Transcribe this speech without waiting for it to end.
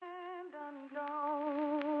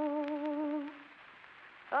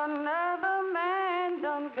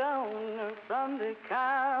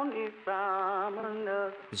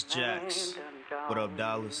It's Jax. What up,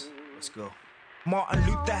 Dallas? Let's go. Martin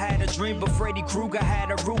Luther had a dream, but Freddy Krueger had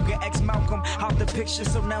a Ruger. Ex-Malcolm out the picture,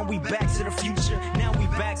 so now we back to the future. Now we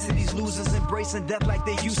back to these losers embracing death like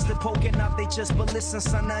they used to. Poking out they chest, but listen,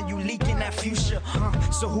 son, now you leaking that future.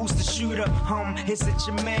 So who's the shooter? Is it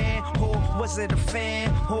your man? Or was it a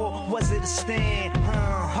fan? Or was it a stand?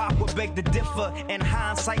 I would beg to differ. In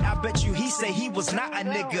hindsight, I bet you he say he was not a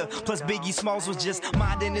nigga. Plus Biggie Smalls was just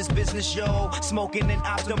minding his business, yo. Smoking an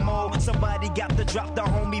Optimo. Somebody got to drop the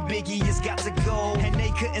homie Biggie has got to go. And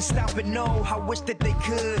they couldn't stop it, no, I wish that they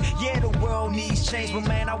could. Yeah, the world needs change, but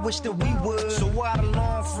man, I wish that we would. So why the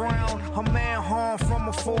long frown? A man harmed from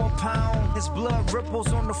a 4 pound. His blood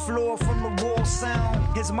ripples on the floor from the war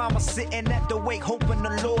sound. His mama sitting at the wake, hoping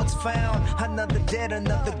the Lord's found. Another dead,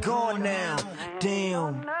 another gone now.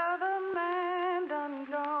 Damn. Another man done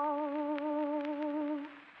gone.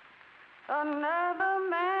 Another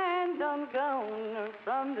man done gone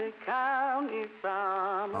from the county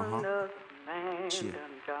from another.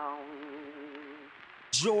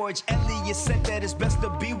 George Eliot said that it's best to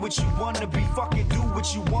be what you wanna be. Fucking do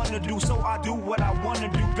what you wanna do, so I do what I wanna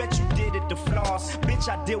do. Bet you did it to floss. Bitch,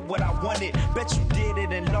 I did what I wanted. Bet you did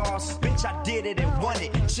it and lost. Bitch, I did it and won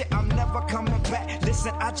it. Shit, I'm never coming back.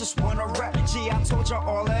 Listen, I just wanna rap. Gee, I told you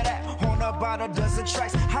all of that. On about a dozen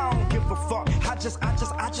tracks. I don't give a fuck. I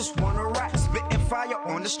just wanna rap. Spitting fire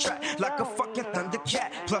on this track like a fucking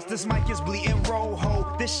Thundercat. Plus this mic is bleeding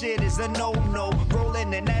rojo. This shit is a no-no.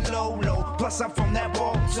 Rolling in that low-low. Plus I'm from that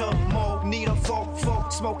Baltimore. Need a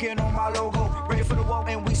folk, smoking on my logo. Ready for the wall,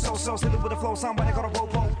 and we so silly with the flow. Somebody got a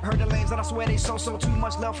ropo. Heard the lanes, and I swear they so too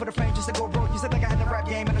much love for the fame just to go broke. You said think I had the rap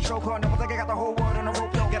game in the chokehold. Never think I got the whole world in a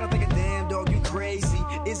rope. Gotta think of damn dog, you crazy.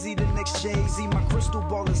 Is he the next Jay-Z? My crystal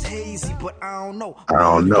ball is hazy, but I don't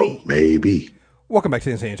know. Maybe. Welcome back to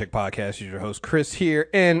the Insane Check Podcast. You're your host, Chris here.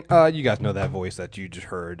 And you guys know that voice that you just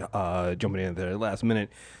heard jumping in there last minute.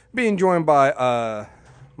 Being joined by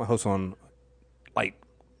my host on, like,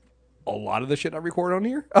 a lot of the shit I record on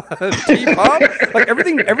here. T-Pop. Like,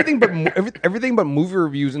 everything but movie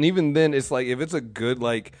reviews. And even then, it's like, if it's a good,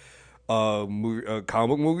 like, comic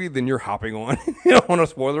book movie, then you're hopping on, on a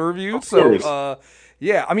spoiler review. So,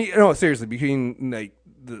 yeah, I mean, no, seriously, between, like,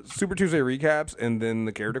 the Super Tuesday recaps and then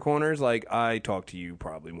the character corners, like, I talk to you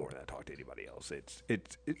probably more than I talk to anybody else. I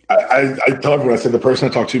tell everyone, I say the person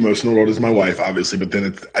I talk to most in the world is my wife, obviously, but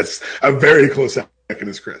then it's a very close second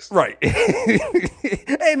is Chris. Right.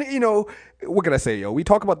 And, you know, what can I say, yo? We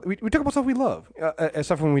talk about stuff we love,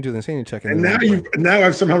 except when we do the Insane Check. And now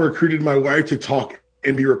I've somehow recruited my wife to talk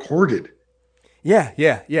and be recorded. Yeah.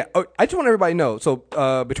 Oh, I just want everybody to know. So,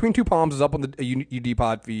 Between Two Palms is up on the UD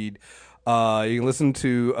Pod feed. You can listen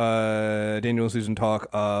to Daniel and Susan talk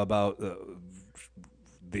about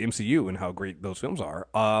the MCU and how great those films are.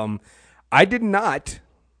 I did not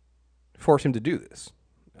force him to do this.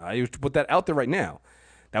 I used to put that out there right now.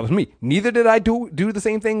 That was me. Neither did I do the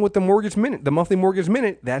same thing with the Mortgage Minute, the monthly Mortgage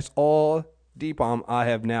Minute. That's all D-Palm. I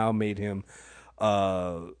have now made him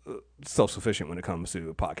self-sufficient when it comes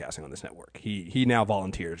to podcasting on this network. He now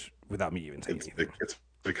volunteers without me even saying anything. It's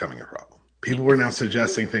becoming a problem. People were now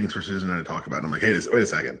suggesting things for Susan and I to talk about. And I'm like, hey, wait a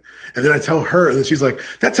second. And then I tell her, and then she's like,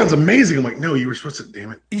 that sounds amazing. I'm like, no, you were supposed to,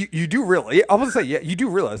 damn it. You do really. I was going to say, yeah, you do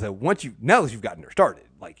realize that now that you've gotten her started,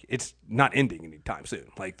 like, it's not ending anytime soon.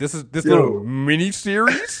 Like, this little mini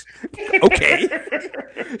series. Okay.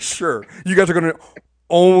 Sure. You guys are going to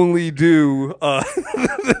only do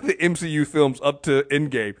the MCU films up to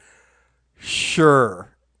Endgame.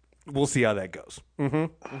 Sure. We'll see how that goes.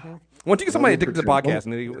 Once you get somebody addicted to the podcast,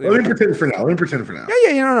 let me pretend for now.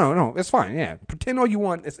 Yeah. No, it's fine. Yeah, pretend all you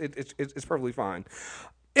want. It's perfectly fine.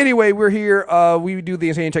 Anyway, we're here. We do the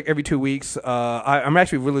Insane Check every 2 weeks. I'm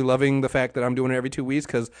actually really loving the fact that I'm doing it every 2 weeks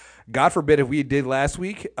because, God forbid, if we did last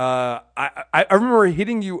week, I remember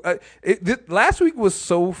hitting you. Last week was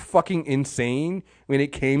so fucking insane when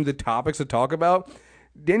it came to topics to talk about.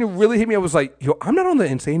 Daniel really hit me. I was like, yo, I'm not on the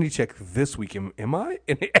Insanity Check this week, am I?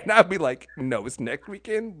 And I'd be like, no, it's next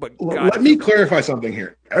weekend. But let me clarify something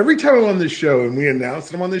here. Every time I'm on this show and we announce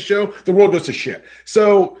that I'm on this show, the world goes to shit.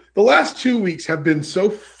 So the last 2 weeks have been so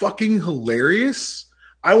fucking hilarious.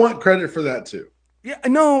 I want credit for that too. Yeah,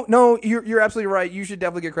 no, you're absolutely right. You should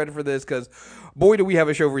definitely get credit for this because, boy, do we have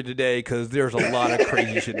a show for you today because there's a lot of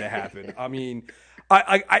crazy shit that happened. I mean,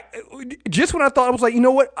 I just when I thought, I was like, you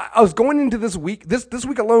know what? I was going into this week, this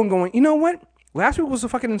week alone going, you know what? Last week was so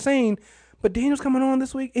fucking insane, but Daniel's coming on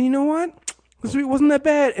this week, and you know what? This week wasn't that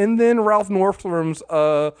bad. And then Ralph Northstrom's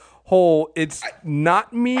whole, it's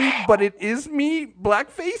not me, but it is me,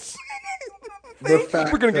 blackface. The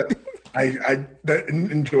fact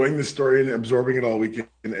Enjoying the story and absorbing it all weekend,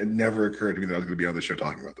 it never occurred to me that I was going to be on the show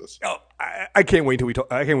talking about this. Oh, I can't wait till we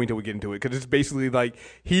I can't wait till we get into it because it's basically like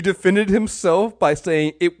he defended himself by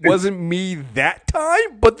saying it wasn't me that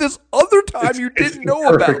time, but this other time you didn't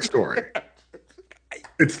know about. Perfect story.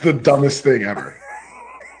 It's the dumbest thing ever.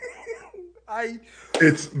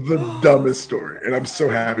 It's the dumbest story, and I'm so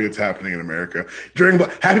happy it's happening in America during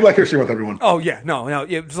Happy Black History Month, everyone. Oh yeah, no,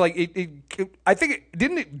 it's like I think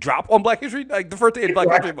didn't it drop on Black History like the first day of Black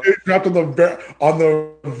History Month? It dropped on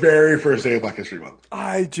the very first day of Black History Month.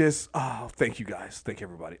 Thank you guys, thank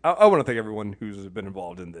everybody. I want to thank everyone who's been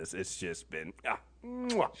involved in this. It's just been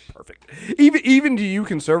perfect. Even to you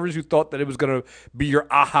conservatives who thought that it was going to be your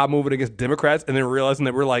aha movement against Democrats, and then realizing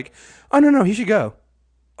that we're like, oh no, he should go.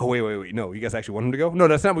 Oh, wait. No, you guys actually want him to go? No,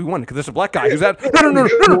 that's not what we wanted because there's a black guy who's out. No.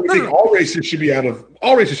 All races should be out of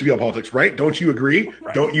politics, right? Don't you agree?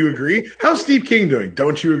 Right. Don't you agree? How's Steve King doing?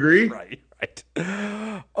 Don't you agree? Right.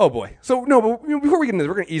 Oh, boy. So, no, but before we get into this,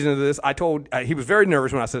 we're going to ease into this. I told he was very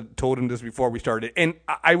nervous when I told him this before we started. And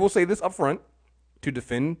I will say this up front to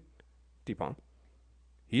defend Deepon.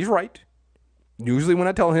 He's right. Usually when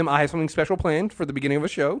I tell him I have something special planned for the beginning of a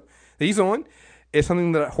show that he's on, it's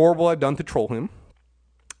something that horrible I've done to troll him.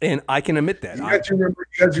 And I can admit that. You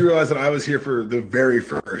guys realize that I was here for the very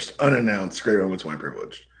first unannounced Great Moments Wine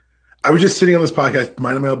Privilege. I was just sitting on this podcast,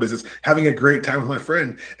 minding my own business, having a great time with my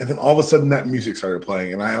friend, and then all of a sudden that music started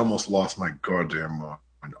playing, and I almost lost my goddamn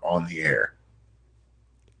mind on the air.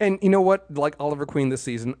 And you know what? Like Oliver Queen this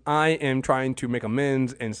season, I am trying to make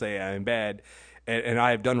amends and say I am bad, and I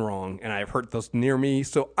have done wrong, and I have hurt those near me,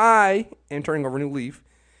 so I am turning over a new leaf.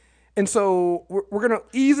 And so we're going to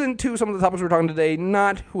ease into some of the topics we're talking today,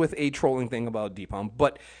 not with a trolling thing about Deepon,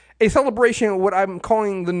 but a celebration of what I'm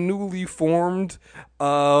calling the newly formed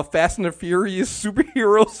Fast and the Furious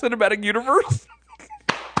superhero cinematic universe.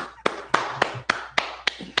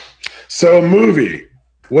 So a movie.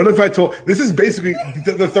 What if I told... This is basically...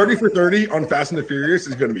 The 30 for 30 on Fast and the Furious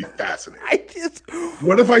is going to be fascinating.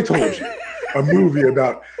 What if I told you a movie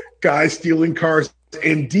about guys stealing cars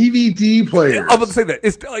and DVD players? I'm about to say that.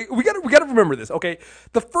 It's like we got to remember this, okay?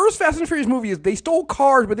 The first Fast and Furious movie is they stole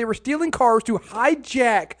cars, but they were stealing cars to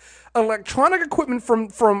hijack electronic equipment from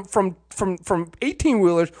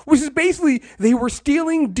 18-wheelers, which is basically they were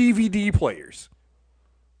stealing DVD players.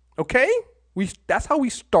 Okay? That's how we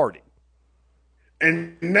started.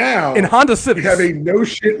 And now in Honda Civics, we have a no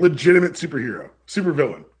shit legitimate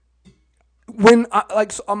supervillain. When I'm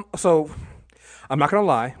not gonna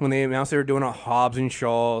lie. When they announced they were doing a Hobbs and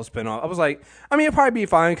Shaw spinoff, I was like, I mean, it'd probably be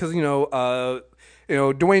fine because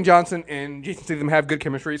Dwayne Johnson and Jason Statham have good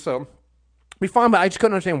chemistry, so be fine. But I just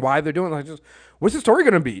couldn't understand why they're doing it. Like, what's the story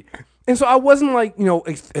gonna be? And so I wasn't like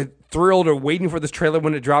thrilled or waiting for this trailer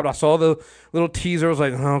when it dropped. I saw the little teaser. I was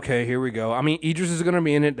like, okay, here we go. I mean, Idris is gonna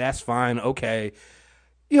be in it. That's fine. Okay.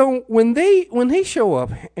 When they show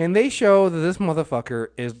up and they show that this motherfucker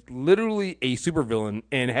is literally a supervillain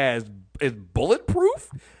and is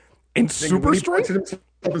bulletproof and super strength, and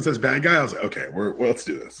says bad guy, I was like, okay, let's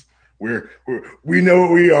do this. We know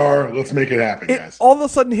what we are. Let's make it happen, guys. All of a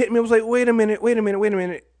sudden hit me. I was like, wait a minute.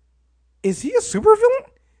 Is he a supervillain?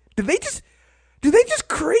 Did they just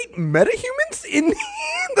create metahumans in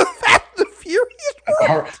the Fast and Furious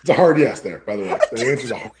world? It's a hard yes there, by the way. The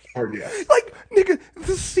answer's a hard yes. Like, nigga,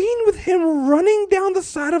 the scene with him running down the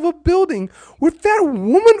side of a building with that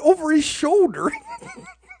woman over his shoulder.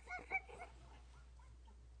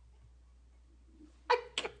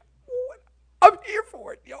 I'm here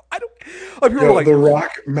for it, yo. I'm here like The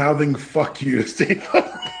Rock mouthing "fuck you" to Steve.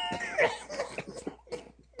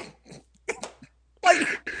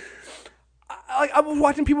 I was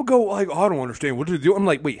watching people go like, oh, I don't understand what to do. I'm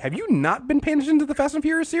like, wait, have you not been paying attention to the Fast and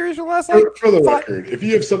Furious series for the last for the record? If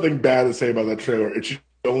you have something bad to say about that trailer, it should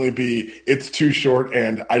only be it's too short,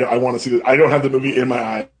 and I want to see this. I don't have the movie in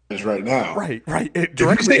my eyes right now. Right. If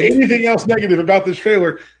you say anything else negative about this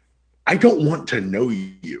trailer, I don't want to know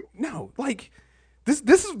you. No, like this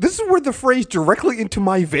is where the phrase "directly into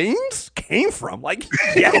my veins" came from. Like,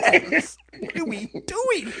 yes, what are we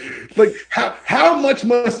doing? Like, how much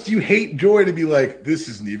must you hate Joy to be like, this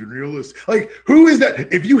isn't even realistic? Like, who is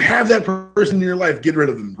that? If you have that person in your life, get rid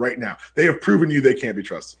of them right now. They have proven you they can't be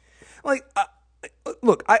trusted. Like,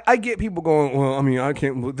 look, I get people going, well, I mean, I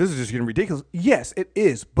can't. This is just getting ridiculous. Yes, it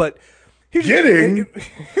is, but.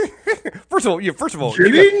 First of all, you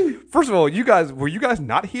guys were you guys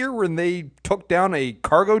not here when they took down a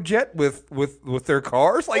cargo jet with their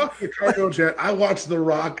cars? Like, fuck the cargo jet. I watched The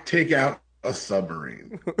Rock take out a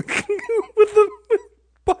submarine.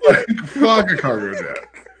 Fuck a cargo jet.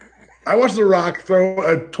 I watched The Rock throw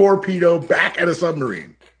a torpedo back at a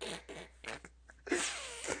submarine.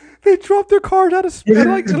 They dropped their cars out of With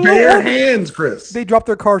his bare hands, Chris. They dropped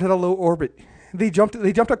their cars at a low orbit. They jumped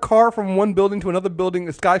a car from one building to another building,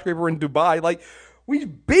 a skyscraper in Dubai. Like,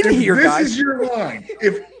 we've been here, this guys. This is your line.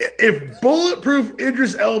 If bulletproof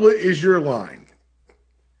Idris Elba is your line.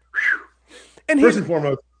 And first and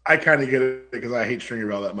foremost, I kind of get it because I hate Stringer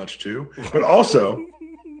Bell that much too. But also,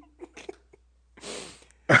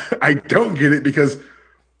 I don't get it because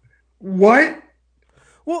what?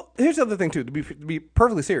 Well, here's the other thing too. To be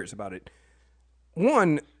perfectly serious about it,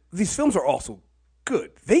 one, these films are also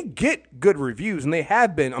good. They get good reviews, and they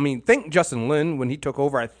have been. I mean, think Justin Lin when he took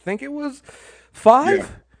over. I think it was 5. Yeah.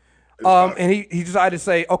 And he decided to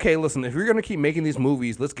say, okay, listen, if you're going to keep making these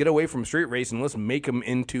movies, let's get away from street racing. Let's make them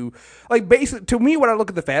into, like, basically, to me, what I look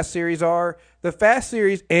at the Fast series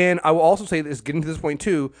and I will also say this, getting to this point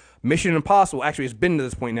too, Mission Impossible, actually it's been to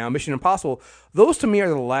this point now, Mission Impossible, those to me are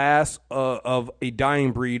the last of a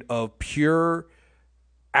dying breed of pure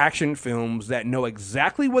action films that know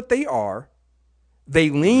exactly what they are. They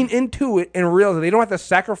lean into it and realize that they don't have to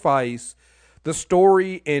sacrifice the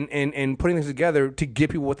story and putting things together to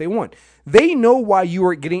get people what they want. They know why you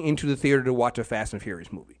are getting into the theater to watch a Fast and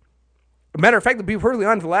Furious movie. Matter of fact, to be perfectly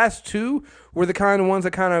honest, the last 2 were the kind of ones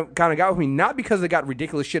that kind of got with me, not because they got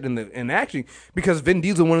ridiculous shit in acting, because Vin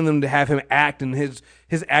Diesel wanted them to have him act, and his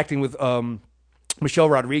acting with Michelle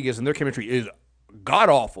Rodriguez and their chemistry is god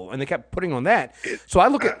awful, and they kept putting on that. So I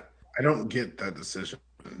look at, I don't get that decision.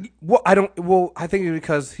 Well, I don't. Well, I think it's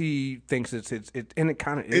because he thinks it's and it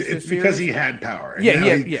kind of is. It's because he had power.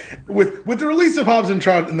 And yeah. With the release of Hobbs and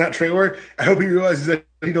Shaw in that trailer, I hope he realizes that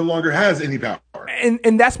he no longer has any power.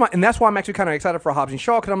 And that's why I'm actually kind of excited for Hobbs and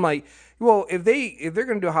Shaw, because I'm like, well, if they're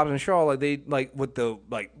gonna do Hobbs and Shaw,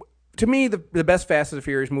 to me the best Fast and the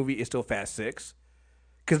Furious movie is still Fast 6,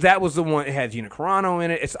 because that was the one. It had Gina Carano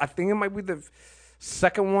in it. I think it might be the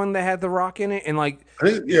second one that had The Rock in it, and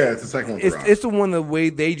it's the second one. It's the one the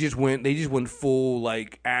way they just went full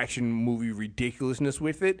like action movie ridiculousness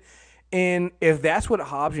with it. And if that's what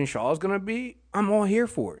Hobbs and Shaw is gonna be, I'm all here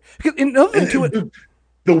for it. Because another thing to it,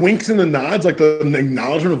 the winks and the nods, like the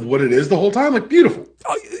acknowledgement of what it is the whole time, like beautiful.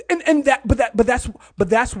 But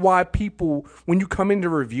that's why people, when you come in to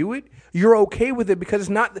review it, you're okay with it, because it's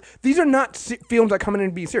not. These are not films that come in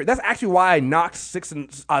and be serious. That's actually why I knocked 6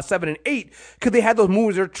 and 7 and 8, because they had those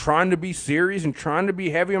movies that are trying to be serious and trying to be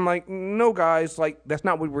heavy. I'm like, no, guys, like that's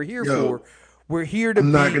not what we're here for. We're here to.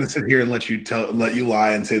 I'm not going to sit here and let you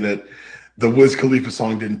lie and say that the Wiz Khalifa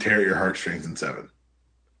song didn't tear at your heartstrings in 7.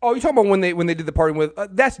 Oh, you're talking about when they did the party with?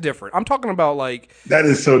 That's different. I'm talking about like that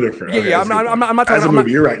is so different. Yeah, I'm not talking. As a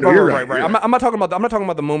movie, you're right. No, you're right. I'm not talking about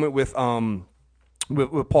the moment with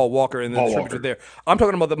Paul Walker and the distributor there. I'm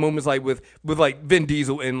talking about the moments like with like Vin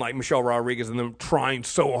Diesel and like Michelle Rodriguez and them trying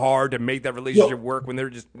so hard to make that relationship work when they're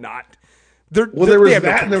just not. There was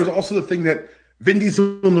that, and there was also the thing that Vin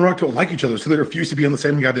Diesel and The Rock don't like each other, so they refuse to be on the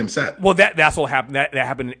same goddamn set. Well, that's what happened. That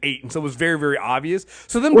happened in 8, and so it was very, very obvious.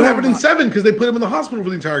 So then what happened in 7? Because they put him in the hospital for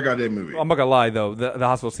the entire goddamn movie. I'm not gonna lie though, the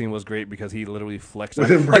hospital scene was great because he literally flexed.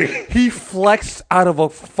 He flexed out of a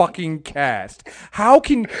fucking cast. How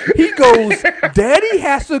can he goes? Daddy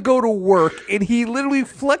has to go to work, and he literally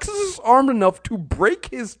flexes his arm enough to break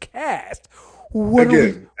his cast. How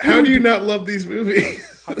do you not love these movies?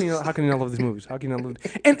 How can you not love these movies? How can you not love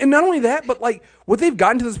them? And not only that, but like what they've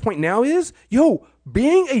gotten to this point now is,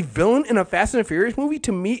 being a villain in a Fast and Furious movie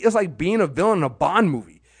to me is like being a villain in a Bond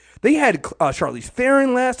movie. They had Charlize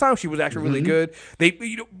Theron last time; she was actually really good.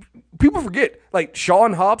 People forget, like Shaw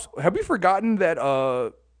and Hobbs. Have we forgotten that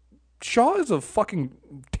Shaw is a fucking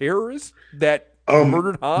terrorist that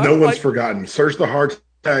murdered Han? No one's forgotten. Search the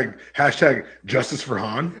hashtag Justice for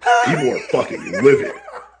Han. People are fucking livid.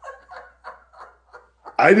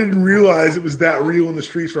 I didn't realize it was that real in the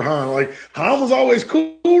streets for Han. Like, Han was always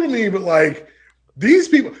cool to me, but like these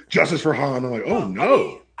people, Justice for Han. I'm like, oh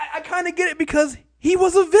no. I kind of get it because he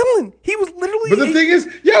was a villain. He was literally. But the thing is,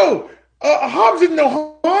 Hobbs didn't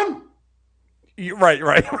know Han.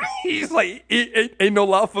 Right. He's like, ain't no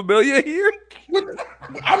La Familia here. What?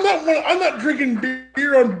 I'm not drinking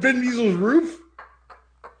beer on Vin Diesel's roof.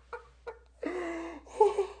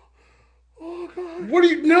 What do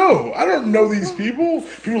you know? I don't know these people.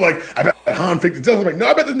 People are like, I bet Han faked himself. I'm like, no,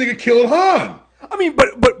 I bet the nigga killed Han. I mean,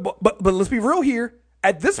 but let's be real here.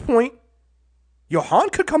 At this point, Han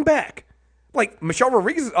could come back. Like Michelle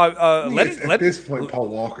Rodriguez. At this point, Paul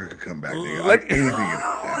Walker could come back.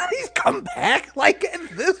 Nigga. He's come back. Like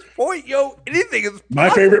at this point, anything is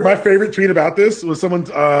possible. My favorite tweet about this was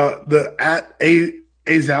someone's at A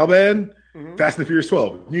Zalban Fast and the Furious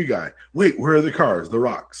 12, new guy. Wait, where are the cars? The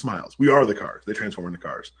Rock smiles. We are the cars. They transform into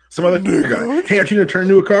cars. Some other guy. Hey, aren't you going to turn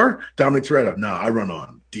into a car? Dominic Toretto. Nah, I run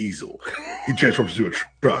on diesel. He transforms into a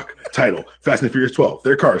truck. Title, Fast and the Furious 12.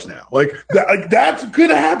 They're cars now. Like that's going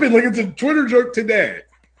to happen. Like, it's a Twitter joke today.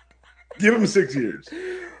 Give him 6 years.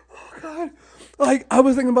 Oh, God. Like, I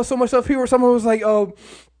was thinking about so much stuff here where someone was like, oh,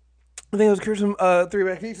 I think it was Kirsten Three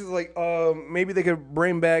Back Pieces. Like, maybe they could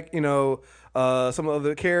bring back, some of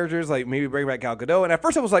the characters, like maybe bring back Gal Gadot. And at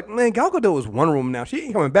first I was like, man, Gal Gadot is Wonder Woman now. She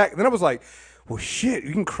ain't coming back. And then I was like, well, shit,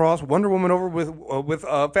 you can cross Wonder Woman over with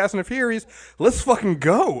Fast and the Furious. Let's fucking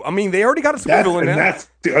go. I mean, they already got a supervillain now. And that's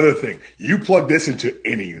the other thing. You plug this into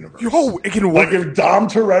any universe. Yo, it can work. Like if Dom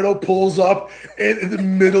Toretto pulls up in the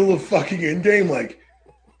middle of fucking Endgame, like,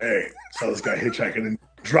 hey, saw this guy hitchhiking and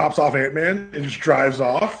drops off Ant-Man and just drives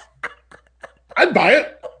off. I'd buy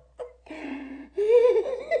it.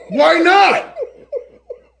 Why not?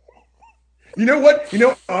 You know what?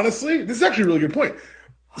 Honestly, this is actually a really good point.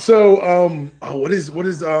 So, what is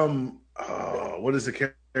the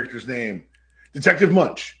character's name? Detective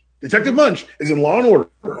Munch. Detective Munch is in Law and Order.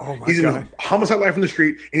 Oh my He's God. in Homicide: Life on the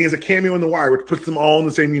Street, and he has a cameo in The Wire, which puts them all in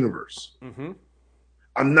the same universe. Mm-hmm.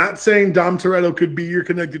 I'm not saying Dom Toretto could be your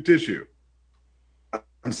connective tissue.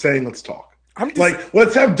 I'm saying let's talk.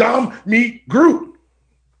 Let's have Dom meet Groot.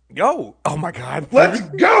 Yo, oh my God. Let's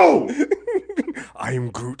go. I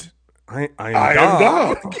am Groot. I I am am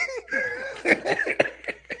Dom.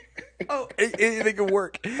 Oh, anything can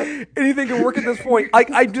work. Anything can work at this point.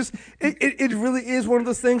 It really is one of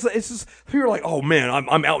those things. It's just people are like, oh man,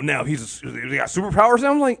 I'm out now. He got superpowers. And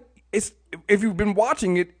I'm like, if you've been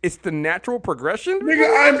watching it, it's the natural progression.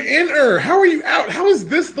 Nigga, I'm in her. How are you out? How is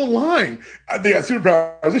this the line? They got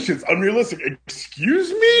superpowers. This shit's unrealistic.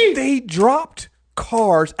 Excuse me? They dropped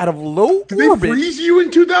cars out of low Did they orbit. freeze you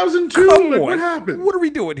in 2002? Come Like, on. what happened? What are we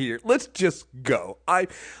doing here? Let's just go.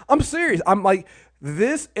 I'm serious. I'm like,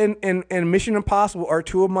 this and Mission Impossible are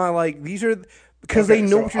two of my these are because they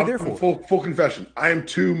know what you're there for. Full confession. I am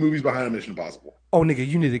 2 movies behind on Mission Impossible. Oh nigga,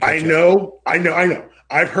 you need to catch I up. know.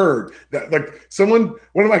 I've heard that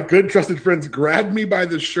one of my good trusted friends grabbed me by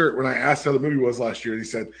the shirt when I asked how the movie was last year, and he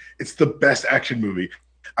said, it's the best action movie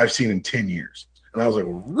I've seen in 10 years. And I was like,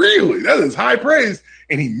 really? That is high praise.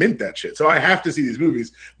 And he meant that shit. So I have to see these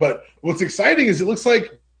movies. But what's exciting is it looks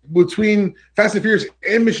like between Fast and Furious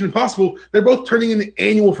and Mission Impossible, they're both turning into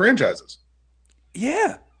annual franchises.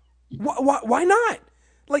 Yeah. Why not?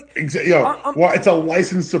 Like, it's a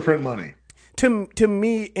license to print money. To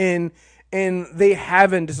me, and they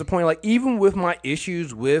haven't disappointed. Like, even with my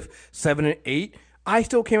issues with 7 and 8, I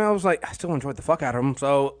still came out. I was like, I still enjoyed the fuck out of them.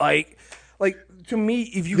 So like to me,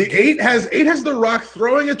 if you eight has The Rock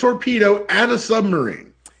throwing a torpedo at a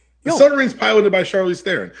submarine. The submarine's piloted by Charlize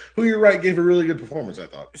Theron, who you're right gave a really good performance. I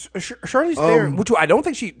thought Charlize Theron, which I don't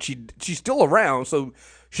think she's still around, so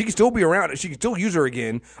she can still be around. She can still use her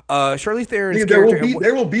again. Charlize Theron's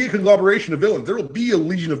there will be a conglomeration of villains. There will be a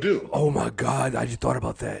Legion of Doom. Oh my God, I just thought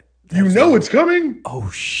about that. It's coming. Oh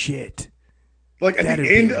shit! Like at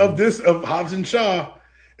the end of Hobbs and Shaw,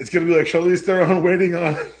 it's gonna be like Charlize Theron waiting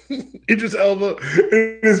on Idris Elba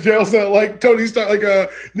in his jail cell, like Tony Stark,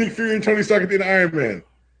 Nick Fury and Tony Stark at the end of Iron Man.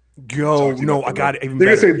 Yo, no, I got it. Even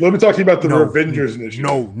they're better. gonna say, "Let me talk to you about the Avengers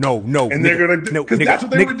initiative." No, and they're gonna because that's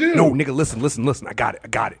what they would do. No, nigga, listen. I got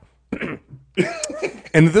it.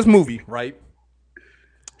 And this movie, right?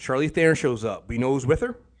 Charlize Theron shows up. But you know who's with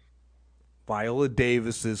her? Viola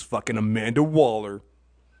Davis's fucking Amanda Waller.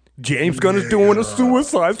 James Gunn is doing a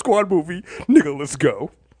Suicide Squad movie. Nigga, let's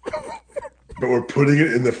go. But we're putting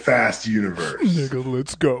it in the Fast universe. Nigga,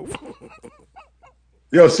 let's go.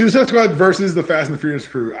 Yo, Suicide Squad versus the Fast and the Furious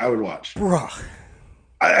crew, I would watch. Bruh.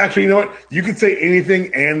 Actually, you know what? You could say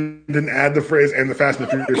anything and then add the phrase "and the Fast and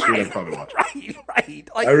the Furious crew." I'd probably watch. Right.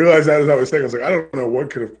 Like, I realized that as I was saying. I was like, I don't know what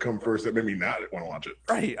could have come first that made me not want to watch it.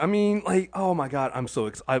 Right. I mean, oh my God, I'm so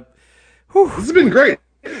excited. This has been great.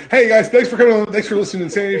 Hey guys, thanks for coming on. Thanks for listening to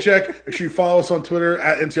Insanity Check. Make sure you follow us on Twitter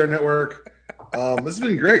at NTR Network. This has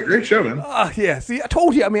been great show, man. Yeah. See, I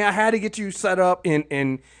told you. I mean, I had to get you set up and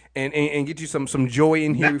get you some joy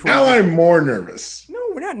in here. Now I'm more nervous. No,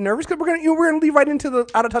 we're not nervous because we're gonna lead right into the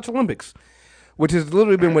Out of Touch Olympics, which has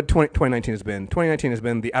literally been what 2019 has been. 2019 has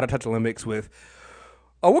been the Out of Touch Olympics with.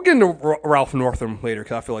 We'll get into Ralph Northam later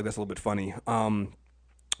because I feel like that's a little bit funny.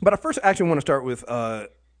 But I first actually want to start with.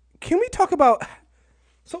 Can we talk about?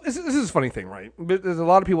 So this is a funny thing, right? There's a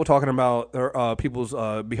lot of people talking about people's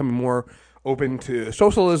becoming more open to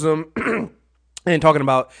socialism and talking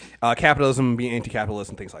about capitalism being anti-capitalist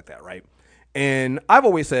and things like that, right? And I've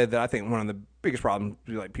always said that I think one of the biggest problems,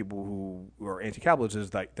 like people who are anti-capitalist,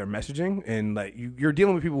 is like their messaging, and like you're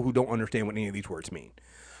dealing with people who don't understand what any of these words mean.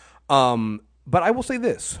 But I will say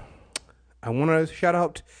this: I want to shout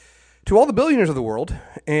out to all the billionaires of the world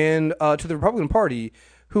and to the Republican Party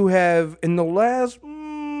who have, in the last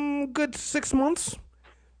good 6 months,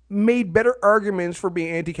 made better arguments for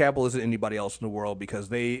being anti-capitalist than anybody else in the world, because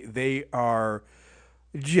they are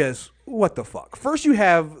just, what the fuck. First, you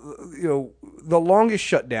have the longest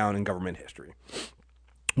shutdown in government history,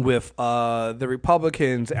 with the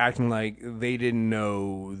Republicans acting like they didn't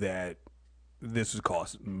know that this has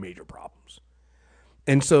caused major problems.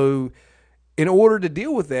 And so in order to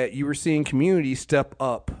deal with that, you were seeing communities step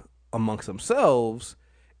up amongst themselves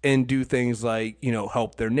and do things like,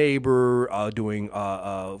 help their neighbor, doing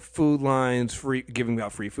food lines, giving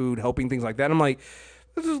out free food, helping, things like that. I'm like,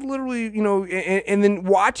 this is literally, and then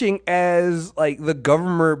watching as like the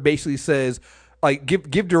government basically says, like,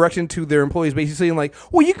 give direction to their employees, basically saying like,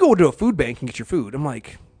 well, you can go to a food bank and get your food. I'm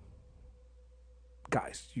like,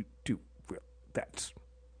 guys, that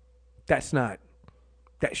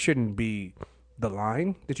shouldn't be the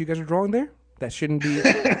line that you guys are drawing there. That shouldn't be,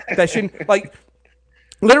 like,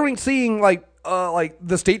 literally seeing like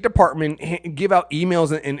the State Department give out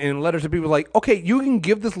emails and letters to people like, okay, you can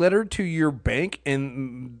give this letter to your bank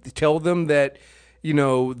and tell them that,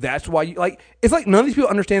 that's why you, like, it's like none of these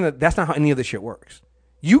people understand that that's not how any of this shit works.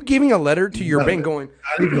 You giving a letter to your bank going,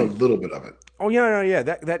 not even a little bit of it. Oh yeah.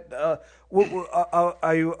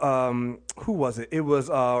 Who was it? It was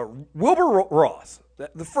Wilbur Ross,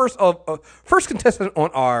 the first contestant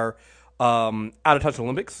on our Out of Touch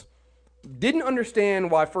Olympics. Didn't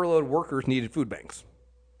understand why furloughed workers needed food banks.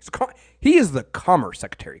 He is the Commerce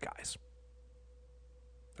Secretary, guys.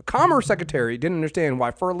 The Commerce Secretary didn't understand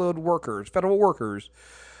why furloughed workers, federal workers,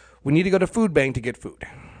 would need to go to food bank to get food.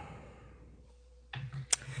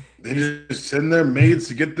 They just send their maids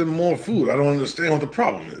to get them more food. I don't understand what the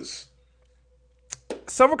problem is.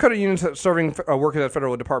 Several credit unions serving workers at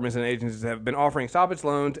federal departments and agencies have been offering stoppage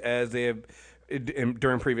loans as they have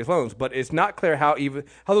during previous loans, but it's not clear how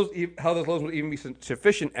those loans would even be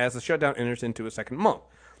sufficient as the shutdown enters into a second month.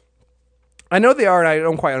 I know they are, and I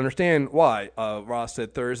don't quite understand why. Ross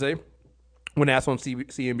said Thursday, when asked on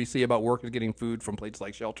CNBC about workers getting food from places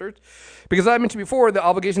like shelters, because I mentioned before, the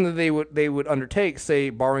obligation that they would undertake, say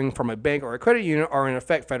borrowing from a bank or a credit union, are in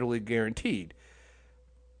effect federally guaranteed.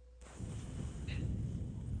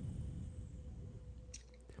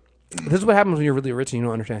 This is what happens when you're really rich and you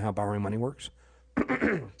don't understand how borrowing money works.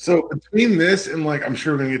 So between this and, like, I'm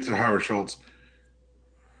sure we're going to get to Howard Schultz,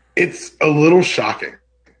 it's a little shocking.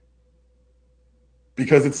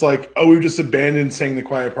 Because it's like, oh, we've just abandoned saying the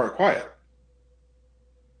quiet part quiet.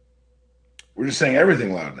 We're just saying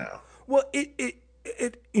everything loud now. Well, it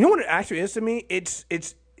you know what it actually is to me? It's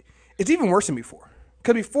even worse than before.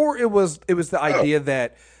 Because before it was the idea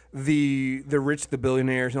that the rich, the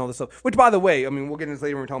billionaires, and all this stuff. Which, by the way, I mean, we'll get into this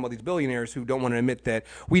later when we're talking about these billionaires who don't want to admit that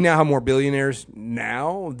we now have more billionaires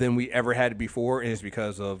now than we ever had before, and it's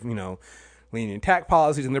because of lenient tax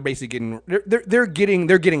policies, and they're basically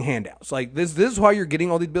getting handouts. Like this is why you're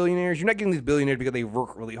getting all these billionaires. You're not getting these billionaires because they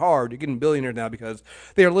work really hard. You're getting billionaires now because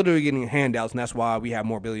they are literally getting handouts, and that's why we have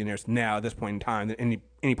more billionaires now at this point in time than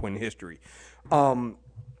any point in history.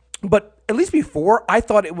 But at least before, I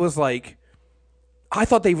thought it was like, I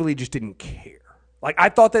thought they really just didn't care. Like I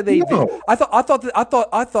thought that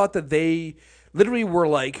I thought that they literally were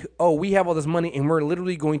like, oh, we have all this money and we're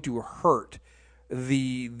literally going to hurt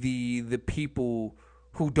the people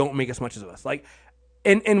who don't make as much as us. Like,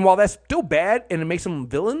 and while that's still bad and it makes them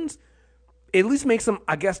villains, it at least makes them,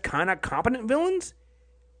 I guess, kind of competent villains.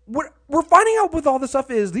 What we're finding out with all this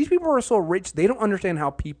stuff is these people are so rich they don't understand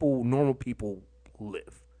how normal people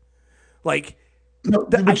live. Like, no,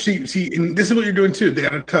 but see, and this is what you're doing too. They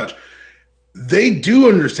Out of Touch. They do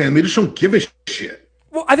understand. They just don't give a shit.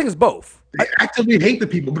 Well, I think it's both. They actively hate the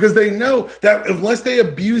people because they know that unless they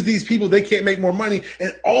abuse these people, they can't make more money.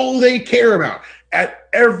 And all they care about at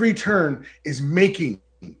every turn is making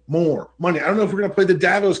more money. I don't know if we're going to play the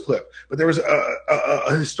Davos clip, but there was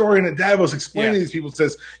a historian at Davos explaining to these people,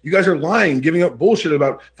 says, you guys are lying, giving up bullshit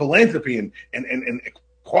about philanthropy and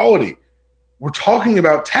equality. We're talking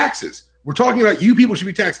about taxes. We're talking about you people should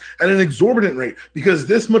be taxed at an exorbitant rate because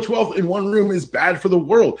this much wealth in one room is bad for the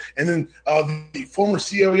world. And then the former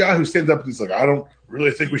CEO Yahoo stands up and he's like, I don't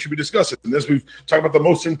really think we should be discussing this. We've talked about the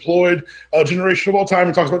most employed generation of all time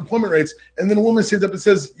and talks about employment rates. And then a woman stands up and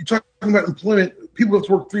says, you're talking about employment. People have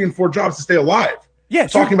to work 3 and 4 jobs to stay alive. Yeah,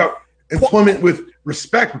 talking about employment with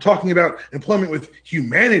respect. We're talking about employment with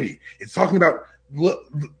humanity. It's talking about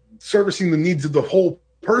servicing the needs of the whole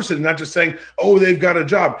person, not just saying, oh, they've got a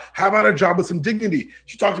job. How about a job with some dignity?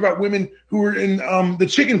 She talked about women who were in the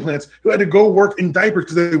chicken plants who had to go work in diapers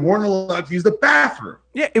because they weren't allowed to use the bathroom.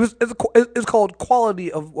 Yeah, it's called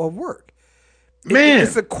quality of work.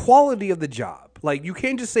 It's the quality of the job. Like, you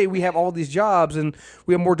can't just say we have all these jobs and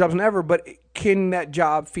we have more jobs than ever, but can that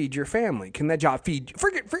job feed your family? Can that job feed you?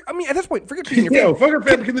 I mean, at this point, forget feeding your family. Fuck your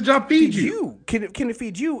family. Can the job feed you? Can it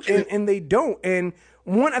feed you? And they don't. And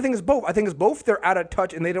one, I think it's both. I think it's both they're out of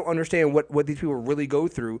touch and they don't understand what these people really go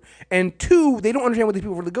through. And two, they don't understand what these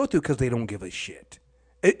people really go through because they don't give a shit.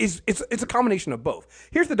 It's a combination of both.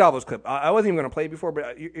 Here's the Davos clip. I wasn't even going to play it before,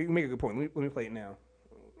 but you make a good point. Let me play it now.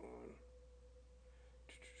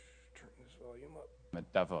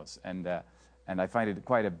 At Davos, and I find it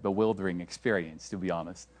quite a bewildering experience, to be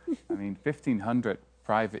honest. I mean, 1,500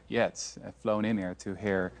 private jets have flown in here to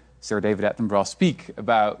hear Sir David Attenborough speak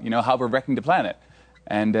about, how we're wrecking the planet.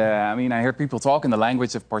 And I mean, I hear people talk in the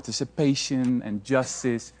language of participation and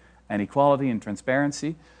justice and equality and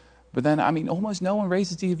transparency. But then, I mean, almost no one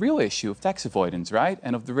raises the real issue of tax avoidance, right?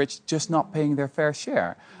 And of the rich just not paying their fair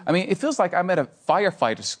share. I mean, it feels like I'm at a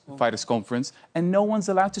firefighters conference and no one's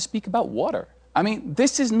allowed to speak about water. I mean,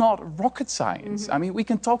 this is not rocket science. I mean, we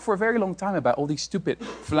can talk for a very long time about all these stupid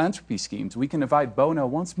philanthropy schemes. We can invite Bono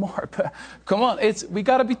once more, but come on, we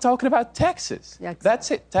got to be talking about taxes. Yeah, exactly.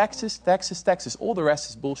 That's it, taxes, taxes, taxes. All the rest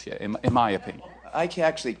is bullshit, in my opinion. I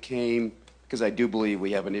actually came because I do believe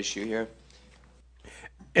we have an issue here.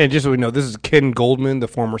 And just so we know, this is Ken Goldman, the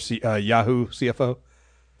former Yahoo CFO.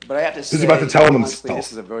 But I have to say, he's about to tell him honestly,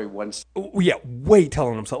 this is a very yeah, way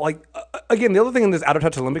telling himself. Like, again, the other thing in this out of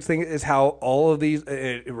touch Olympics thing is how all of these,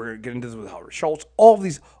 we're getting into this with Howard Schultz, all of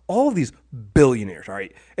these billionaires, all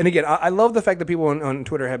right? And again, I love the fact that people on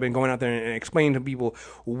Twitter have been going out there and explaining to people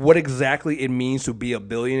what exactly it means to be a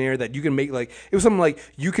billionaire, that you can make, like, it was something like,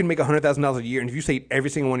 you can make $100,000 a year, and if you save every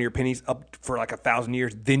single one of your pennies up for like 1,000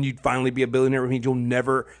 years, then you'd finally be a billionaire, which means you'll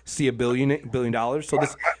never see $1 billion. So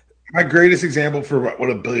this... My greatest example for what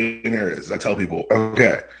a billionaire is, I tell people,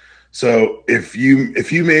 okay, so if you have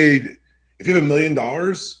 $1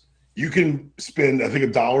 million, you can spend, I think,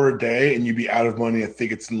 $1 a day and you'd be out of money. I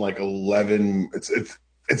think it's in like 11.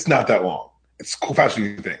 It's not that long. It's faster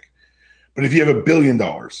than you think. But if you have $1 billion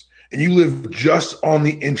and you live just on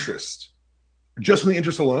the interest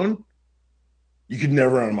alone, you could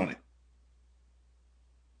never run out of money.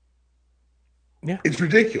 Yeah, it's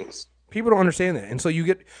ridiculous. People don't understand that. And so you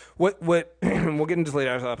get what we'll get into this later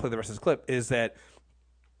as I play the rest of this clip, is that,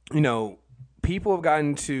 people have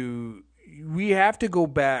gotten to, we have to go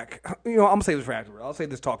back. I'm going to say this for after. I'll say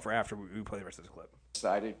this talk for after we play the rest of this clip.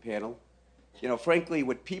 Decided panel. Frankly,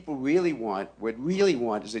 what people really want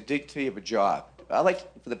is a dignity of a job. I'd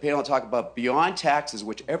like for the panel to talk about beyond taxes,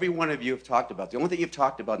 which every one of you have talked about. The only thing you've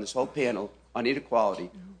talked about in this whole panel on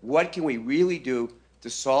inequality, what can we really do to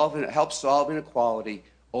help solve inequality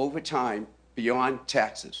over time beyond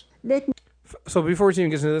taxes? So before we even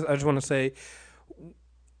get into this, I just want to say,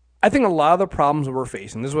 I think a lot of the problems that we're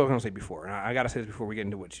facing, this is what I was going to say before, and I got to say this before we get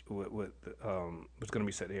into what's going to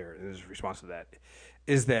be said here in response to that,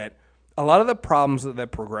 is that a lot of the problems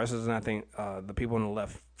that progressives and I think the people on the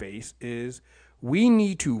left face is we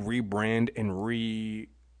need to rebrand and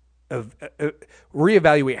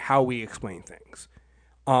reevaluate how we explain things.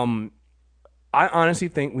 I honestly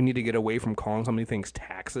think we need to get away from calling so many things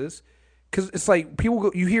taxes, because it's like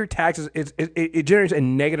you hear taxes, it generates a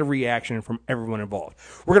negative reaction from everyone involved.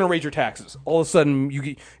 We're going to raise your taxes. All of a sudden,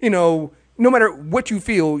 no matter what you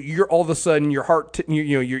feel, you're all of a sudden your heart,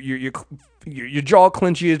 your jaw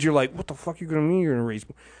clenches. You're like, what the fuck are you going to mean you're going to raise?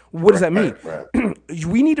 What does that mean? Right.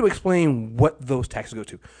 We need to explain what those taxes go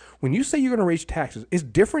to. When you say you're going to raise taxes, it's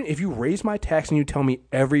different if you raise my tax and you tell me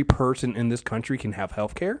every person in this country can have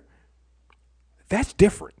health care. That's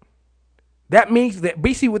different. That means that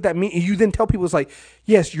basically what that means, you then tell people it's like,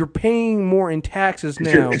 yes, you're paying more in taxes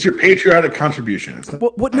now. It's your patriotic contribution.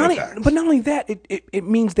 But not only that, it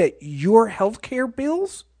means that your healthcare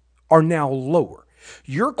bills are now lower.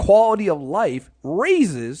 Your quality of life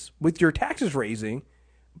raises with your taxes raising,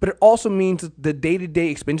 but it also means that the day-to-day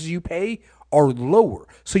expenses you pay are lower.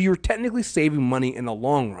 So you're technically saving money in the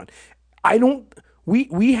long run.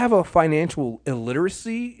 We have a financial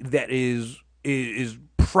illiteracy that is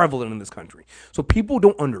prevalent in this country. So people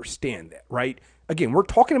don't understand that, right? Again, we're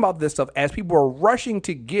talking about this stuff as people are rushing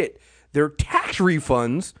to get their tax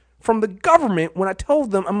refunds from the government. When I tell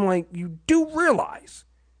them, I'm like, you do realize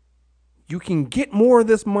you can get more of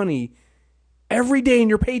this money every day in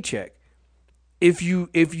your paycheck if you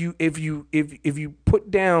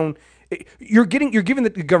put down, you're giving the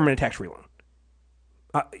government a tax-free loan,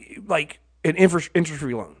 like an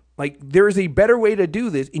interest-free loan. Like, there is a better way to do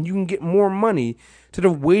this, and you can get more money instead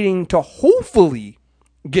of waiting to hopefully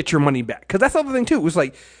get your money back. Because that's the other thing, too. It's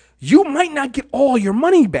like, you might not get all your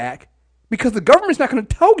money back because the government's not going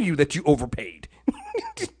to tell you that you overpaid.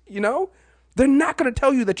 You know? They're not going to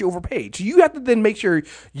tell you that you overpaid. So you have to then make sure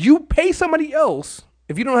you pay somebody else,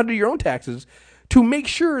 if you don't know how to do your own taxes, to make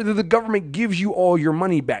sure that the government gives you all your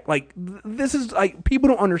money back. Like, this is like, people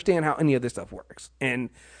don't understand how any of this stuff works. And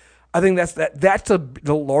I think that's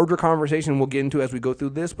the larger conversation we'll get into as we go through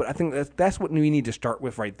this. But I think that's what we need to start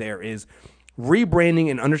with right there is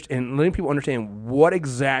rebranding and letting people understand what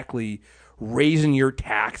exactly raising your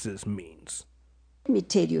taxes means. Let me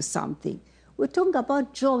tell you something. We're talking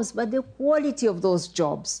about jobs, but the quality of those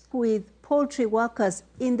jobs with poultry workers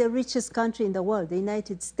in the richest country in the world, the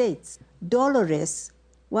United States. Dolores,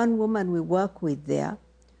 one woman we work with there,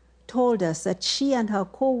 told us that she and her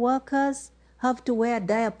co-workers have to wear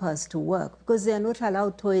diapers to work because they are not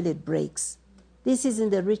allowed toilet breaks. This is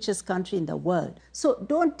in the richest country in the world. So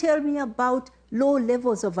don't tell me about low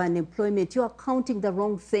levels of unemployment. You are counting the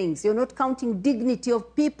wrong things. You're not counting dignity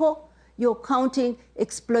of people. You're counting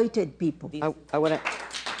exploited people. I want to.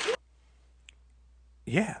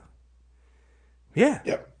 Yeah.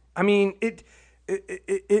 Yep. I mean, it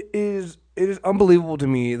is unbelievable to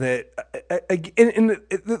me that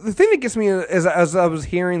the thing that gets me as I was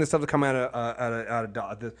hearing the stuff that come out of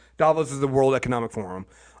Davos. Davos is the World Economic Forum.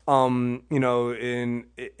 You know,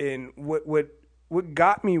 and what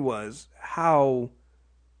got me was how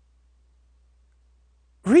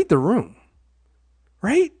read the room,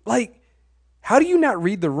 right? Like, how do you not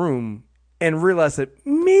read the room and realize that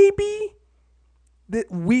maybe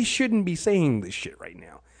that we shouldn't be saying this shit right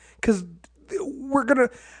now? Because we're going to,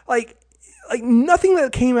 like nothing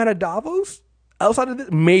that came out of Davos outside of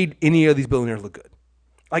this made any of these billionaires look good.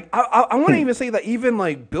 Like, I want to even say that even,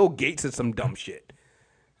 like, Bill Gates said some dumb shit.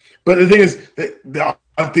 But the thing is, at the end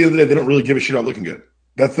of the day, they don't really give a shit about looking good.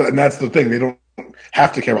 That's the thing. They don't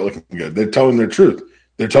have to care about looking good. They're telling their truth.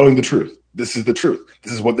 They're telling the truth. This is the truth.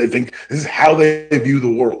 This is what they think. This is how they view the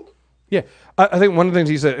world. Yeah. I think one of the things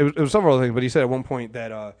he said, it was several other things, but he said at one point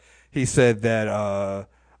that he said that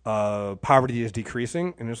poverty is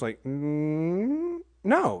decreasing. And it's like,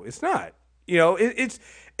 no, it's not. You know,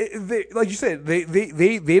 they, like you said,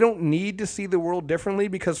 they don't need to see the world differently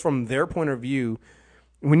because from their point of view,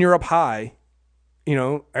 when you're up high, you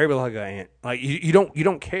know, everybody like I ain't. Like you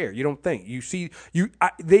don't care. You don't think. You see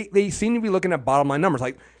they seem to be looking at bottom line numbers.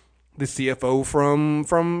 Like the CFO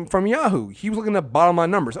from Yahoo, he was looking at bottom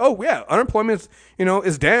line numbers. Oh yeah, unemployment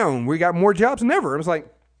is down. We got more jobs than ever. And it's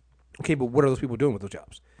like, okay, but what are those people doing with those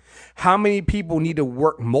jobs? How many people need to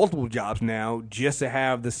work multiple jobs now just to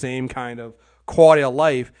have the same kind of quality of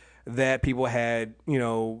life that people had,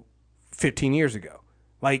 15 years ago?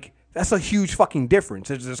 Like, that's a huge fucking difference.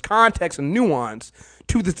 There's context and nuance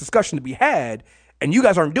to this discussion to be had, and you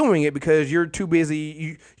guys aren't doing it because you're too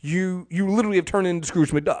busy. You literally have turned into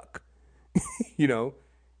Scrooge McDuck.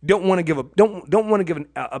 Don't want to give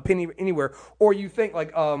a penny anywhere, or you think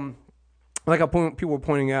like people were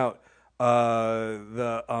pointing out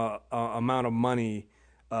the amount of money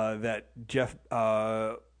that Jeff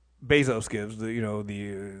Bezos gives,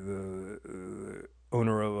 the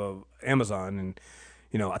owner of Amazon, and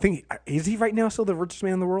I think is he right now still the richest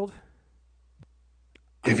man in the world?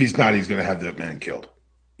 If he's not, he's going to have that man killed.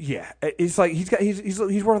 Yeah, it's like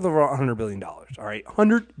he's worth over $100 billion. All right,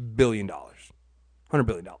 $100 billion, $100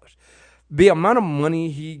 billion. The amount of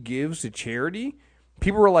money he gives to charity,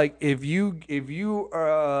 people were like, if you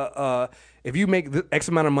make the X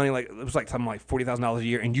amount of money, like it was like something like $40,000 a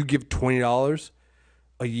year, and you give $20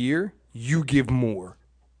 a year, you give more.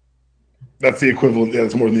 That's the equivalent.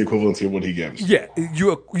 That's more than the equivalency of what he gives. Yeah,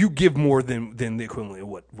 you give more than the equivalent of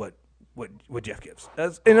what Jeff gives.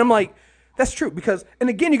 And I'm like, that's true because, and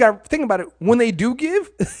again, you got to think about it. When they do give,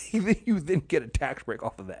 you then get a tax break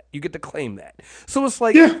off of that. You get to claim that. So it's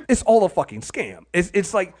like It's all a fucking scam.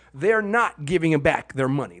 It's like they're not giving back their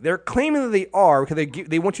money. They're claiming that they are because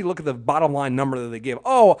they want you to look at the bottom line number that they give.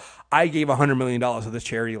 Oh, I gave $100 million to this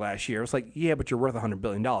charity last year. It's like, yeah, but you're worth $100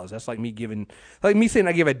 billion. That's like me saying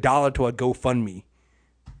I gave $1 to a GoFundMe,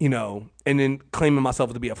 and then claiming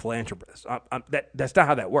myself to be a philanthropist. That's not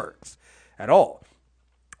how that works at all.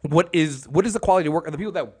 What is the quality of work of the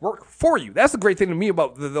people that work for you? That's the great thing to me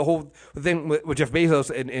about the whole thing with Jeff Bezos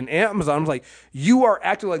and Amazon. I was like, you are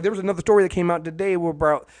actually like, there was another story that came out today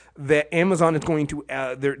about that Amazon is going to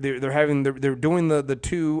they're doing the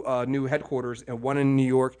two new headquarters, and one in New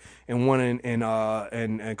York and one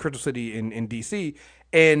in Crystal City in DC,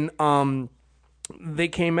 and they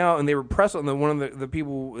came out and they were pressed on one of the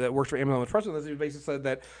people that works for Amazon was pressed on this. He basically said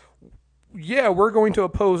that yeah, we're going to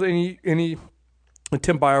oppose any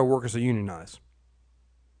attempt by our workers to unionize.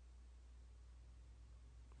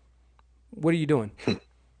 What are you doing?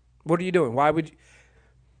 What are you doing? Why would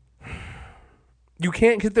you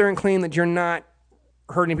can't sit there and claim that you're not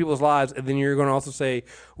hurting people's lives, and then you're going to also say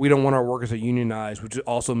we don't want our workers to unionize, which would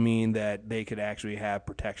also mean that they could actually have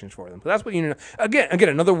protections for them. So that's what union. Again,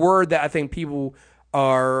 another word that I think people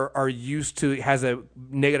are used to has a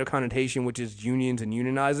negative connotation, which is unions and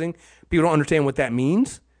unionizing. People don't understand what that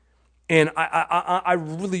means, and I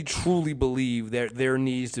really truly believe that there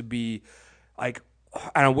needs to be like.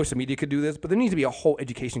 I don't wish the media could do this, but there needs to be a whole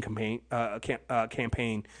education campaign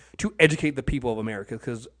to educate the people of America,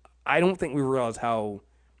 because I don't think we realize how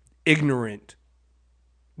ignorant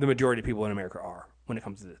the majority of people in America are when it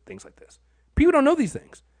comes to things like this. People don't know these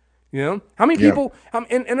things. You know, how many people?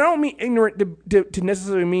 And I don't mean ignorant to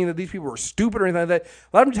necessarily mean that these people are stupid or anything like that.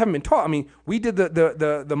 A lot of them just haven't been taught. I mean, we did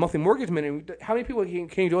the monthly mortgage minute. How many people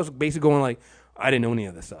came to us basically going like, "I didn't know any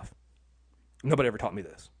of this stuff. Nobody ever taught me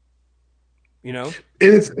this." You know,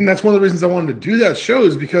 and that's one of the reasons I wanted to do that show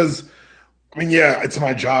is because, I mean, yeah, it's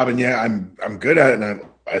my job, and yeah, I'm good at it, and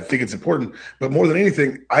I think it's important. But more than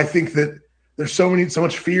anything, I think that there's so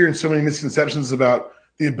much fear and so many misconceptions about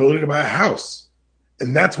the ability to buy a house,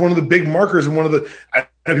 and that's one of the big markers. And one of the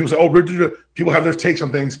people say, "Oh, people have their takes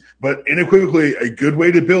on things," but unequivocally, a good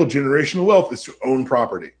way to build generational wealth is to own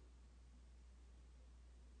property.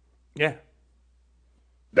 Yeah,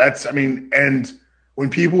 and when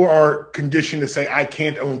people are conditioned to say, "I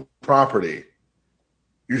can't own property,"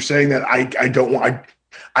 you're saying that I don't want.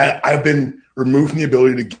 I've been removed from the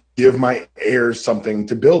ability to give my heirs something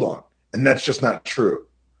to build on, and that's just not true.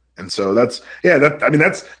 And so that's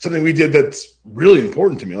something we did that's really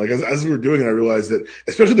important to me. Like as we were doing it, I realized that,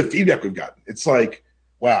 especially the feedback we've gotten, it's like,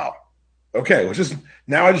 wow, okay, I just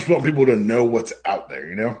want people to know what's out there,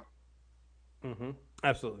 you know? Mm-hmm.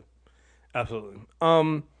 Absolutely.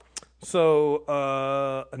 So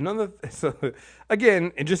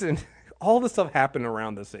again, all this stuff happened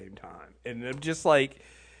around the same time, and I'm just like,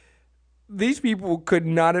 these people could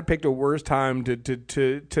not have picked a worse time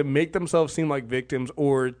to make themselves seem like victims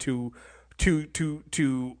or to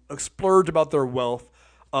splurge about their wealth.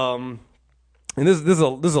 And this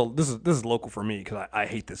is local for me because I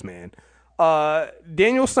hate this man.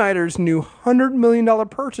 Daniel Snyder's new $100 million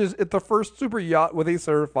purchase at the first super yacht with a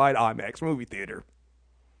certified IMAX movie theater.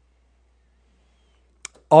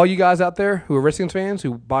 All you guys out there who are Redskins fans,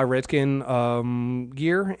 who buy Redskin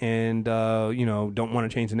gear and don't want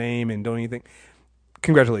to change the name and don't anything,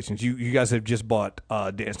 congratulations! You guys have just bought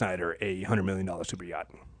Dan Snyder a $100 million super yacht.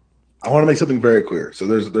 I want to make something very clear. So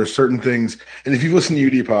there's certain things, and if you've listened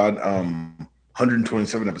to UD Pod,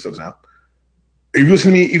 127 episodes now. If you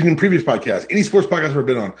listen to me, even in previous podcasts, any sports podcast I've ever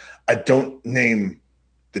been on, I don't name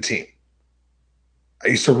the team. I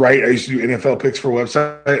used to do NFL picks for a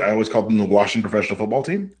website. I always called them the Washington Professional Football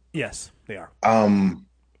Team. Yes, they are.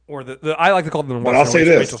 Or I like to call them the Washington. But I'll say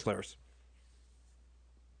this: players.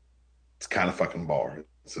 It's kind of fucking baller.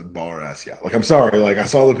 It's a baller ass yacht. Like, I'm sorry. Like, I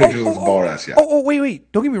saw the pictures. It's a baller ass yacht.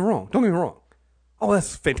 Wait! Don't get me wrong. Oh,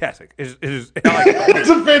 that's fantastic. It's it's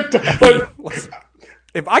a fantastic.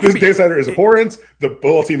 If I could, Dan Snyder is abhorrent. The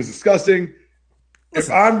football team is disgusting.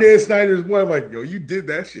 Listen, if I'm Dan Snyder's boy, I'm like, yo, you did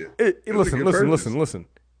that shit. Listen.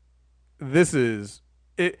 This is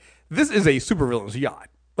a supervillain's yacht.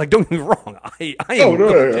 Like, don't get me wrong. I am. Oh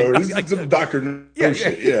no. This is some Dr. No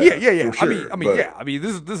shit. Yeah. Sure. I mean,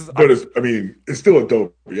 this is. But it's still a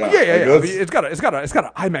dope yacht. Yeah. It's got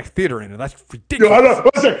an IMAX theater in it. That's ridiculous. I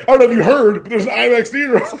don't know if you heard, but there's an IMAX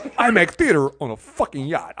theater. IMAX theater on a fucking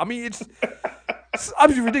yacht. I mean, it's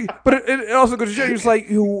absolutely ridiculous. But it also goes to show you, it's like,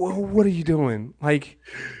 what are you doing? Like,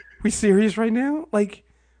 we serious right now? Like,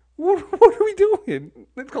 what are we doing?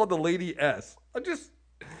 It's called the Lady S.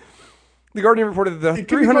 The Guardian reported that the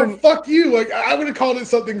 300. Fuck you! Like, I would have called it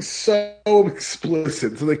something so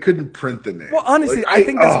explicit, so they couldn't print the name. Well, honestly, like, I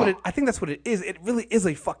think that's what it is. It really is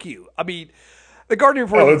a fuck you. I mean, the Guardian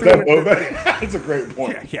reported. That's a great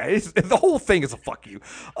point. Yeah. The whole thing is a fuck you.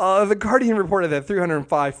 The Guardian reported that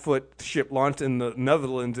 305-foot ship launched in the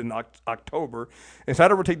Netherlands in October, and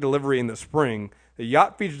Snyder will take delivery in the spring. The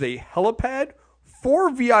yacht features a helipad,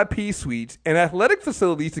 4 VIP suites, and athletic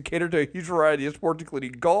facilities to cater to a huge variety of sports,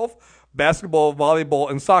 including golf, basketball,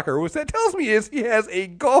 volleyball, and soccer. What that tells me is he has a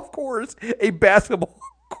golf course, a basketball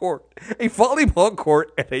court, a volleyball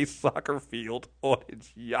court, and a soccer field on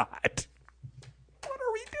his yacht. What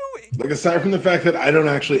are we doing? Like, aside from the fact that I don't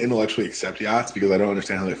actually intellectually accept yachts because I don't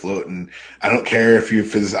understand how they float, and I don't care if you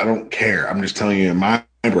I don't care. I'm just telling you, in my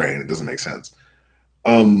brain, it doesn't make sense.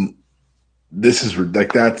 This is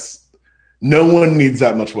like, that's, no one needs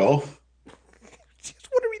that much wealth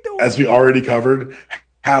as we already covered.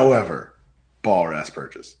 However, baller ass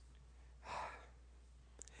purchase.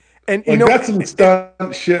 And like, that's some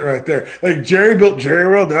stunt shit right there. Like Jerry built Jerry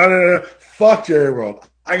World. No. Fuck Jerry World.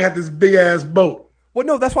 I got this big ass boat. Well,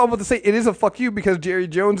 no, that's what I'm about to say. It is a fuck you because Jerry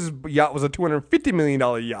Jones's yacht was a $250 million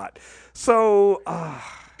yacht. So,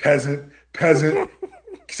 peasant,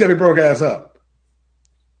 except he broke ass up.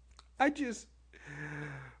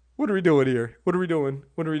 What are we doing here? What are we doing?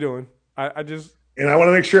 And I want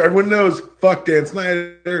to make sure everyone knows, fuck Dan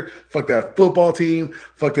Snyder, fuck that football team,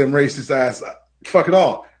 fuck them racist ass, fuck it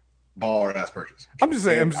all. Baller ass purchase. I'm just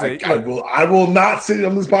saying. I will not sit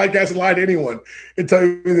on this podcast and lie to anyone and tell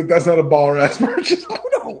you that that's not a baller ass purchase.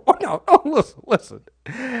 No. Oh, listen.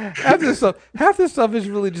 Half this stuff is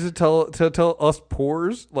really just to tell us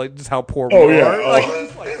poors, like just how poor we are.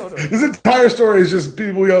 No. This entire story is just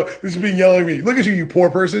people being yelling at me. Look at you poor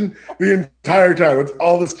person. The entire time. That's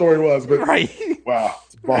all the story was. But right. Wow.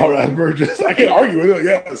 Baller ass purchase. I can't argue with it.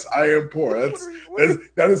 Yes, I am poor.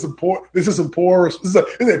 That is some poor. This is a poor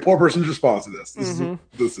person's response to this.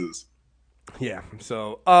 This is. Yeah.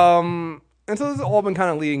 So and so this has all been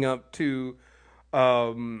kind of leading up to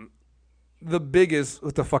the biggest.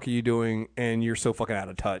 What the fuck are you doing? And you're so fucking out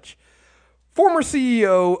of touch. Former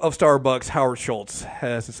CEO of Starbucks, Howard Schultz,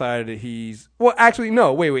 has decided that he's. Well, actually,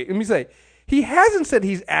 no. Wait. Let me say. He hasn't said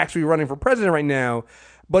he's actually running for president right now.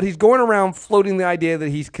 But he's going around floating the idea that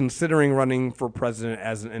he's considering running for president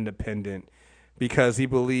as an independent because he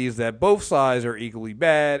believes that both sides are equally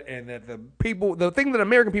bad and that the thing that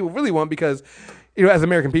American people really want, because, as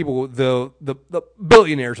American people, the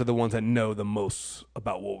billionaires are the ones that know the most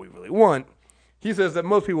about what we really want. He says that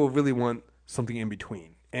most people really want something in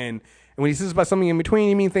between. And when he says about something in between,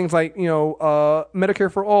 he means things like, Medicare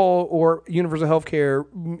for all or universal health care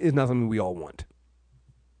is not something we all want.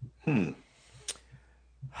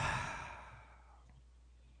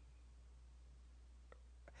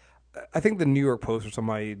 I think the New York Post or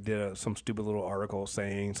somebody did some stupid little article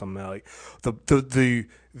saying something like the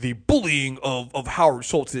bullying of Howard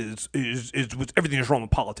Schultz is everything is wrong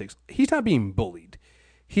with politics. He's not being bullied.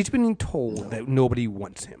 He's being told that nobody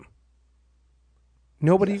wants him.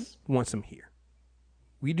 Nobody wants him here.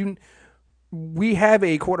 We have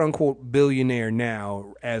a quote unquote billionaire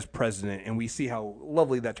now as president, and we see how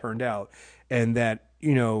lovely that turned out, and that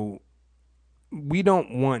we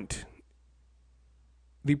don't want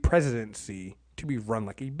the presidency to be run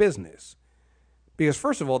like a business. Because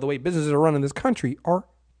first of all, the way businesses are run in this country are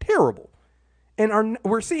terrible. And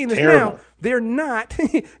we're seeing this now. They're not,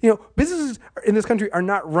 businesses in this country are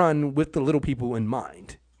not run with the little people in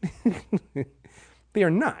mind. They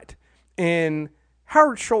are not. And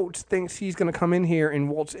Howard Schultz thinks he's going to come in here and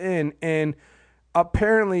waltz in. And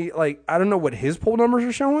apparently, I don't know what his poll numbers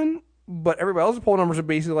are showing, but everybody else's poll numbers are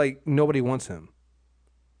basically like nobody wants him.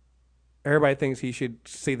 Everybody thinks he should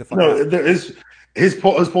say the fuck out. There is his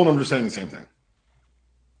poll numbers saying the same thing,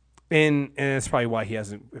 and that's probably why he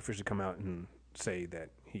hasn't officially come out and say that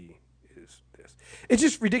he is this. It's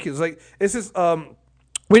just ridiculous. It's just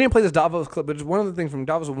we didn't play this Davos clip, but it's one of the things from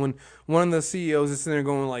Davos when one of the CEOs is sitting there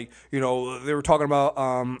going they were talking about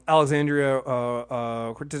Alexandria, her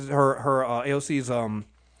AOC's and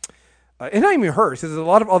not even her. It says a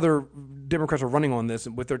lot of other Democrats are running on this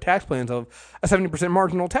with their tax plans of a 70%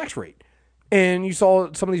 marginal tax rate. And you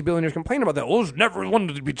saw some of these billionaires complain about that. Well, it's never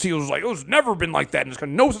wanted to be CEOs like, it's never been like that in this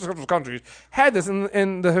country. No successful countries had this.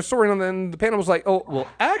 And the historian on the panel was like, oh, well,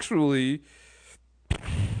 actually,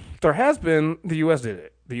 there has been. The U.S. did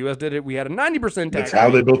it. The U.S. did it. We had a 90% tax rate. That's how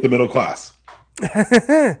they built the middle class. It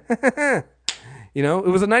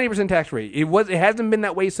was a 90% tax rate. It hasn't been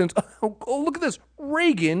that way since. Oh, look at this,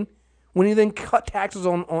 Reagan. When he then cut taxes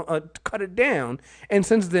cut it down, and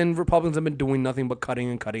since then Republicans have been doing nothing but cutting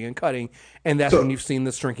and cutting and cutting, and that's when you've seen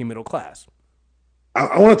the shrinking middle class.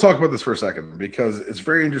 I want to talk about this for a second because it's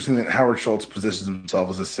very interesting that Howard Schultz positions himself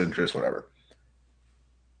as a centrist, whatever.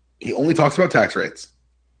 He only talks about tax rates.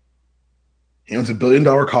 He owns $1 billion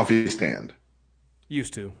coffee stand.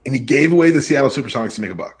 Used to, and he gave away the Seattle Supersonics to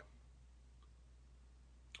make a buck.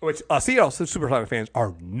 Which Seattle Supersonics fans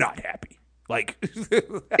are not happy. And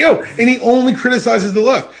he only criticizes the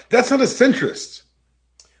left. That's not a centrist.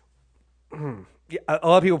 Yeah, a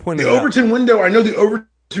lot of people point the Overton window. I know the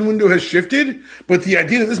Overton window has shifted, but the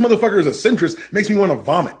idea that this motherfucker is a centrist makes me want to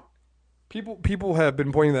vomit. People have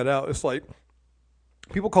been pointing that out. It's like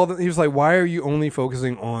people called it. He was like, "Why are you only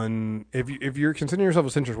focusing on if you're considering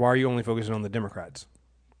yourself a centrist? Why are you only focusing on the Democrats?"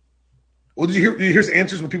 Well, did you hear his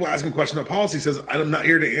answers when people ask him a question about policy? He says, I'm not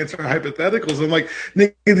here to answer hypotheticals. I'm like,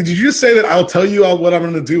 Nick, did you just say that I'll tell you what I'm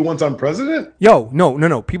going to do once I'm president? Yo,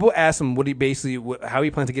 no. People ask him how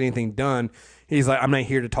he plans to get anything done. He's like, I'm not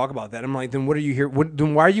here to talk about that. I'm like, then what are you here?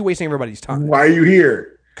 Then why are you wasting everybody's time? Why are you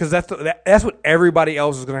here? Because that's what everybody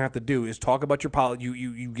else is going to have to do is talk about your policy.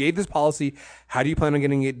 You gave this policy. How do you plan on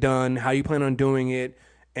getting it done? How do you plan on doing it?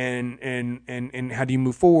 And how do you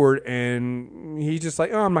move forward? And he's just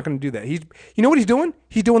like, oh, I'm not going to do that. You know what he's doing?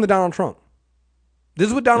 He's doing the Donald Trump. This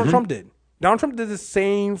is what Donald Trump did. Donald Trump did the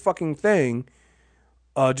same fucking thing,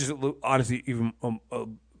 just honestly even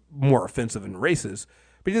more offensive and racist.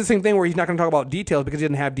 But he did the same thing where he's not going to talk about details because he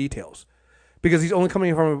doesn't have details. Because he's only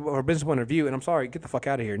coming from a business point of view. And I'm sorry, get the fuck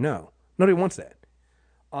out of here. No. Nobody wants that.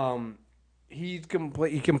 He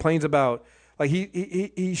complains about... Like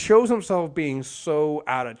he shows himself being so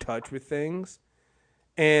out of touch with things,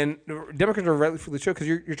 and Democrats are rightly for the show because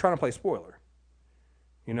you're trying to play spoiler,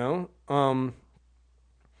 you know.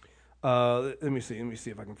 Let me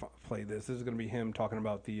see if I can play this. This is going to be him talking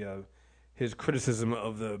about his criticism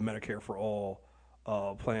of the Medicare for All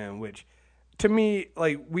plan, which to me,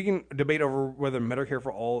 like, we can debate over whether Medicare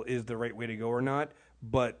for All is the right way to go or not,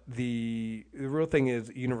 but the real thing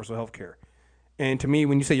is universal health care. And to me,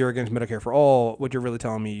 when you say you're against Medicare for All, what you're really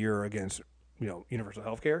telling me you're against, universal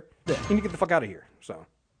health care. Yeah. You need to get the fuck out of here. So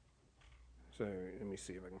let me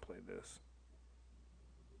see if I can play this.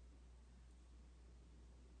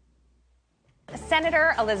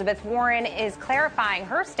 Senator Elizabeth Warren is clarifying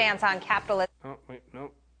her stance on capitalism. Oh, wait, no.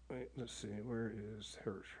 Wait, let's see. Where is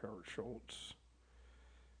Howard Schultz?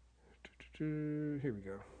 Here we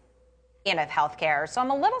go. Of healthcare. So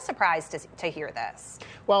I'm a little surprised to hear this.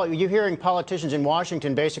 Well, you're hearing politicians in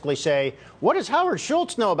Washington basically say, what does Howard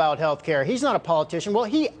Schultz know about healthcare? He's not a politician. Well,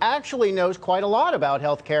 he actually knows quite a lot about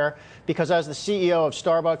healthcare because as the CEO of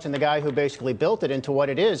Starbucks and the guy who basically built it into what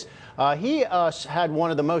it is, he had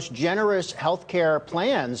one of the most generous healthcare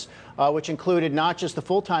plans, which included not just the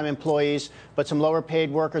full-time employees, but some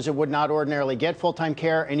lower-paid workers that would not ordinarily get full-time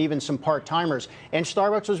care and even some part-timers. And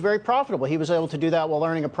Starbucks was very profitable. He was able to do that while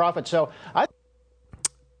earning a profit. So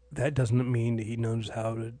that doesn't mean that he knows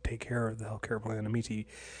how to take care of the healthcare plan. It means he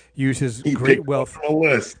used his great wealth.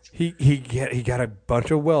 He got a bunch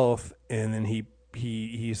of wealth, and then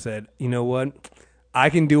he said, you know what? I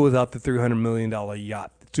can do without the $300 million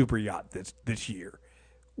yacht, super yacht this year.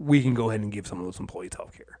 We can go ahead and give some of those employees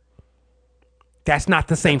healthcare. That's not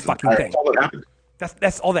the same fucking thing.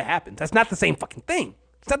 That's all that happens. That's not the same fucking thing.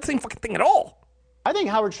 It's not the same fucking thing at all. I think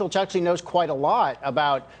Howard Schultz actually knows quite a lot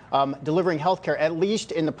about delivering health care, at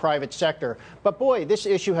least in the private sector. But boy, this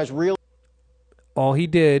issue has really... All he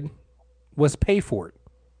did was pay for it.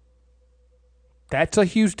 That's a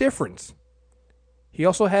huge difference. He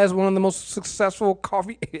also has one of the most successful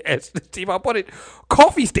coffee, as Steve put it,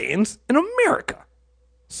 coffee stands in America.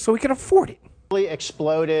 So he can afford it.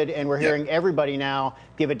 Exploded, and we're hearing everybody now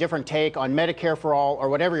give a different take on Medicare for All or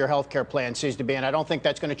whatever your health care plan seems to be, and I don't think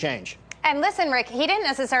that's going to change. And listen, Rick, he didn't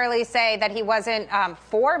necessarily say that he wasn't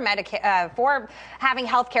for having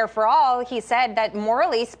health care for all. He said that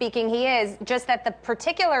morally speaking, he is, just that the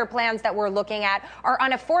particular plans that we're looking at are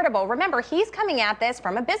unaffordable. Remember, he's coming at this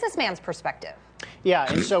from a businessman's perspective. Yeah,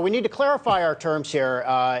 and so we need to clarify our terms here.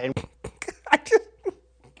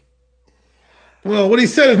 Well, what he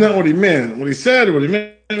said is not what he meant. What he said, are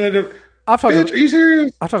you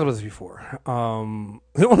serious? I've talked about this before.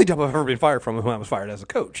 The only job I've ever been fired from is when I was fired as a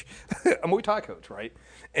coach. I'm a Muay Thai coach, right?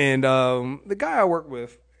 And the guy I work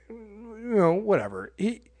with, whatever.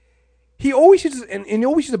 He always used to, and it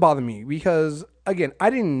always used to bother me because, again, I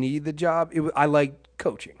didn't need the job. I liked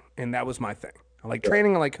coaching, and that was my thing. I like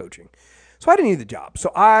training. I like coaching. So I didn't need the job.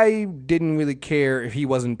 So I didn't really care if he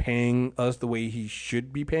wasn't paying us the way he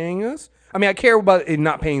should be paying us. I mean, I care about it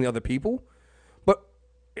not paying the other people, but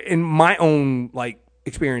in my own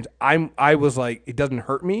experience, I was like, it doesn't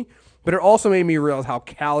hurt me, but it also made me realize how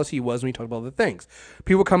callous he was when he talked about other things.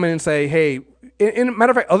 People come in and say, hey, and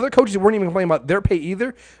matter of fact, other coaches weren't even complaining about their pay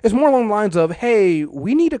either. It's more along the lines of, hey,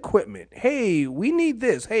 we need equipment. Hey, we need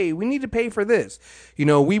this. Hey, we need to pay for this.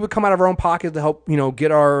 We would come out of our own pockets to help,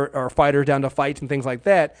 get our fighters down to fights and things like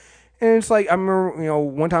that. And it's like, I remember,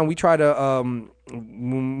 one time we tried to,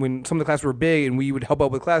 when some of the classes were big and we would help out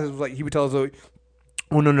with classes, it was like he would tell us,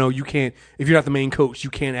 oh, no, you can't. If you're not the main coach, you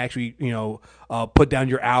can't actually, put down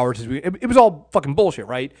your hours. It was all fucking bullshit,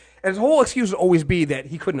 right? And his whole excuse would always be that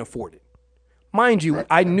he couldn't afford it. Mind you,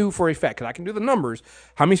 I knew for a fact, because I can do the numbers,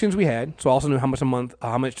 how many students we had. So I also knew how much a month,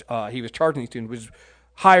 how much he was charging these students, which is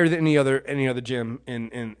higher than any other gym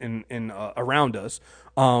in around us.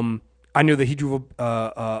 I knew that he drove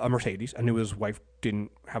a Mercedes. I knew his wife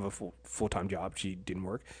didn't have a full-time job. She didn't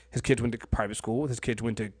work. His kids went to private school. His kids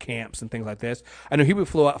went to camps and things like this. I knew he would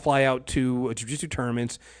fly out to jiu-jitsu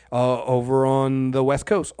tournaments over on the West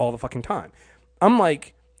Coast all the fucking time. I'm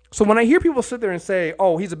like, so when I hear people sit there and say,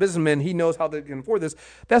 oh, he's a businessman, he knows how they can afford this,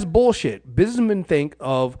 that's bullshit. Businessmen think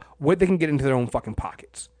of what they can get into their own fucking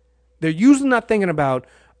pockets. They're usually not thinking about,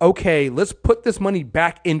 okay, let's put this money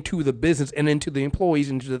back into the business and into the employees,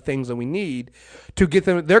 into the things that we need to get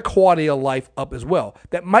them their quality of life up as well.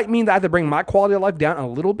 That might mean that I have to bring my quality of life down a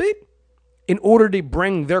little bit in order to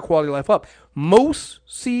bring their quality of life up. Most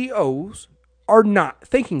CEOs are not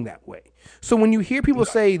thinking that way. So when you hear people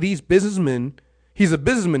say these businessmen, he's a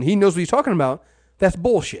businessman, he knows what he's talking about, that's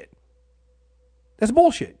bullshit. That's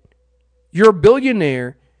bullshit. You're a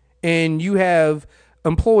billionaire and you have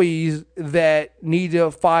employees that need to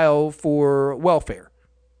file for welfare.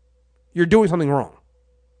 You're doing something wrong.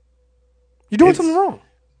 You're doing something wrong.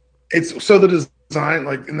 It's so the design,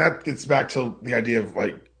 like, and that gets back to the idea of,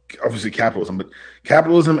 like, obviously capitalism, but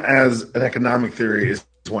capitalism as an economic theory is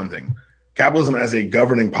one thing. Capitalism as a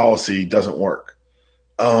governing policy doesn't work.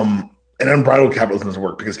 And unbridled capitalism doesn't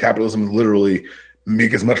work because capitalism literally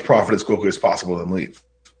make as much profit as quickly as possible and leave.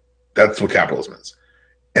 That's what capitalism is.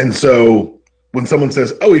 And so when someone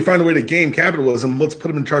says, oh, we find a way to game capitalism, let's put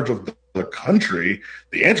them in charge of the country,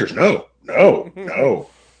 the answer is no.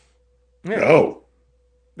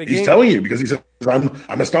 He's telling you because he says,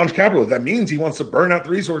 I'm a staunch capitalist. That means he wants to burn out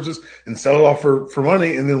the resources and sell it off for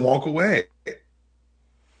money and then walk away. It's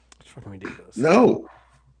fucking ridiculous. No.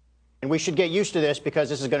 And we should get used to this because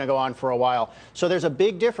this is going to go on for a while. So there's a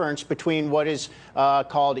big difference between what is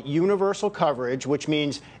called universal coverage, which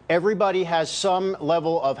means everybody has some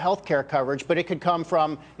level of health care coverage, but it could come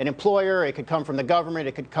from an employer, it could come from the government,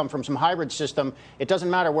 it could come from some hybrid system. It doesn't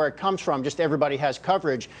matter where it comes from, just everybody has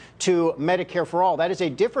coverage, to Medicare for all. That is a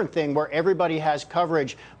different thing where everybody has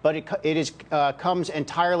coverage, but it comes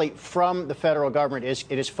entirely from the federal government.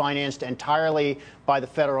 It is financed entirely by the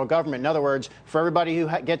federal government. In other words, for everybody who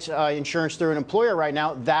gets insurance through an employer right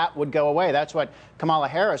now, that would go away. That's what Kamala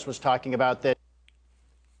Harris was talking about. That.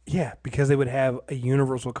 Yeah, because they would have a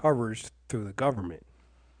universal coverage through the government.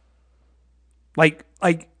 Like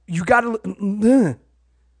you got to.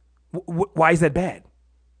 Why is that bad?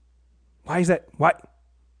 Why is that? Why?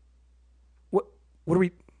 What are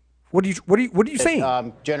we? What are you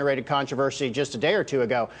saying? Generated controversy just a day or two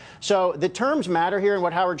ago. So the terms matter here, and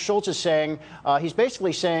what Howard Schultz is saying, he's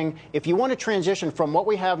basically saying if you want to transition from what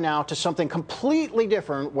we have now to something completely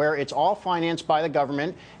different, where it's all financed by the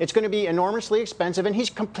government, it's going to be enormously expensive, and he's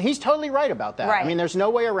totally right about that. Right. I mean, there's no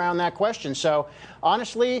way around that question. So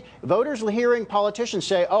honestly, voters hearing politicians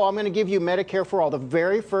say, "Oh, I'm going to give you Medicare for all," the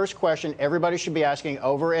very first question everybody should be asking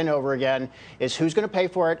over and over again is who's going to pay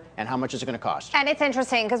for it and how much is it going to cost? And it's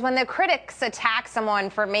interesting because when the critics attack someone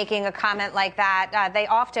for making a comment like that, they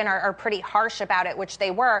often are pretty harsh about it, which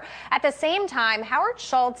they were. At the same time, Howard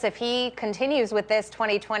Schultz, if he continues with this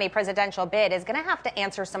 2020 presidential bid, is going to have to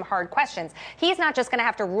answer some hard questions. He's not just going to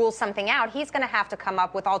have to rule something out. He's going to have to come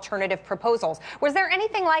up with alternative proposals. Was there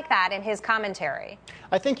anything like that in his commentary?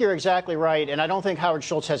 I think you're exactly right, and I don't think Howard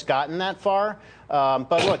Schultz has gotten that far.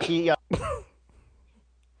 But look, he...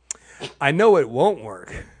 I know it won't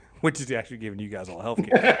work, which is actually giving you guys all health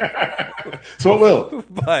care. So it will.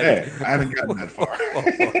 But hey, I haven't gotten that far.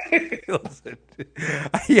 Listen,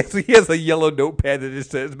 he has a yellow notepad that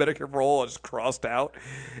just says Medicare for all. It's crossed out,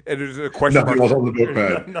 and there's a question mark. Nothing else on the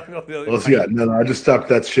notepad. No, I just stopped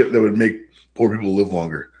that shit that would make poor people live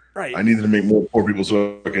longer. Right. I needed to make more poor people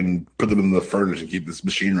so I can put them in the furnace and keep this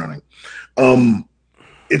machine running.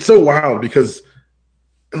 It's so wild because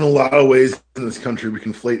in a lot of ways in this country, we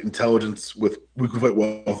conflate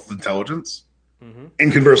wealth with intelligence. Mm-hmm.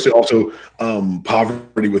 And conversely, also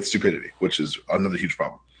poverty with stupidity, which is another huge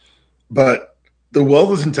problem. But the wealth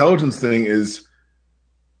with intelligence thing is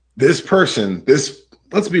this person,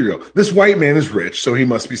 let's be real, this white man is rich, so he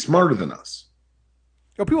must be smarter than us.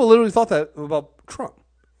 You know, people literally thought that about Trump,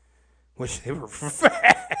 which they were vastly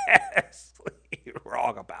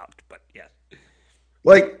wrong about, but yes.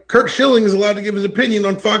 Like, Kirk Schilling is allowed to give his opinion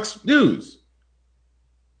on Fox News.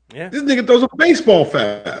 Yeah. This nigga throws a baseball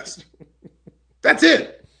fast. That's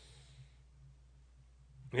it.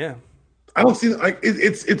 Yeah. I don't see, like,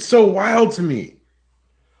 it's so wild to me.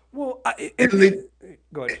 Well,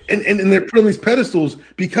 go ahead. And they're put on these pedestals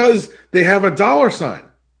because they have a dollar sign.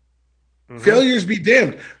 Mm-hmm. Failures be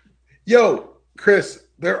damned. Yo, Chris,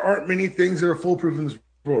 there aren't many things that are foolproof in this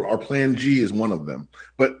world. Our plan G is one of them.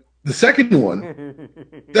 But the second one,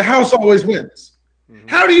 the house always wins. Mm-hmm.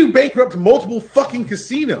 How do you bankrupt multiple fucking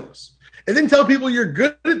casinos and then tell people you're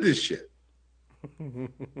good at this shit.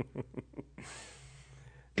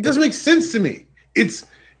 It doesn't make sense to me. It's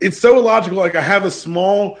so illogical. Like I have a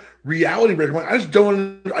small reality break. I just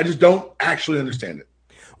don't actually understand it.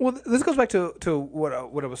 Well, this goes back to what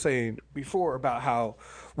I was saying before about how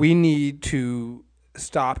we need to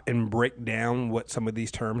stop and break down what some of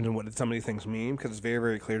these terms and what some of these things mean, because it's very,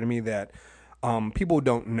 very clear to me that people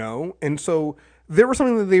don't know. And so there was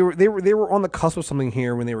something that they were on the cusp of something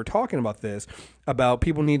here when they were talking about this, about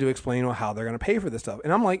people need to explain how they're going to pay for this stuff.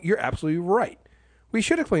 And I'm like, you're absolutely right. We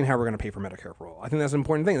should explain how we're going to pay for Medicare for all. I think that's an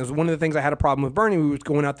important thing. That's one of the things I had a problem with Bernie. We was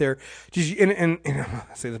going out there, just and I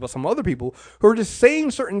say this about some other people who are just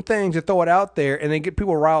saying certain things to throw it out there, and they get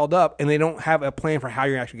people riled up, and they don't have a plan for how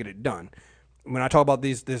you actually get it done. When I talk about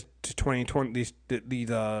these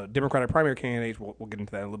Democratic primary candidates, we'll get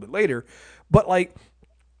into that a little bit later. But like,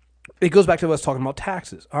 it goes back to us talking about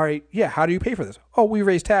taxes. All right, yeah, how do you pay for this? Oh, we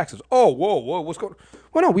raise taxes. Oh, whoa, what's going on?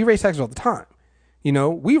 Well, no, we raise taxes all the time. You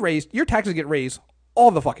know, your taxes get raised all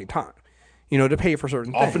the fucking time, to pay for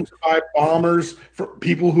certain things. Often by bombers, for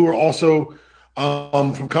people who are also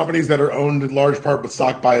from companies that are owned in large part but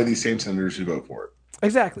stocked by these same senators who vote for it.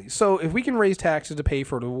 Exactly. So if we can raise taxes to pay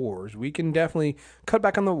for the wars, we can definitely cut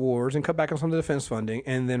back on the wars and cut back on some of the defense funding,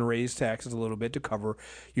 and then raise taxes a little bit to cover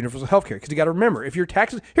universal health care. Because you got to remember, if your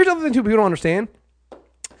taxes, here's the other thing too people don't understand.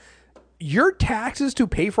 Your taxes to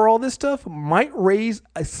pay for all this stuff might raise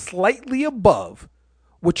a slightly above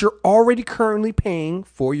what you're already currently paying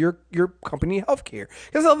for your company healthcare.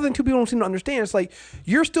 That's the other thing too people don't seem to understand. It's like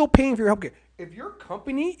you're still paying for your healthcare. If your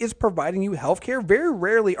company is providing you healthcare, very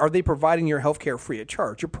rarely are they providing your healthcare free of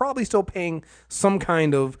charge. You're probably still paying some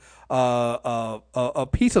kind of a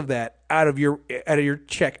piece of that out of your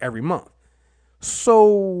check every month.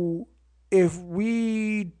 So if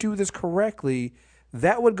we do this correctly,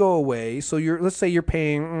 that would go away. So let's say you're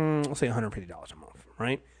paying let's say $150 a month,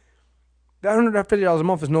 right? That $150 a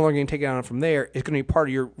month is no longer going to take it out from there. It's going to be part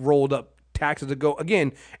of your rolled up taxes to go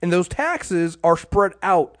again. And those taxes are spread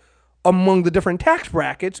out among the different tax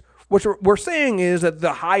brackets. What we're saying is that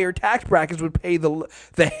the higher tax brackets would pay the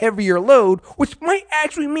heavier load, which might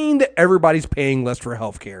actually mean that everybody's paying less for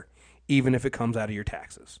healthcare, even if it comes out of your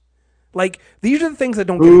taxes. Like, these are the things that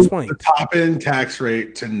don't get explained. The top end tax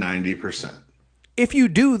rate to 90%. If you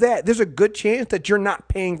do that, there's a good chance that you're not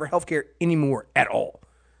paying for healthcare anymore at all.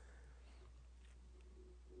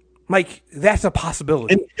 Like, that's a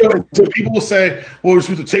possibility. And so people will say, well, we're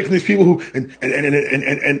supposed to take from these people who,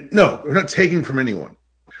 and no, we're not taking from anyone.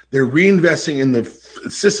 They're reinvesting in the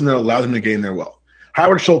system that allows them to gain their wealth.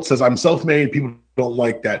 Howard Schultz says, I'm self-made. People don't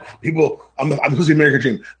like that. I'm supposed to be the American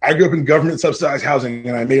dream. I grew up in government subsidized housing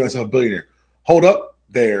and I made myself a billionaire. Hold up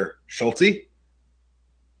there, Schultz.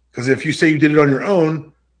 Because if you say you did it on your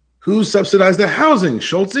own, who subsidized the housing,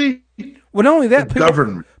 Schultz? Well, not only that,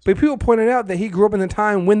 government. But people pointed out that he grew up in the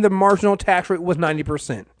time when the marginal tax rate was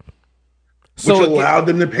 90%. So which allowed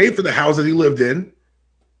them to pay for the house that he lived in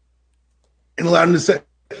and allowed him to set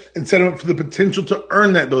him up for the potential to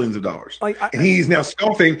earn that billions of dollars. And he's now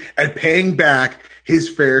scoffing at paying back his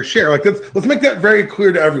fair share. Like, let's make that very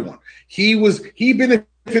clear to everyone. He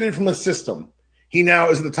benefited from a system. He now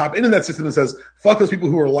is at the top end of that system and says, fuck those people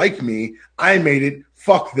who are like me. I made it.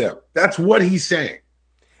 Fuck them. That's what he's saying.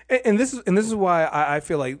 And this is why I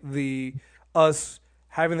feel like us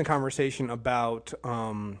having the conversation about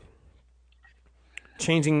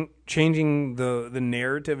changing the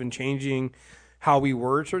narrative and changing how we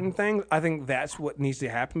word certain things, I think that's what needs to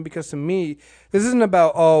happen. Because to me, this isn't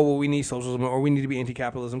about, we need socialism or we need to be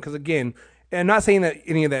anti-capitalism. Because again, and I'm not saying that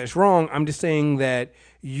any of that is wrong. I'm just saying that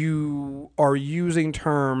you are using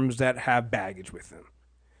terms that have baggage with them.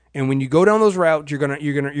 And when you go down those routes, you're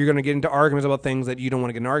gonna get into arguments about things that you don't want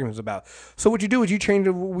to get in arguments about. So what you do is you change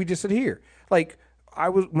what we just said here. Like,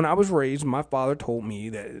 when I was raised, my father told me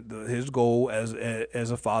that his goal as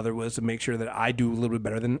a father was to make sure that I do a little bit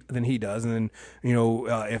better than he does, and then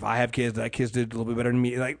if I have kids, that kids did a little bit better than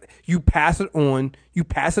me. Like, you pass it on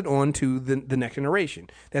to the next generation.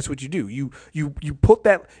 That's what you do. You put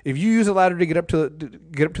that, if you use a ladder to get up to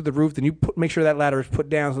the roof, then you make sure that ladder is put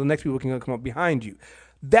down so the next people can come up behind you.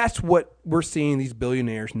 That's what we're seeing these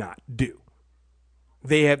billionaires not do.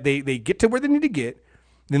 They get to where they need to get,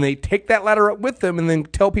 then they take that ladder up with them and then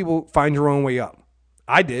tell people, find your own way up.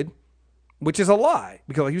 I did, which is a lie.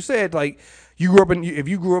 Because like you said, like, if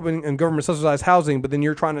you grew up in government subsidized housing, but then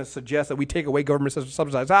you're trying to suggest that we take away government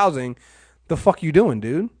subsidized housing, the fuck you doing,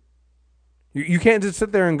 dude? You can't just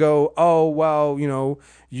sit there and go, oh, well,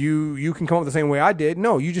 you can come up the same way I did.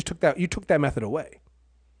 No, you took that method away.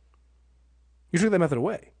 You took that method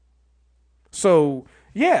away. So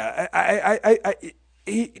yeah,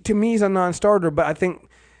 to me, he's a non-starter. But I think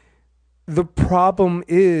the problem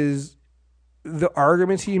is the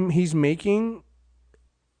arguments he's making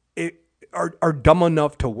are dumb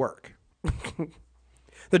enough to work.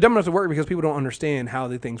 They're dumb enough to work because people don't understand how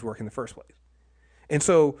the things work in the first place. And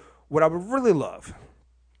so, what I would really love,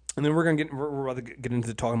 and then we're about to get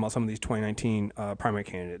into talking about some of these 2019 primary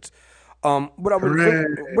candidates. What I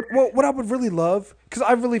would really love, because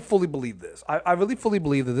I really fully believe this. I really fully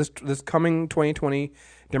believe that this coming 2020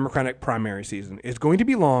 Democratic primary season is going to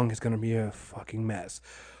be long. It's going to be a fucking mess.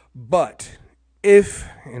 But if,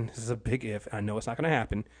 and this is a big if, I know it's not going to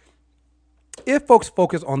happen, if folks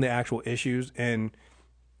focus on the actual issues and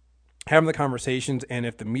having the conversations, and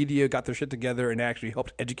if the media got their shit together and actually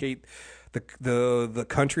helped educate the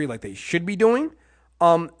country like they should be doing,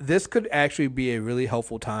 this could actually be a really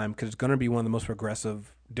helpful time because it's going to be one of the most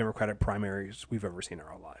progressive Democratic primaries we've ever seen in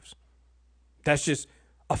our lives. That's just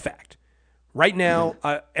a fact. Right now,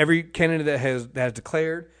 every candidate that has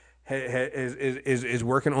declared is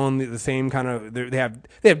working on the same kind of. They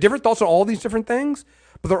have different thoughts on all these different things,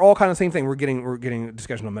 but they're all kind of the same thing. We're getting a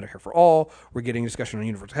discussion on Medicare for all. We're getting a discussion on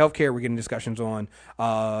universal health care. We're getting discussions on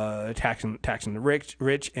taxing the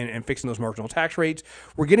rich and fixing those marginal tax rates.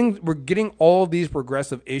 We're getting all these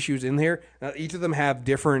progressive issues in here. Now, each of them have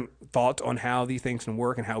different thoughts on how these things can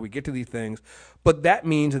work and how we get to these things. But that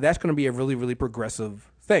means that's going to be a really, really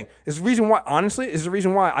progressive thing. It's the reason why, honestly, is the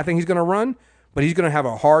reason why I think he's going to run. But he's going to have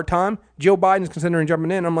a hard time. Joe Biden's considering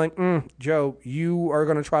jumping in. I'm like, Joe, you are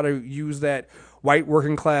going to try to use that white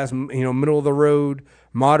working class, middle of the road,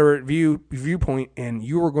 moderate viewpoint, and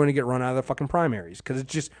you are going to get run out of the fucking primaries because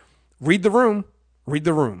it's just read the room.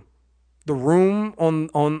 The room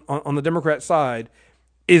on the Democrat side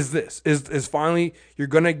is finally you're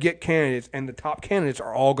going to get candidates, and the top candidates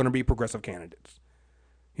are all going to be progressive candidates.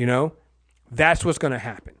 That's what's going to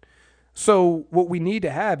happen. So what we need to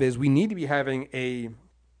have is we need to be having a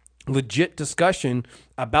legit discussion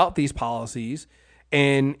about these policies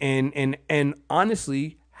and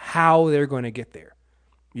honestly how they're going to get there,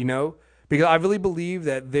 because I really believe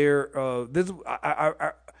that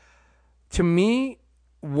to me,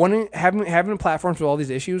 having platforms with all these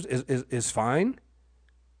issues is fine,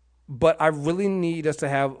 but I really need us to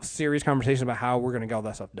have serious conversations about how we're going to get all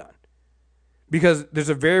that stuff done. Because there's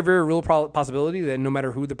a very, very real possibility that no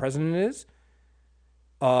matter who the president is,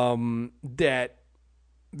 that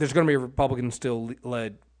there's going to be a Republican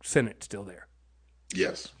led Senate still there.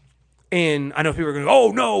 Yes. And I know people are going to go,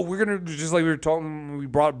 oh, no, we're going to, just like we were talking, we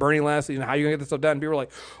brought Bernie last season, how are you going to get this stuff done? And people are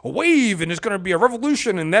like, a wave, and it's going to be a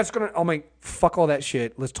revolution, and that's going to, I'm like, fuck all that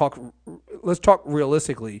shit. Let's talk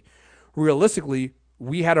realistically. Realistically,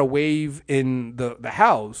 we had a wave in the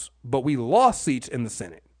House, but we lost seats in the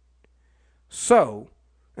Senate. So,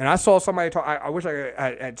 and I saw somebody talk. I wish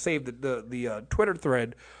I had saved the Twitter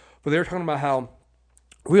thread, but they were talking about how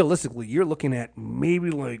realistically you're looking at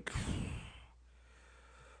maybe like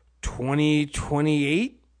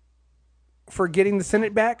 2028 for getting the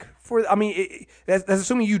Senate back. That's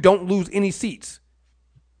assuming you don't lose any seats.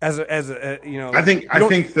 I think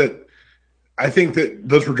that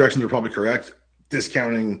those projections are probably correct,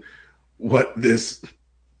 discounting what this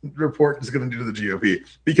report is going to do to the GOP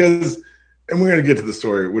because. And we're going to get to the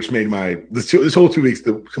story, which made this whole 2 weeks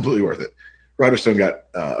completely worth it. Roger Stone got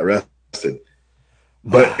arrested,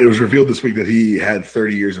 but it was revealed this week that he had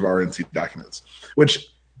 30 years of RNC documents, which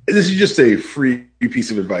this is just a free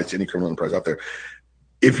piece of advice to any criminal enterprise out there.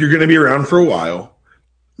 If you're going to be around for a while,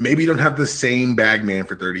 maybe you don't have the same bag man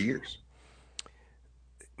for 30 years.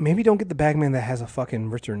 Maybe don't get the bag man that has a fucking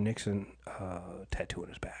Richard Nixon tattoo on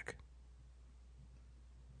his back.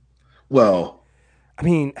 Well,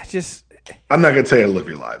 I'm not going to tell you to live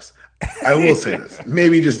your lives. I will say this.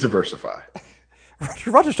 Maybe just diversify.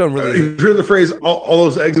 Roger Stone really... you heard the phrase, all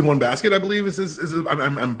those eggs in one basket, I believe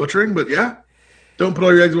I'm butchering, but yeah. Don't put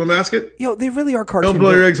all your eggs in one basket. They really are cartoon Don't put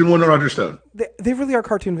all your eggs in one Roger Stone. They really are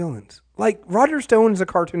cartoon villains. Like, Roger Stone is a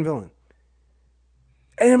cartoon villain.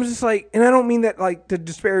 And I'm just like, and I don't mean that like to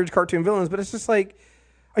disparage cartoon villains, but it's just like,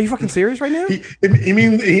 are you fucking serious right now? He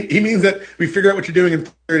means that we figure out what you're doing in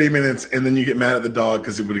 30 minutes, and then you get mad at the dog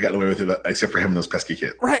because he would have gotten away with it, except for him and those pesky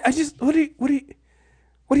kids. Right? What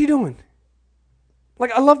are you doing?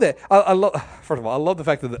 Like, I love that. First of all, I love the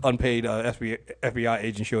fact that the unpaid FBI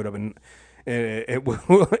agent showed up in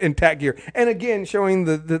tack gear, and again showing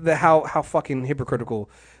the how fucking hypocritical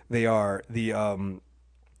they are. The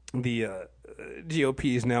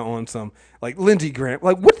GOP is now on some like Lindsey Graham.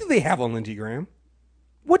 Like, what do they have on Lindsey Graham?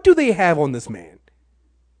 What do they have on this man?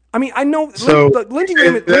 I mean, I know So Lindsey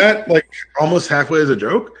Graham that like almost halfway as a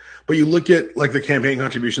joke, but you look at like the campaign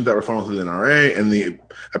contributions that were funneled through the NRA and the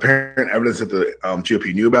apparent evidence that the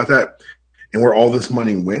GOP knew about that, and where all this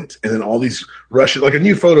money went, and then all these Russian, like a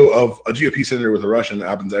new photo of a GOP senator with a Russian that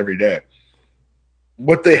happens every day.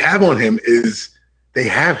 What they have on him is they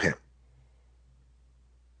have him,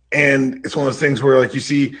 and it's one of those things where like you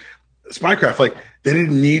see spycraft, like they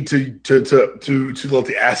didn't need to let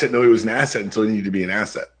the asset know he was an asset until he needed to be an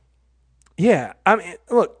asset. Yeah, I mean,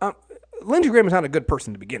 look, Lindsey Graham is not a good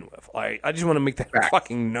person to begin with. Like, I just want to make that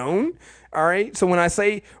fucking known. All right. So when I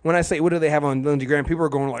say what do they have on Lindsey Graham, people are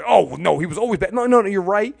going like, oh no, he was always bad. No, you're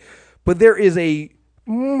right. But there is a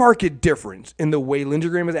marked difference in the way Lindsey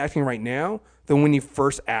Graham is acting right now than when he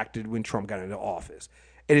first acted when Trump got into office.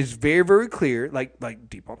 It is very, very clear, like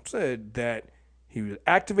Deepam said, that he was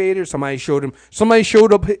activated. Somebody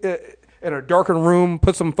showed up in a darkened room,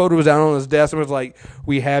 put some photos down on his desk, and was like,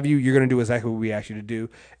 "We have you. You're going to do exactly what we asked you to do."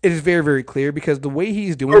 It is very, very clear because the way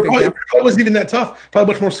he's doing things. It wasn't even that tough.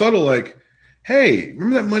 Probably much more subtle. Like, hey,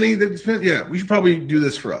 remember that money that we spent? Yeah, we should probably do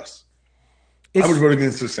this for us. I would vote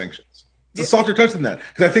against the sanctions. It's a softer touch than that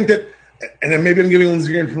because I think that, and then maybe I'm giving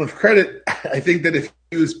Lindsey Graham too much credit. I think that if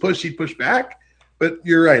he was pushed, he'd push back. But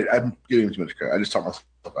you're right. I'm giving him too much credit. I just talked myself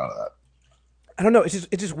out of that. I don't know. It's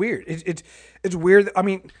just weird. It's weird. I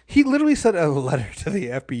mean, he literally sent a letter to the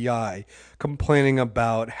FBI complaining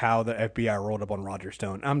about how the FBI rolled up on Roger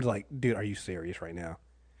Stone. I'm just like, dude, are you serious right now?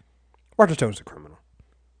 Roger Stone's a criminal.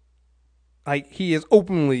 Like, he is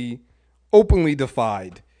openly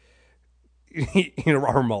defied,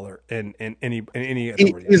 Robert Mueller and any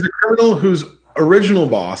authority. He's a criminal whose original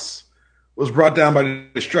boss was brought down by the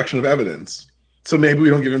destruction of evidence. So maybe we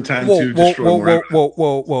don't give him time to destroy more evidence.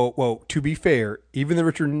 Whoa. To be fair, even the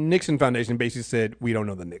Richard Nixon Foundation basically said, we don't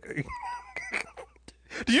know the nigga.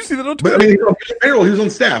 Did you see that on Twitter? But I mean, he was on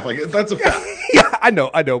staff. Like, that's a fact. Yeah, I know.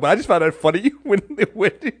 But I just found that funny when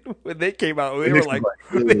they came out. They were like,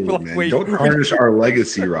 wait. Don't tarnish our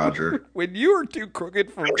legacy, Roger. When you were too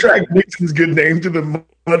crooked for drag Nixon's good name to the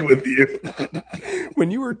mud with you.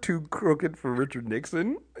 When you were too crooked for Richard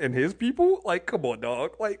Nixon and his people, like, come on,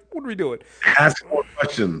 dog. Like, what are we doing? Ask more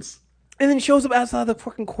questions. And then he shows up outside the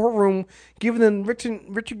fucking courtroom, giving them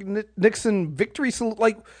Richard Nixon victory salute.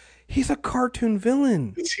 Like, he's a cartoon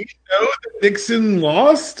villain. Does he know that Nixon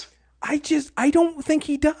lost? I don't think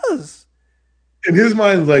he does. In his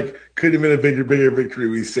mind, like, could have been a bigger victory.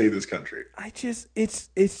 We save this country. It's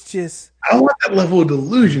just. I want that level of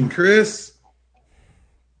delusion, Chris.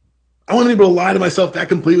 I want to be able to lie to myself that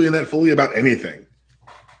completely and that fully about anything.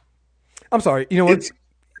 I'm sorry. You know what? It's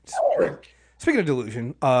boring. Speaking of delusion,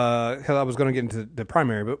 because I was going to get into the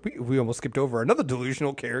primary, but we almost skipped over another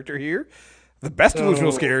delusional character here. The best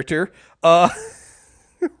delusional character,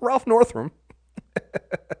 Ralph Northam.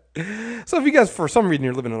 So if you guys, for some reason,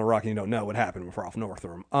 you're living on a rock and you don't know what happened with Ralph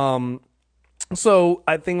Northam. So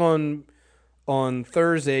I think on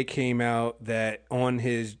Thursday came out that on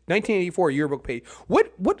his 1984 yearbook page,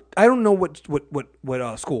 what I don't know what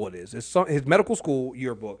school it is. It's his medical school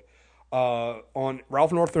yearbook. On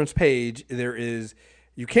Ralph Northam's page, there is,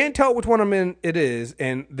 you can't tell which one it is,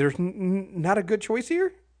 and there's not a good choice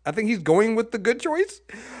here. I think he's going with the good choice.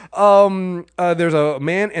 There's a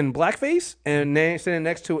man in blackface and standing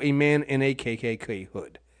next to a man in a KKK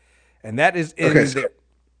hood. And that is in there.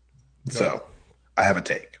 So, I have a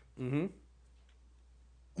take. Mm-hmm.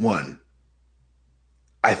 One,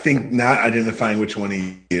 I think not identifying which one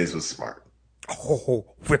he is was smart. Oh,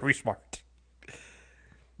 very smart.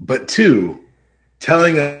 But two,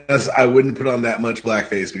 telling us I wouldn't put on that much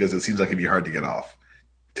blackface because it seems like it'd be hard to get off.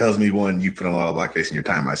 Tells me, one, you put on a lot of blackface in your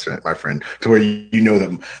time, my friend, to where you know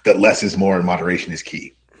that less is more and moderation is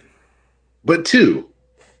key. But two,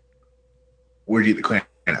 where'd you get the Klan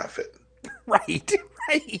outfit? Right.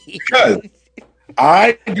 Because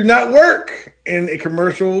I do not work in a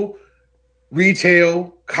commercial,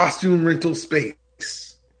 retail, costume rental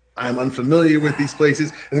space. I'm unfamiliar with these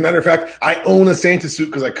places. As a matter of fact, I own a Santa suit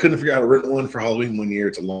because I couldn't figure out how to rent one for Halloween one year.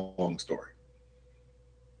 It's a long story.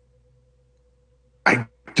 I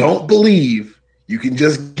don't believe you can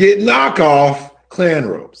just get knockoff Klan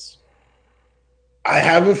robes. I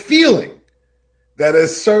have a feeling that at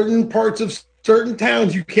certain parts of certain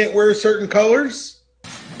towns you can't wear certain colors.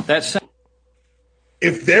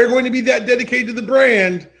 If they're going to be that dedicated to the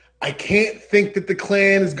brand, I can't think that the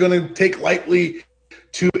Klan is going to take lightly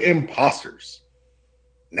to imposters.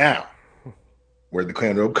 Now, where'd the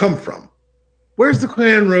Klan robe come from? Where's the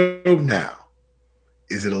Klan robe now?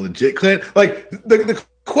 Is it a legit Klan? Like the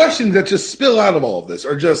questions that just spill out of all of this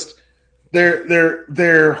are just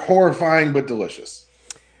they're horrifying but delicious.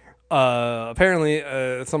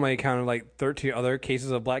 Apparently, somebody counted like 13 other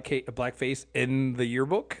cases of blackface in the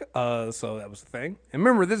yearbook. So that was the thing. And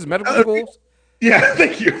remember, this is medical school. Yeah,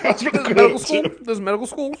 thank you. This is medical school. This is medical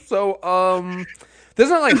school. So, this is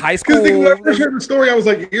not like high school. Because when I first heard the story, I was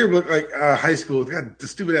like, yearbook, like high school. God, the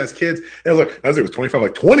stupid ass kids. And I was like, I was like, it was 25.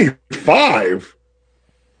 Like 25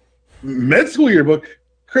 med school yearbook.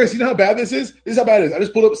 Chris, you know how bad this is? This is how bad it is. I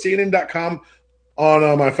just pulled up CNN.com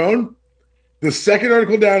on my phone. The second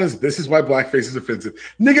article down is, this is why blackface is offensive.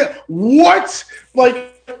 Nigga, what?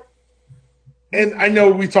 Like, and I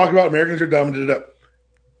know we talk about Americans are dumb.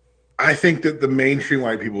 I think that the mainstream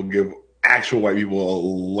white people give actual white people a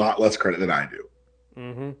lot less credit than I do.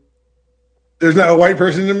 Mm-hmm. There's not a white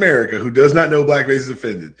person in America who does not know blackface is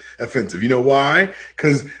offensive. You know why?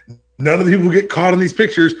 Because none of the people who get caught in these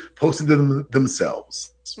pictures posted them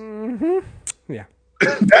themselves. Mm-hmm. Yeah.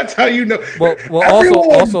 That's how you know. Well,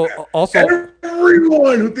 also,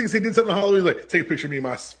 everyone who thinks they did something on Halloween is like, take a picture of me in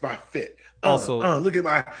my fit. Look at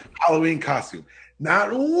my Halloween costume.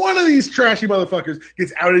 Not one of these trashy motherfuckers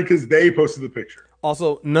gets outed because they posted the picture.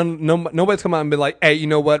 Also, nobody's come out and been like, "Hey, you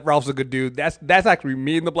know what? Ralph's a good dude. That's actually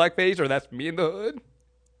me in the blackface, or that's me in the hood."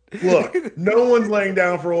 Look, no one's laying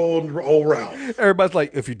down for old Ralph. Everybody's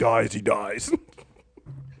like, "If he dies, he dies."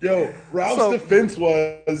 Yo, Ralph's defense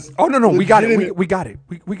was, "Oh no, we got it. We got it.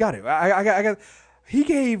 We got it. I got." He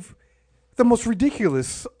gave the most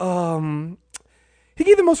ridiculous. He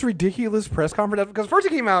gave the most ridiculous press conference because first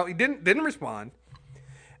he came out, he didn't respond,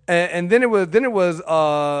 and then it was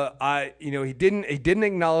he didn't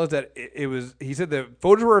acknowledge that it was. He said the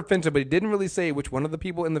photos were offensive, but he didn't really say which one of the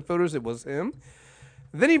people in the photos it was him.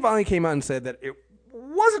 Then he finally came out and said that it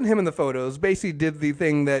wasn't him in the photos. Basically, did the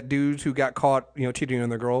thing that dudes who got caught, cheating on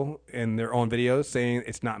their girl in their own videos, saying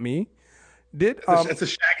it's not me. Did it's a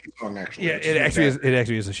Shaggy song actually? Yeah, it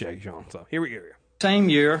actually is a Shaggy song. So here we go. Same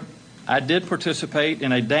year, I did participate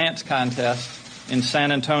in a dance contest in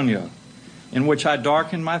San Antonio, in which I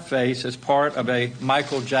darkened my face as part of a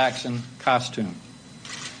Michael Jackson costume.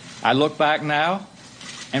 I look back now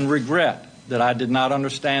and regret that I did not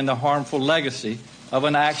understand the harmful legacy of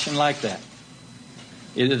an action like that.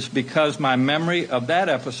 It is because my memory of that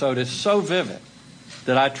episode is so vivid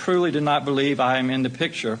that I truly do not believe I am in the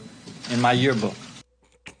picture in my yearbook.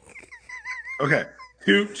 Okay,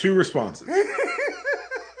 two responses.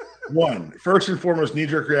 One, first and foremost,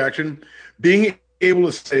 knee-jerk reaction. Being able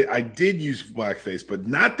to say, I did use blackface, but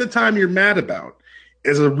not the time you're mad about,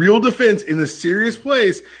 as a real defense in a serious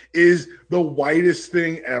place is the whitest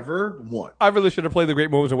thing ever. One. I really should have played the Great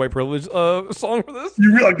Moments of White Privilege song for this.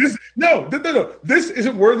 You realize this? No. This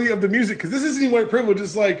isn't worthy of the music because this isn't even white privilege.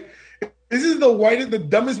 It's like, this is the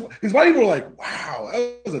dumbest. Because white people are like, wow,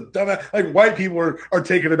 that was a dumbass. Like, white people are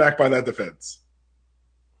taken aback by that defense.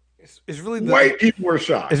 It's really white people were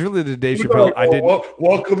shocked. It's really the Dave Chappelle. Like,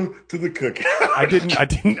 welcome to the cookie. I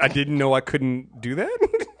didn't know I couldn't do that.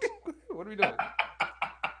 What are we doing?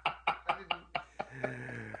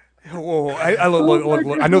 Whoa!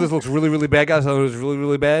 I know this looks really, really bad, guys. I know it's really,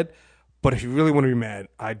 really bad. But if you really want to be mad,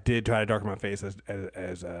 I did try to darken my face as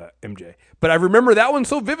MJ. But I remember that one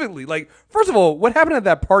so vividly. Like, first of all, what happened at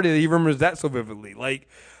that party that he remembers that so vividly? Like,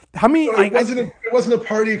 how many? It wasn't a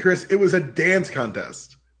party, Chris. It was a dance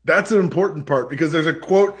contest. That's an important part because there's a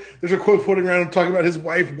quote floating around talking about his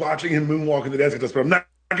wife watching him moonwalk in the dance contest. But I'm not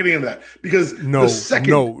getting into that because no. Wait,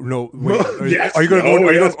 are you going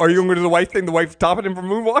to go to the wife thing? The wife stopping him from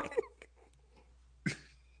moonwalking?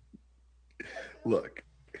 Look,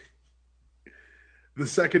 the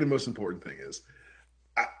second and most important thing is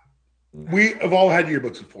we have all had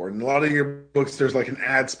yearbooks before, and a lot of yearbooks there's like an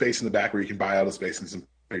ad space in the back where you can buy out a space and some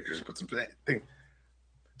pictures and put some thing.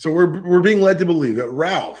 So we're being led to believe that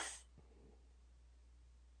Ralph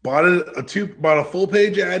bought a full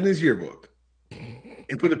page ad in his yearbook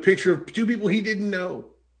and put a picture of two people he didn't know,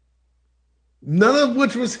 none of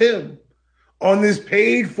which was him, on this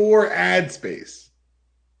paid for ad space.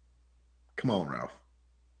 Come on, Ralph.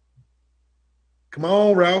 Come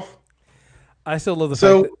on, Ralph. I still love the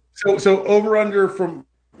fact that... So over under from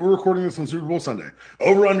we're recording this on Super Bowl Sunday.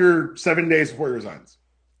 Over under 7 days before he resigns.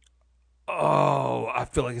 Oh, I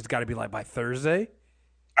feel like it's got to be like by Thursday.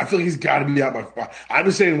 I feel like he's got to be out by. I'm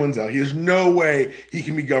just saying Wednesday. There's no way he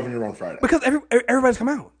can be governor on Friday because everybody's come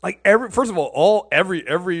out. Like first of all, every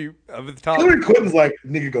of the top. Hillary Clinton's like,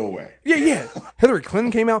 nigga, go away. Yeah. Hillary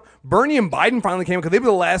Clinton came out. Bernie and Biden finally came out because they were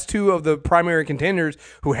the last two of the primary contenders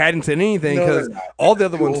who hadn't said anything because all the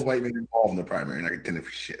other ones. White men involved in the primary, not contending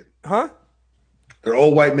for shit. Huh? They're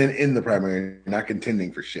all white men in the primary, not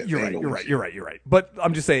contending for shit. You're right. But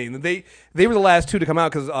I'm just saying that they were the last two to come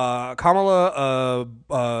out because Kamala,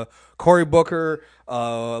 Cory Booker,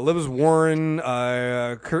 Elizabeth Warren,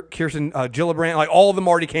 Kirsten Gillibrand, like all of them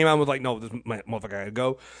already came out and was like, no, this motherfucker gotta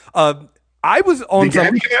go. I was on Did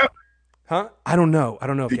Gabby come out? Huh? I don't know.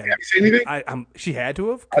 Did Gabby say anything? She had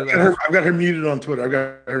to have. I've got her muted on Twitter. I've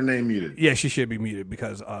got her name muted. Yeah, she should be muted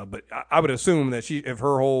because. But I would assume that if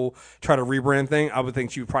her whole try to rebrand thing, I would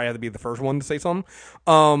think she would probably have to be the first one to say something.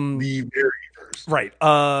 The very first. Right.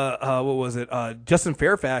 What was it? Justin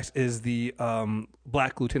Fairfax is the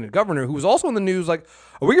black lieutenant governor who was also in the news like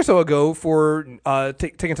a week or so ago for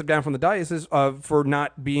taking a step down from the diocese for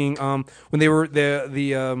not being when they were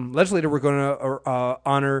the legislature were going to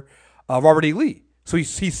honor. Robert E. Lee. So he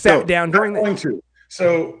sat down during that.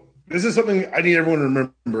 So this is something I need everyone to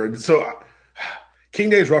remember. So King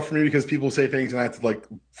Day is rough for me because people say things and I have to like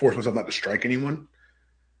force myself not to strike anyone.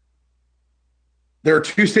 There are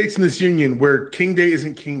 2 states in this union where King Day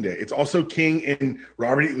isn't King Day. It's also King and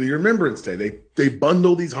Robert E. Lee Remembrance Day. They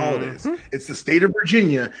bundle these holidays. Mm-hmm. It's the state of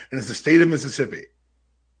Virginia and it's the state of Mississippi.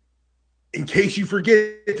 In case you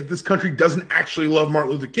forget that this country doesn't actually love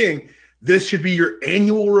Martin Luther King, this should be your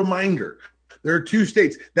annual reminder. There are 2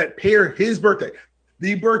 states that pair his birthday,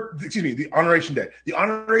 the honoration day, the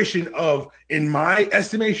honoration of, in my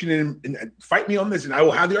estimation, and fight me on this, and I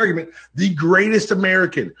will have the argument, the greatest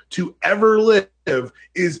American to ever live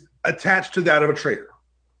is attached to that of a traitor.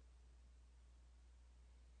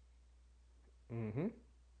 Mm-hmm.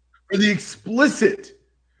 For the explicit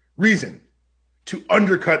reason to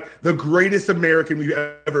undercut the greatest American we've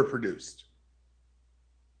ever produced.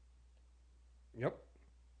 Yep.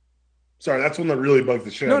 Sorry, that's one that really bugs the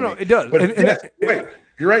shit out of me. No, it does. But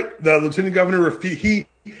you're right. The lieutenant governor, he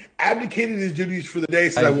abdicated his duties for the day,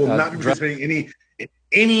 so I will not be participating in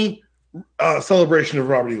any celebration of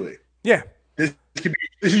Robert E. Lee. Yeah. This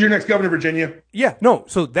is your next governor, Virginia. Yeah, no.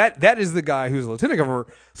 So that is the guy who's the lieutenant governor.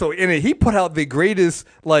 So he put out the greatest,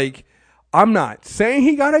 like, I'm not saying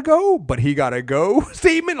he gotta go, but he gotta go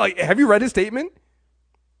statement. Like, have you read his statement?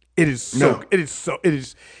 It is so. No. It is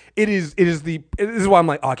why I'm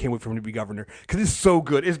like, oh, I can't wait for him to be governor because it's so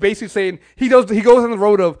good. It's basically saying he goes on the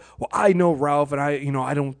road of, well, I know Ralph and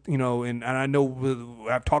I don't, and I know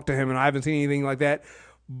I've talked to him and I haven't seen anything like that.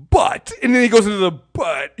 But, and then he goes into the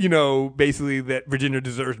but, basically that Virginia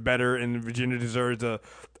deserves better and Virginia deserves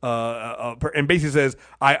and basically says,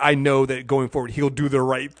 I know that going forward he'll do the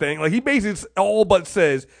right thing. Like he basically all but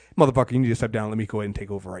says, motherfucker, you need to step down. Let me go ahead and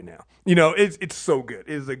take over right now. It's so good.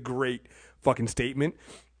 It is a great fucking statement.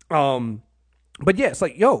 But yeah, it's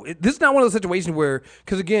like, this is not one of those situations where,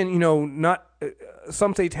 because again, not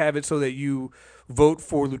some states have it so that you vote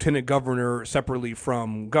for lieutenant governor separately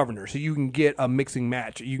from governor, so you can get a mixing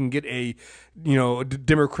match. You can get a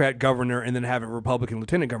Democrat governor and then have a Republican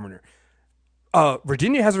lieutenant governor.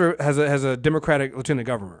 Virginia has a Democratic lieutenant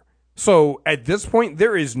governor. So at this point,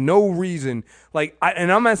 there is no reason,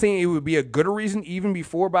 and I'm not saying it would be a good reason even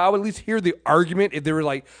before, but I would at least hear the argument if there were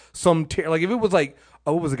like some, if it was like,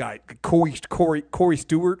 what was the guy, Corey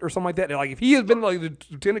Stewart or something like that. Like if he had been like the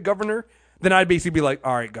lieutenant governor, then I'd basically be like,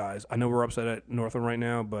 all right, guys, I know we're upset at Northam right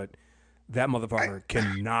now, but that motherfucker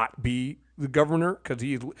cannot be the governor because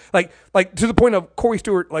he's like to the point of Corey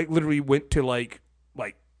Stewart literally went to like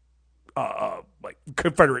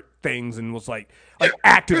Confederate things and was like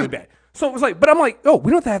actively bad. So it was like, but I'm like, we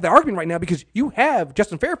don't have to have that argument right now because you have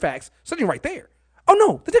Justin Fairfax sitting right there. Oh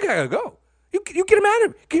no, the nigga gotta go. You get him out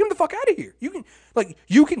of here. Get him the fuck out of here.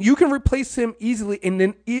 You can replace him easily and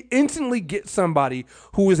then instantly get somebody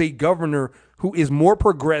who is a governor who is more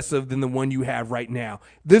progressive than the one you have right now.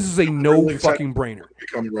 This is a fucking brainer.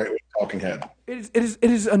 Become right with talking head. It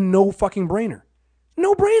is a no fucking brainer.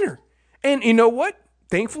 No brainer. And you know what?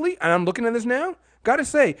 Thankfully, and I'm looking at this now, I gotta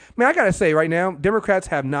say right now, Democrats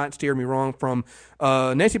have not steered me wrong from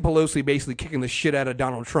Nancy Pelosi basically kicking the shit out of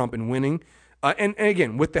Donald Trump and winning. And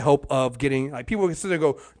again, with the help of getting, people can sit there and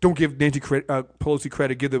go, don't give Nancy Pelosi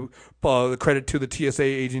credit, give the credit to the TSA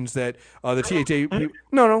agents that the THA.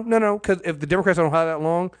 No, because if the Democrats don't have that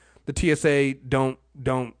long, the TSA don't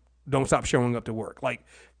stop showing up to work. Like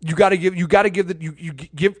you can give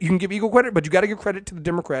equal credit, but you got to give credit to the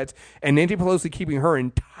Democrats and Nancy Pelosi keeping her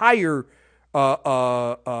entire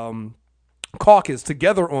caucus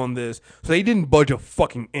together on this, so they didn't budge a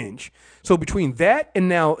fucking inch. So between that and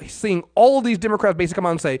now seeing all of these Democrats basically come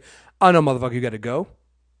out and say, "Oh no, motherfucker, you got to go,"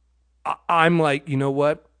 I'm like, you know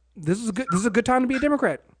what? This is a good time to be a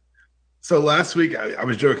Democrat. So last week, I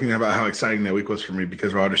was joking about how exciting that week was for me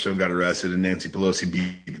because Roger Stone got arrested and Nancy Pelosi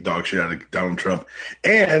beat the dog shit out of Donald Trump,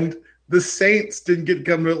 and the Saints didn't get to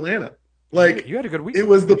come to Atlanta. Like, you had a good week. It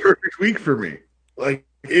was the perfect week for me. Like,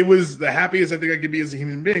 it was the happiest I think I could be as a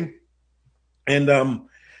human being. And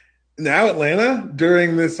now Atlanta,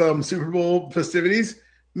 during this Super Bowl festivities,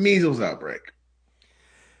 measles outbreak.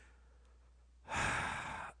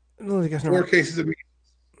 4 cases of measles.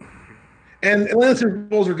 And Atlanta Super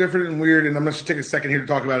Bowls are different and weird, and I'm going to take a second here to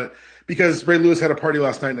talk about it because Ray Lewis had a party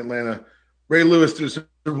last night in Atlanta. Ray Lewis threw a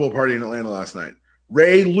Super Bowl party in Atlanta last night.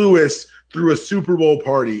 Ray Lewis threw a Super Bowl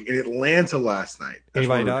party in Atlanta last night.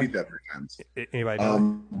 Anybody die? Repeat that 3 times. Anybody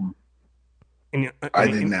die? I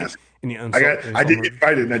didn't ask. I did. If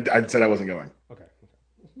I didn't, I said I wasn't going. Okay.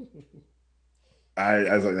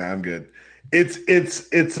 I was like, nah, I'm good. It's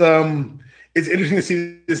interesting to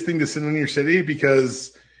see this thing descend on your city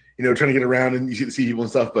because trying to get around and you see people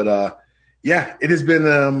and stuff. But yeah, it has been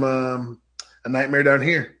a nightmare down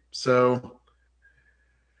here. So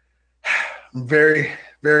I'm very,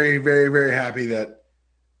 very, very, very happy that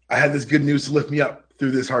I had this good news to lift me up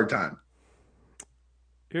through this hard time.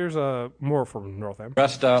 Here's more from Northam.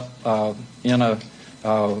 Dressed up in a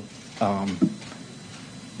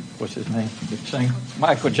what's his name? The singer?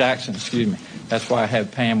 Michael Jackson. Excuse me. That's why I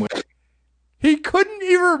had Pam with. He couldn't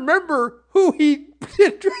even remember who he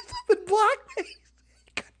did dressed up in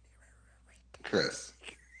blackface. Chris,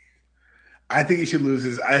 I think he should lose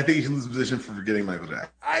his position for forgetting Michael Jackson.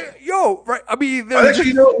 Right. I mean,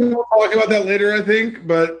 actually, we'll talk about that later. I think,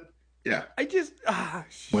 but yeah. I just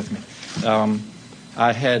with me.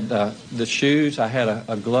 I had the shoes. I had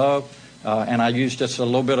a glove, and I used just a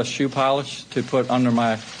little bit of shoe polish to put on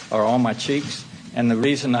my cheeks. And the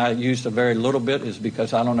reason I used a very little bit is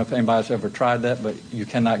because I don't know if anybody's ever tried that, but you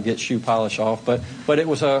cannot get shoe polish off. But it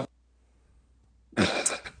was a.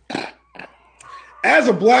 As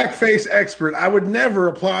a blackface expert, I would never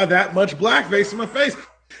apply that much blackface in my face.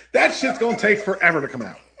 That shit's gonna take forever to come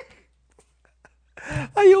out.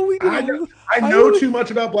 I know too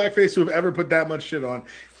much about blackface to have ever put that much shit on.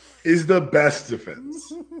 Is the best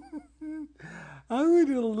defense. I only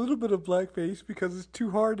did a little bit of blackface because it's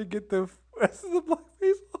too hard to get the rest of the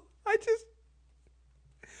blackface off.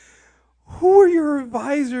 Who are your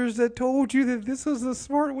advisors that told you that this was a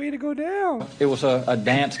smart way to go down? It was a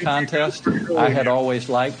dance contest. I had always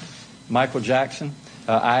liked Michael Jackson.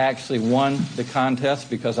 I actually won the contest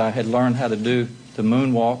because I had learned how to do the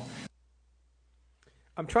moonwalk.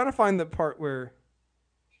 I'm trying to find the part where.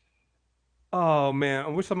 Oh man, I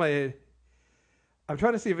wish somebody had. I'm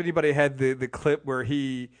trying to see if anybody had the clip where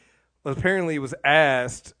he apparently was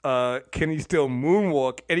asked, can he still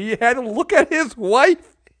moonwalk? And he had to look at his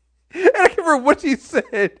wife. And I can't remember what she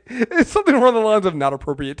said. It's something along the lines of not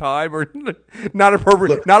appropriate time or not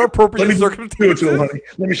appropriate circumstances.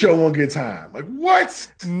 Let me show him one good time. Like, what?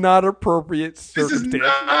 Not appropriate circumstances. This is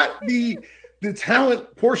not the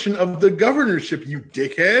talent portion of the governorship, you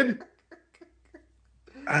dickhead.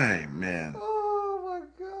 Ay, man. Oh my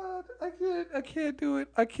God. I can't do it.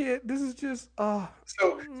 I can't. This is just So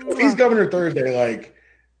if he's governor Thursday, like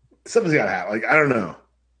something's gotta happen. Like, I don't know.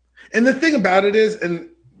 And the thing about it is,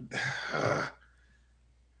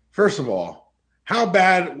 first of all, how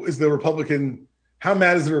mad is the Republican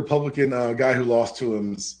guy who lost to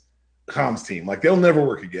him's comms team? Like, they'll never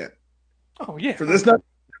work again. Oh yeah. For this not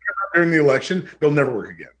during the election, they'll never work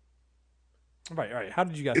again. Right. How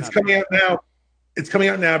did you guys? It's coming out now. It's coming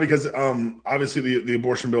out now because obviously the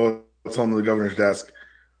abortion bill that's on the governor's desk.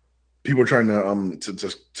 People are trying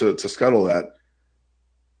to scuttle that,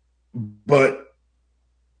 but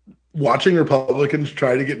watching Republicans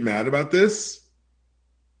try to get mad about this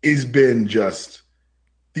has been just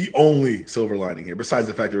the only silver lining here, besides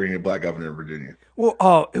the fact that we're getting a black governor in Virginia.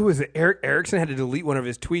 Well, it was Eric Erickson had to delete one of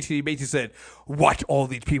his tweets. He basically said, "Watch all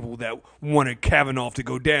these people that wanted Kavanaugh to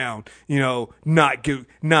go down, not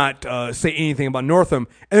say anything about Northam."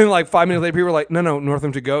 And then like 5 minutes later, people were like, "No,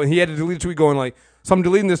 Northam should go." And he had to delete the tweet, going like, "So I'm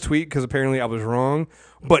deleting this tweet because apparently I was wrong."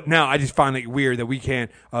 But now I just find it weird that we can't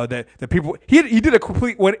that people he did a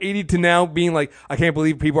complete 180 to now being like, "I can't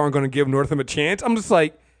believe people aren't going to give Northam a chance." I'm just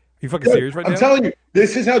like, you fucking serious right now? I'm telling you,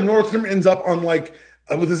 this is how Northam ends up on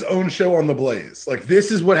with his own show on The Blaze. Like,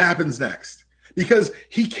 this is what happens next because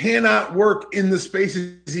he cannot work in the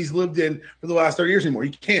spaces he's lived in for the last 30 years anymore.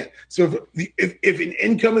 He can't. So if an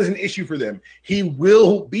income is an issue for them, he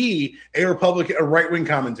will be a Republican, a right-wing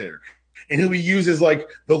commentator, and he'll be used as like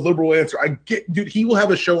the liberal answer. Dude, he will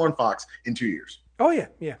have a show on Fox in 2 years. Oh yeah.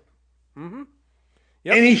 Mm-hmm.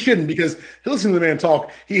 Yep. And he shouldn't, because he listens to the man talk.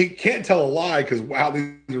 He can't tell a lie because, wow,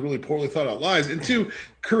 these are really poorly thought out lies. And two,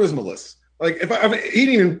 charismaless. Like, he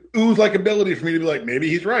didn't even ooze like ability for me to be like, maybe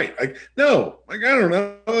he's right. Like, no, like, I don't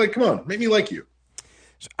know. Like, come on, make me like you.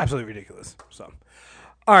 It's absolutely ridiculous. So,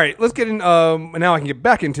 All right, let's get in. Now I can get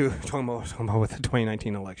back into talking about with the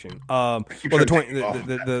 2019 election. Well,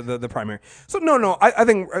 the primary. So no, I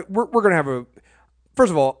think we're gonna have a.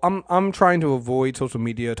 First of all, I'm trying to avoid social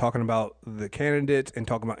media talking about the candidates and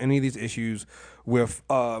talking about any of these issues with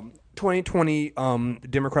 2020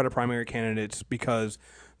 Democratic primary candidates because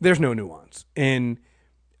there's no nuance. And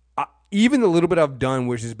even the little bit I've done,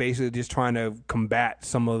 which is basically just trying to combat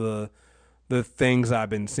some of the things I've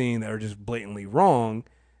been seeing that are just blatantly wrong,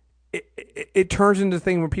 it turns into a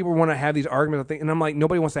thing where people want to have these arguments, and I'm like,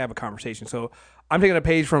 nobody wants to have a conversation. So I'm taking a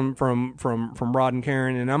page from Rod and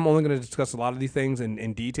Karen, and I'm only going to discuss a lot of these things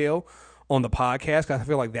in detail on the podcast, because I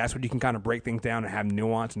feel like that's where you can kind of break things down and have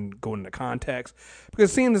nuance and go into context.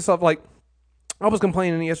 Because seeing this stuff, like, I was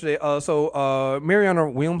complaining yesterday.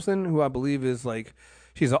 Marianne Williamson, who I believe is like,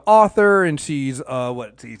 she's an author, and she's she's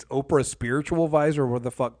Oprah's spiritual advisor, or what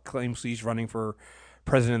the fuck claims she's running for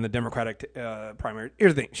president in the Democratic primary.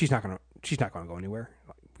 Here's the thing: she's not gonna go anywhere.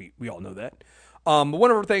 We all know that. But one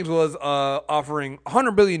of her things was offering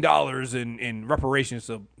 $100 billion in reparations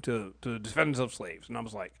to defendants of slaves, and I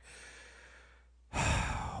was like,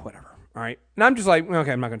 whatever. All right, and I'm just like,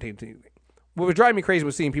 okay, I'm not gonna take anything. What was driving me crazy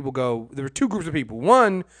was seeing people go. There were two groups of people.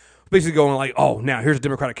 One basically going like, oh, now here's a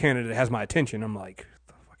Democratic candidate that has my attention. I'm like, what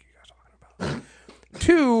the fuck are you guys talking about?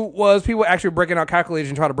 Two was people actually breaking out calculators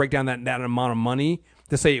and trying to break down that amount of money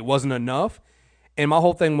to say it wasn't enough. And my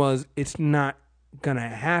whole thing was, it's not going to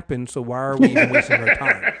happen, so why are we even wasting her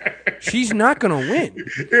time? She's not going to win.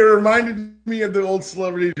 It reminded me of the old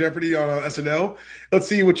Celebrity Jeopardy on SNL. Let's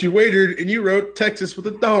see what you wagered, and you wrote Texas with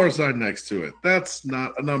a $sign next to it. That's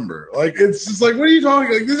not a number. Like, it's just like, what are you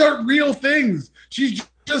talking? Like, these aren't real things. She's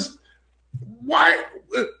just why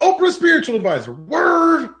Oprah spiritual advisor.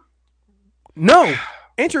 Word. No.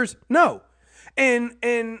 Answers no. And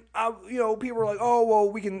people are like, oh, well,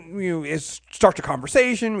 we can, it starts a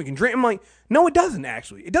conversation. We can drink. I'm like, no, it doesn't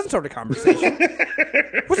actually. It doesn't start a conversation.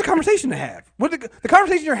 What's the conversation to have? What the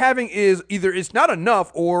conversation you're having is either it's not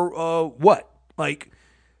enough or what? Like,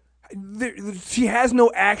 she has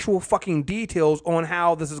no actual fucking details on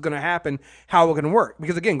how this is going to happen, how it's going to work.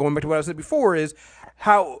 Because again, going back to what I said before is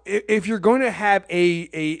how if you're going to have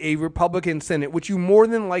a Republican Senate, which you more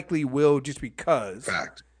than likely will, just because.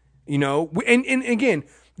 Fact. And again,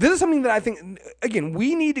 this is something that I think, again,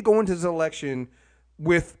 we need to go into this election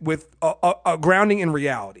with a grounding in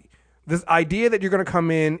reality. This idea that you're going to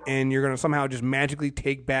come in and you're going to somehow just magically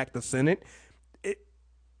take back the Senate,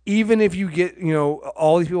 even if you get,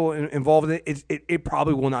 all these people involved in it, it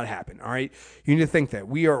probably will not happen. All right. You need to think that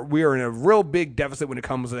we are in a real big deficit when it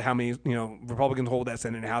comes to how many, Republicans hold that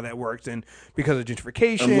Senate and how that works. And because of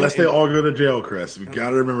gentrification. Unless they all go to jail, Chris. We got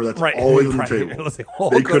to remember that's always on the table.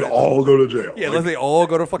 They could all go to jail. Yeah. Unless they all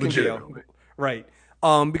go to fucking jail. Right.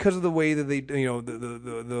 Because of the way that they,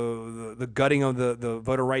 the gutting of the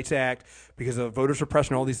Voter Rights Act, because of voter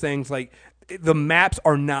suppression, all these things, like the maps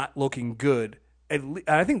are not looking good.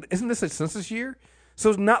 I think, isn't this a census year? So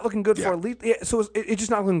it's not looking good for at least. Yeah, so it's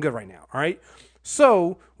just not looking good right now. All right.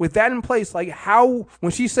 So with that in place, like how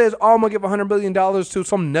when she says, "Oh, I'm gonna give $100 billion to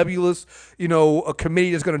some nebulous, a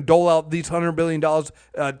committee that's gonna dole out these $100 billion,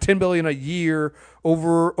 $10 billion a year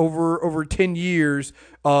over 10 years,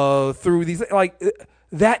 through these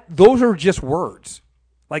those are just words.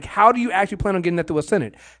 Like, how do you actually plan on getting that to a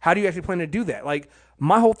Senate? How do you actually plan to do that? Like,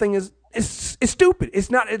 my whole thing is. It's stupid.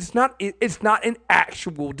 It's not an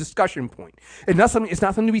actual discussion point. It's not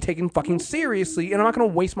something to be taken fucking seriously, and I'm not going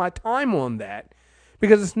to waste my time on that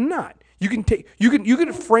because it's not. You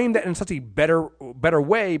can frame that in such a better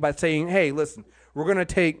way by saying, "Hey, listen, we're going to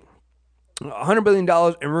take $100 billion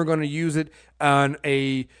and we're going to use it on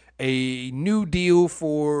a new deal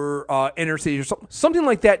for inner cities or something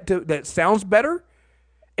like that." That sounds better,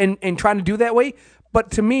 and trying to do that way.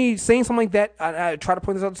 But to me, saying something like that, I try to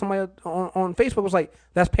point this out to somebody on Facebook, was like,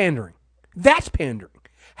 that's pandering. That's pandering.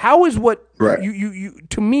 How is what you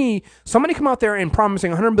to me, somebody come out there and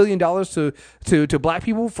promising $100 billion to black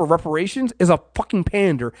people for reparations is a fucking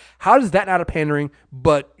pander. How is that not a pandering?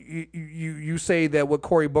 But you say that what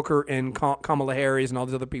Cory Booker and Kamala Harris and all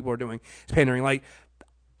these other people are doing is pandering. Like,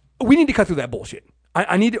 we need to cut through that bullshit.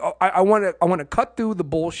 I want to cut through the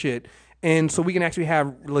bullshit. And so we can actually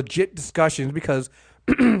have legit discussions because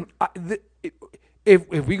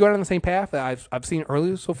if we go down the same path that I've seen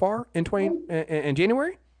earlier so far in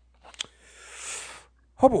January,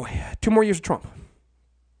 oh boy, 2 more years of Trump.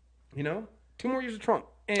 2 more years of Trump.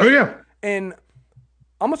 And, And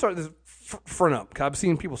I'm gonna start this front up because I've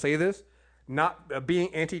seen people say this. Not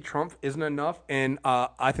being anti-Trump isn't enough, and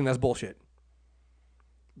I think that's bullshit.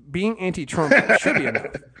 Being anti-Trump should be enough.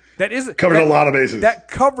 That covers a lot of bases. That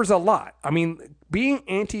covers a lot. I mean, being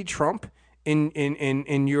anti-Trump in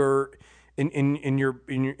your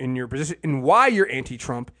position and why you're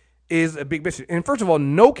anti-Trump is a big business. And first of all,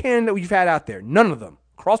 no candidate we've had out there, none of them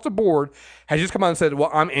across the board, has just come out and said, "Well,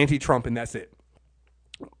 I'm anti-Trump," and that's it.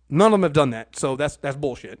 None of them have done that, so that's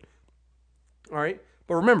bullshit. All right,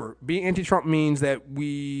 but remember, being anti-Trump means that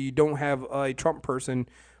we don't have a Trump person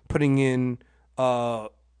putting in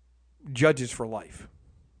judges for life.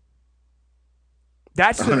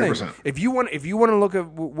 That's the 100%. thing. If you want to look at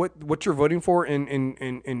what you're voting for in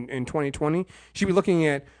 2020, you should be looking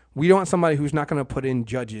at, we don't want somebody who's not going to put in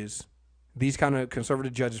judges, these kind of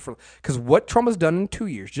conservative judges, for because what Trump has done in 2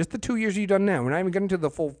 years, just the 2 years he's done now, we're not even getting to the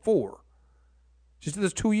full 4. Just in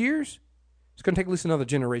those 2 years, it's going to take at least another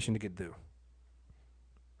generation to get through.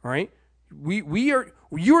 All right,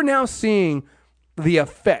 you are now seeing the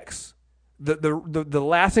effects, the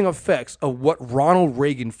lasting effects of what Ronald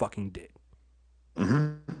Reagan fucking did.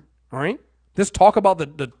 Mm-hmm. All right, this talk about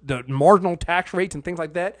the marginal tax rates and things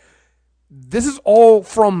like that. This is all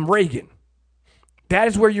from Reagan. That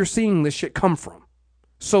is where you're seeing this shit come from.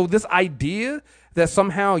 So this idea that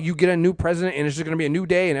somehow you get a new president and it's just going to be a new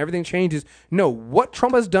day and everything changes. No, what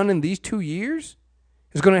Trump has done in these 2 years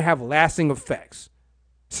is going to have lasting effects.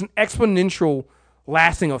 It's an exponential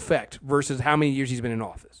lasting effect versus how many years he's been in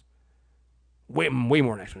office. Way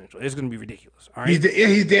more than exponential. It's going to be ridiculous. All right.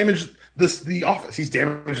 He's damaged the office. He's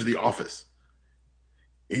damaged the office.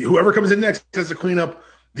 Whoever comes in next has to clean up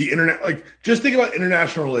the internet. Like, just think about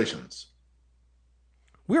international relations.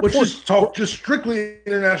 Let's just talk just strictly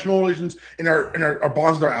international relations and our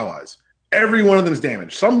bonds with our allies. Every one of them is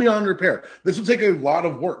damaged. Some beyond repair. This will take a lot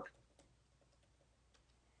of work.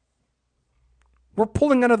 We're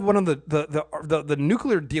pulling out of one of the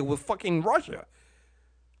nuclear deal with fucking Russia.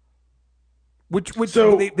 Which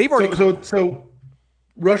they've already. So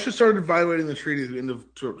Russia started violating the treaty at the end of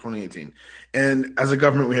 2018, and as a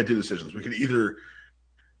government, we had two decisions: we could either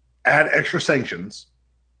add extra sanctions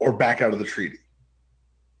or back out of the treaty.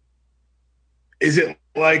 Is it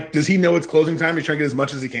like, does he know it's closing time? He's trying to get as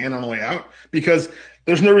much as he can on the way out, because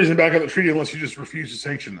there's no reason to back out of the treaty unless you just refuse to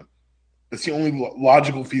sanction them. That's the only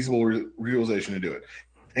logical, feasible realization to do it.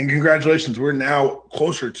 And congratulations, we're now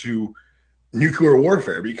closer to nuclear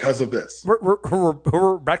warfare because of this.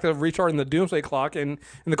 We're back to restarting the doomsday clock in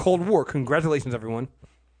the Cold War. Congratulations, everyone.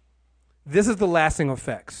 This is the lasting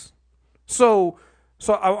effects. So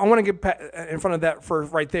I want to get in front of that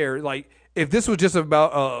first right there. Like, if this was just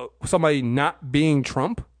about somebody not being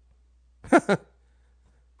Trump,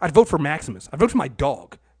 I'd vote for Maximus. I'd vote for my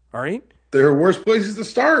dog. All right? There are worse places to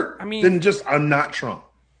start than just, I'm not Trump.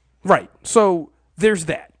 Right. So there's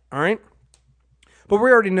that. All right? But we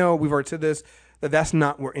already know, we've already said this, that's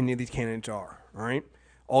not where any of these candidates are. All right?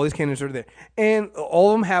 All these candidates are there. And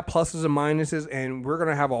all of them have pluses and minuses, and we're going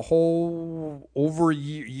to have a whole over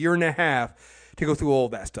year and a half to go through all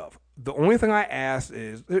of that stuff. The only thing I ask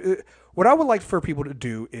is, what I would like for people to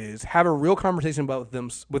do is have a real conversation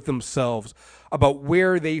with themselves about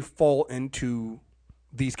where they fall into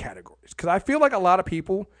these categories. Because I feel like a lot of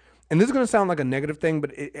people, and this is going to sound like a negative thing,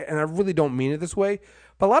 and I really don't mean it this way,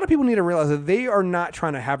 but a lot of people need to realize that they are not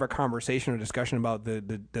trying to have a conversation or discussion about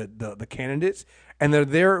the candidates, and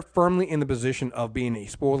they're firmly in the position of being a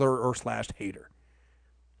spoiler or / hater.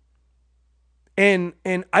 And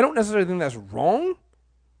I don't necessarily think that's wrong,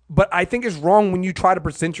 but I think it's wrong when you try to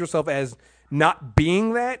present yourself as not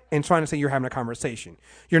being that and trying to say you're having a conversation.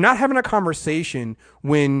 You're not having a conversation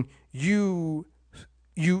when you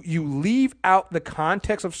leave out the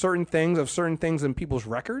context of certain things in people's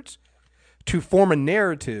records to form a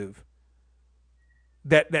narrative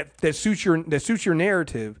that suits your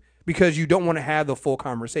narrative, because you don't want to have the full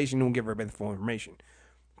conversation. You don't give everybody the full information.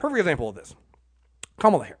 Perfect example of this: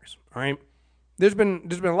 Kamala Harris. All right, there's been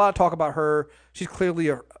a lot of talk about her. She's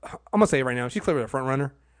clearly I'm gonna say it right now. She's clearly a front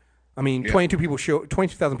runner. I mean, 22,000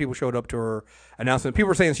 people showed up to her announcement. People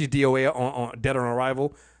were saying she's DOA on dead on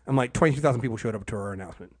arrival. I'm like, 22,000 people showed up to her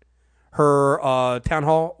announcement. Her town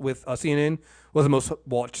hall with CNN was the most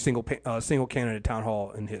watched single candidate town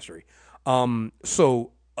hall in history.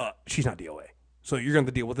 So she's not DOA. So you're going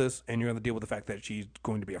to deal with this, and you're going to deal with the fact that she's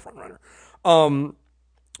going to be a front runner.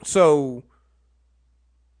 So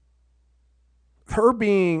her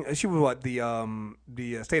being, she was what,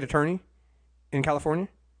 the state attorney in California?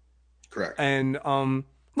 Correct. And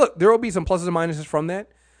look, there will be some pluses and minuses from that.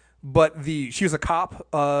 But she was a cop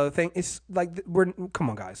thing. It's like, come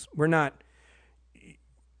on, guys. We're not.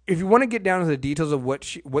 If you want to get down to the details of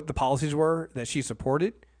what the policies were that she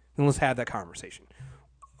supported, then let's have that conversation.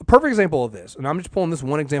 A perfect example of this, and I'm just pulling this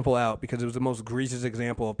one example out because it was the most egregious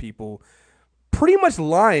example of people pretty much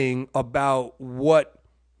lying about what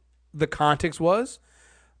the context was.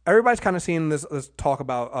 Everybody's kind of seeing this talk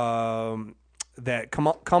about that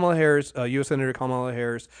Kamala Harris, U.S. Senator Kamala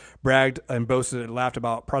Harris, bragged and boasted and laughed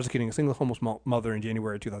about prosecuting a single homeless mother in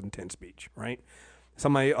January 2010 speech, right?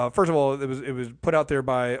 Somebody, first of all, it was put out there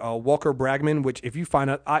by Walker Bragman, which if you find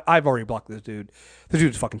out, I've already blocked this dude. This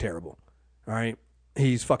dude's fucking terrible, all right?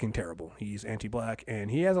 He's fucking terrible. He's anti-black, and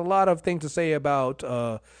he has a lot of things to say about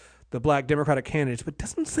the black Democratic candidates, but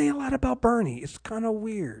doesn't say a lot about Bernie. It's kind of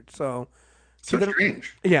weird. So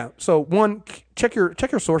strange. Yeah. So one, check your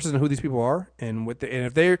sources and who these people are, and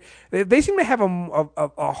if they seem to have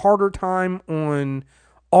a harder time on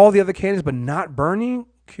all the other candidates, but not Bernie.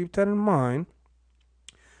 Keep that in mind.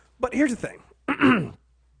 But here's the thing.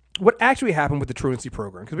 What actually happened with the truancy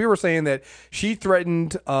program? Because we were saying that she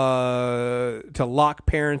threatened to lock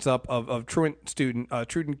parents up of truant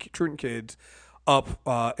kids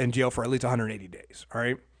up in jail for at least 180 days. All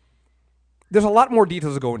right. There's a lot more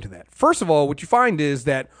details that go into that. First of all, what you find is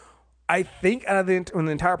that I think when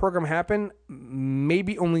the entire program happened,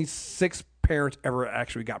 maybe only 6 parents ever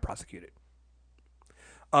actually got prosecuted.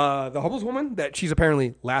 The homeless woman that she's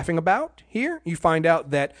apparently laughing about here, you find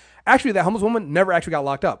out that actually that homeless woman never actually got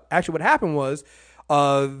locked up. Actually, what happened was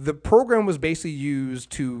the program was basically used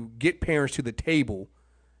to get parents to the table,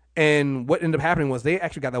 and what ended up happening was they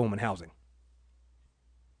actually got that woman housing.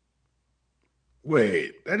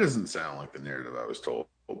 Wait, that doesn't sound like the narrative I was told.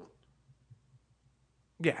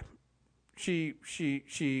 Yeah, she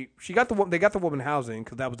got they got the woman housing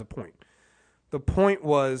because that was the point. The point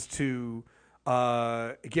was to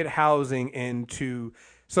get housing and to.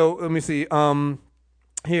 So let me see.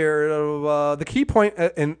 Here, the key point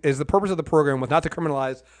is the purpose of the program was not to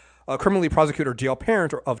criminally prosecute or jail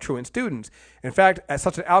parents of truant students. In fact, as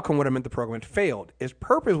such an outcome would have meant the program had failed. Its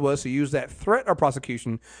purpose was to use that threat of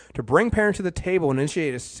prosecution to bring parents to the table and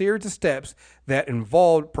initiate a series of steps that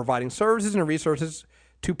involved providing services and resources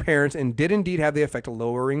to parents and did indeed have the effect of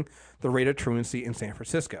lowering the rate of truancy in San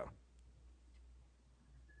Francisco.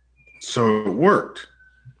 So it worked.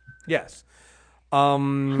 Yes.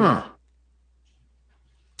 Huh.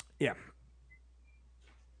 Yeah.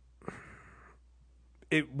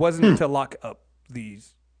 It wasn't to lock up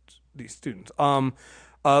these students.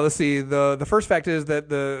 Let's see. The first fact is that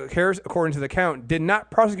the Harris, according to the account, did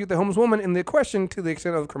not prosecute the homeless woman in the question to the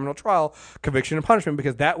extent of criminal trial, conviction, and punishment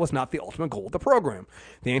because that was not the ultimate goal of the program.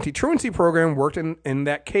 The anti-truancy program worked in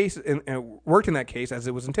that case as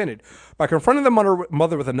it was intended. By confronting the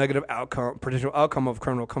mother with a negative potential outcome of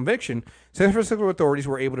criminal conviction, San Francisco authorities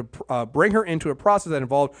were able to bring her into a process that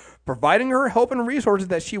involved providing her help and resources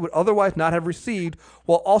that she would otherwise not have received,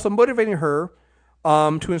 while also motivating her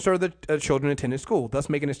to ensure that children attended school, thus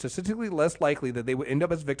making it statistically less likely that they would end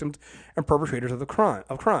up as victims and perpetrators of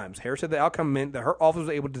crimes. Harris said the outcome meant that her office was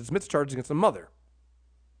able to dismiss charges against the mother.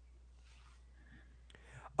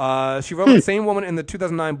 She wrote the same woman in the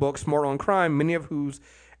 2009 book, Smart on Crime, many of whose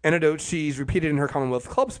anecdotes she's repeated in her Commonwealth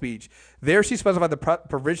Club speech. There she specified the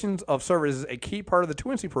provisions of services, a key part of the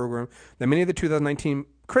truancy program that many of the 2019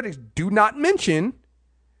 critics do not mention,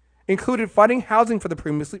 included finding housing for the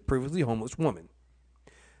previously homeless woman.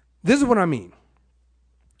 This is what I mean.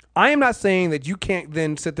 I am not saying that you can't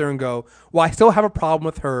then sit there and go, well, I still have a problem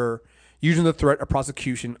with her using the threat of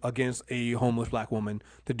prosecution against a homeless black woman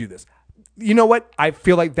to do this. You know what? I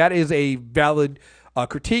feel like that is a valid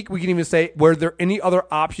critique. We can even say, were there any other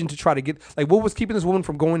option to try to get, like, what was keeping this woman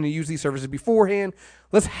from going to use these services beforehand?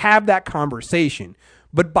 Let's have that conversation.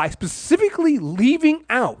 But by specifically leaving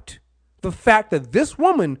out the fact that this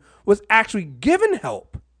woman was actually given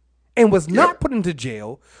help and was not put into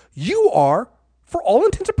jail, you are, for all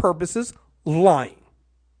intents and purposes, lying.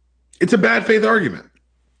 It's a bad faith argument.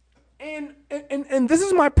 And this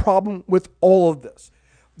is my problem with all of this.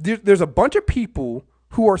 There's a bunch of people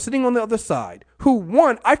who are sitting on the other side who,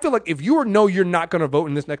 one, I feel like if you know you're not going to vote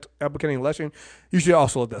in this next upcoming election, you should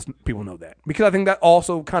also let people know that. Because I think that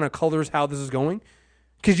also kind of colors how this is going.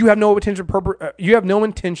 Because you have no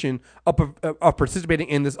intention of participating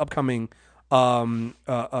in this upcoming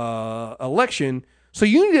election. So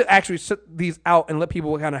you need to actually sit these out and let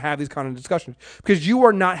people kind of have these kind of discussions, because you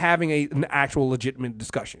are not having an actual legitimate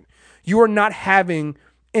discussion. You are not having,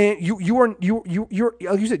 and you're like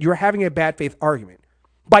you said, you're having a bad faith argument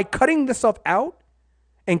by cutting this stuff out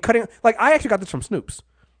and cutting. Like, I actually got this from Snoops.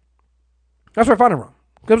 That's where I found it from.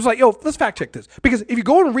 I was like, yo, let's fact check this, because if you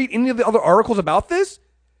go and read any of the other articles about this,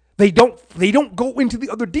 they don't go into the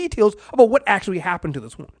other details about what actually happened to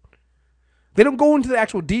this woman. They don't go into the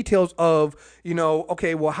actual details of,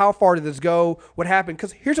 okay, well, how far did this go? What happened?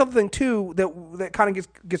 Because here's the other thing, too, that kind of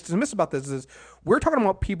gets dismissed about this is we're talking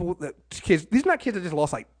about kids. These are not kids that just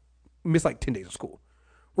missed 10 days of school.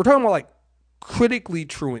 We're talking about like critically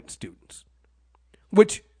truant students,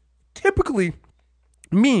 which typically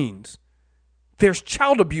means there's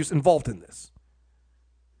child abuse involved in this.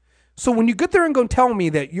 So when you get there and go tell me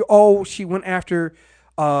that she went after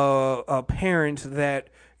parents that,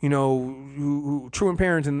 who truant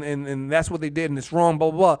parents and that's what they did and it's wrong, blah,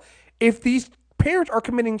 blah, blah. If these parents are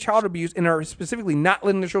committing child abuse and are specifically not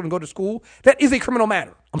letting their children go to school, that is a criminal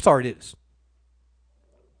matter. I'm sorry, it is.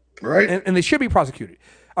 Right. And they should be prosecuted.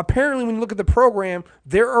 Apparently, when you look at the program,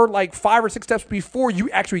 there are like 5 or 6 steps before you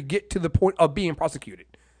actually get to the point of being prosecuted.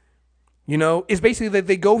 It's basically that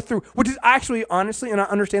they go through, which is actually, honestly, and I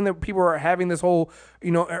understand that people are having this whole,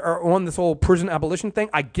 are on this whole prison abolition thing.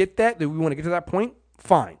 I get that we want to get to that point.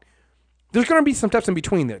 Fine. There's going to be some steps in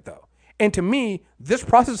between there, though. And to me, this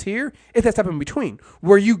process here is that step in between,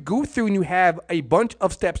 where you go through and you have a bunch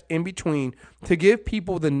of steps in between to give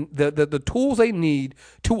people the tools they need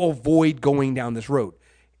to avoid going down this road.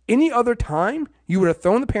 Any other time, you would have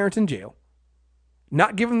thrown the parents in jail,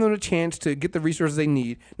 not giving them a chance to get the resources they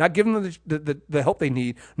need, not giving them the help they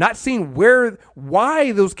need, not seeing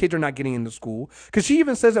why those kids are not getting into school. Because she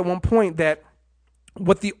even says at one point that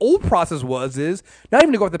what the old process is not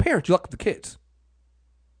even to go with the parents, you lock up the kids.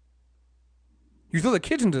 You throw the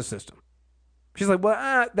kids into the system. She's like,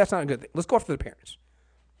 well, that's not a good thing. Let's go after the parents.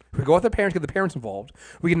 If we go after the parents, get the parents involved,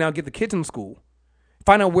 we can now get the kids in school,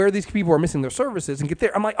 find out where these people are missing their services, and get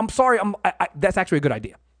there. I'm like, I'm sorry, that's actually a good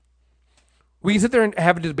idea. We can sit there and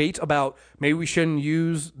have debates about maybe we shouldn't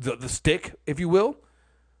use the stick, if you will,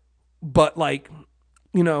 but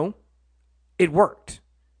it worked.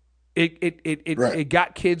 It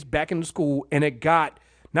got kids back into school, and it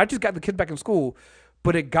not just got the kids back in school,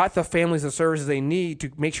 but it got the families the services they need to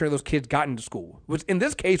make sure those kids got into school. Which in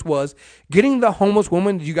this case was getting the homeless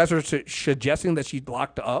woman you guys are suggesting that she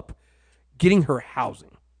locked up, getting her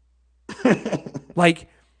housing.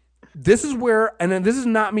 This is where, and then this is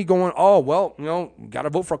not me going, got to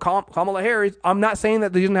vote for Kamala Harris. I'm not saying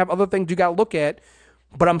that they didn't have other things you got to look at,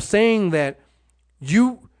 but I'm saying that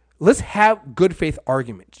let's have good faith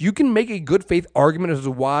arguments. You can make a good faith argument as to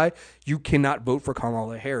why you cannot vote for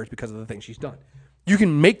Kamala Harris because of the things she's done. You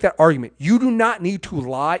can make that argument. You do not need to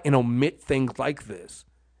lie and omit things like this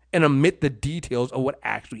and omit the details of what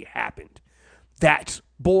actually happened. That's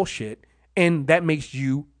bullshit, and that makes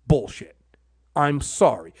you bullshit. I'm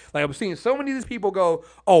sorry. I was seeing so many of these people go,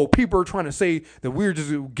 people are trying to say that we're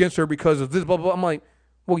just against her because of this, blah, blah, blah. I'm like,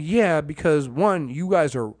 well, yeah, because one, you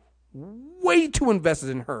guys are way too invested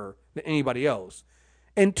in her than anybody else.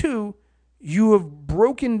 And two, you have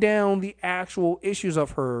broken down the actual issues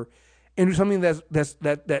of her into something that's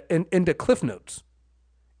into Cliff Notes.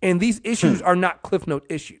 And these issues are not Cliff Note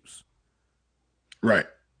issues. Right.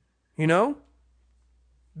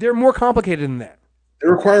 They're more complicated than that. They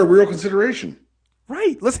require real consideration.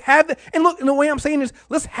 Right. Let's have that. And look, and the way I'm saying is,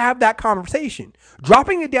 let's have that conversation.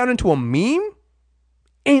 Dropping it down into a meme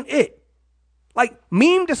ain't it.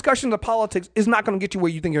 Meme discussions of politics is not going to get you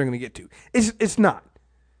where you think you're going to get to. It's not.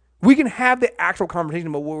 We can have the actual conversation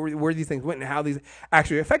about where these things went and how these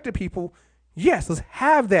actually affected people. Yes, let's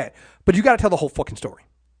have that. But you got to tell the whole fucking story.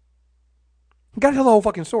 You got to tell the whole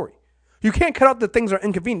fucking story. You can't cut out the things that are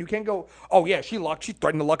inconvenient. You can't go, she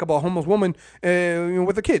threatened to lock up a homeless woman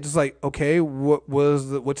with her kids. It's like, okay, what's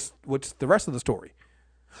the rest of the story?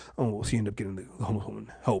 She ended up getting the homeless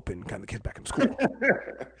woman help and kind of the kids back in school.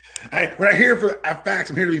 When I hear for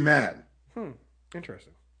facts, I'm here to be mad.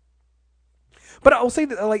 Interesting. But I will say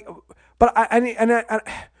that,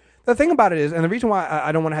 the thing about it is, and the reason why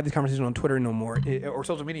I don't want to have these conversations on Twitter no more or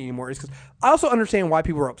social media anymore is because I also understand why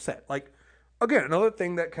people are upset. Again, another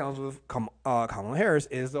thing that counts with Kamala Harris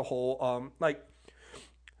is the whole,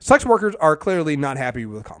 sex workers are clearly not happy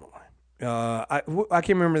with Kamala. I can't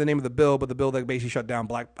remember the name of the bill, but the bill that basically shut down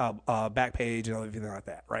Backpage and everything like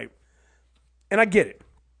that, right? And I get it.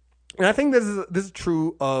 And I think this is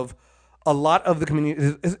true of a lot of the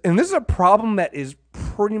community. And this is a problem that is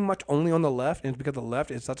pretty much only on the left, and it's because the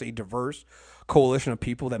left is such a diverse coalition of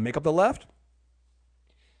people that make up the left.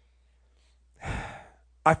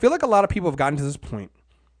 I feel like a lot of people have gotten to this point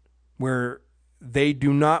where they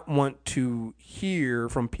do not want to hear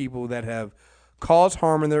from people that have caused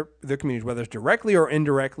harm in their communities, whether it's directly or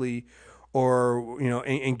indirectly, or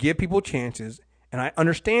and give people chances. And I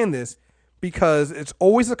understand this because it's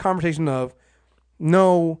always a conversation of,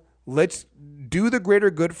 no, let's do the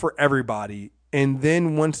greater good for everybody, and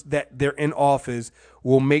then once that they're in office,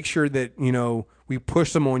 we'll make sure that we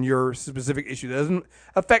push them on your specific issue that doesn't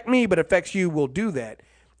affect me but affects you. We'll do that.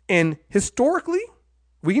 And historically,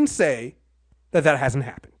 we can say that hasn't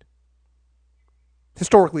happened.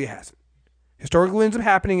 Historically, it hasn't. Historically, what ends up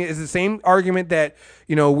happening is the same argument that,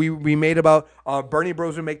 we made about Bernie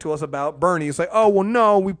Bros would make to us about Bernie. It's like, oh, well,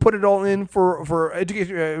 no, we put it all in for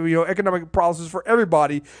education, economic policies for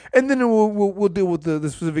everybody, and then we'll deal with the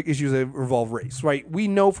specific issues that involve race, right? We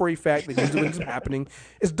know for a fact that usually what ends up happening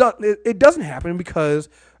is it doesn't happen because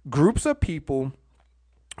groups of people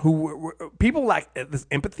people lack this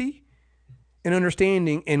empathy and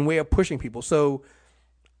understanding and way of pushing people. So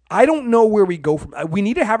I don't know where we go from. We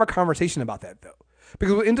need to have a conversation about that, though,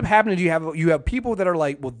 because what ends up happening is you have people that are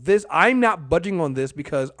like, well, I'm not budging on this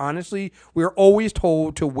because honestly, we're always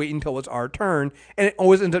told to wait until it's our turn, and it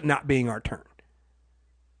always ends up not being our turn.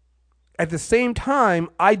 At the same time,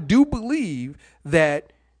 I do believe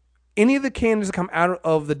that any of the candidates that come out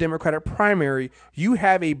of the Democratic primary, you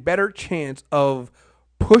have a better chance of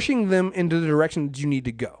pushing them into the direction that you need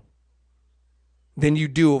to go than you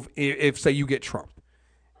do if say, you get Trump.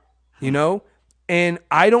 And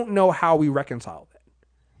I don't know how we reconcile that.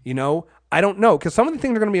 I don't know, because some of the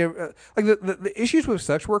things are going to be like the issues with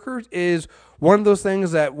sex workers is one of those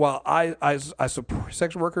things that while I support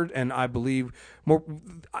sex workers and I believe more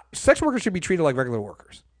sex workers should be treated like regular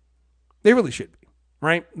workers. They really should be,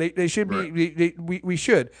 right? They should be. We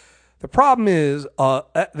should. The problem is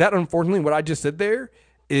that unfortunately what I just said there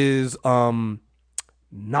is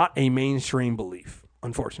not a mainstream belief,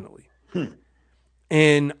 unfortunately.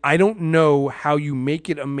 And I don't know how you make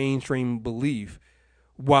it a mainstream belief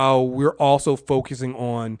while we're also focusing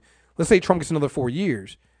on, let's say Trump gets another 4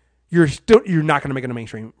 years, you're not going to make it a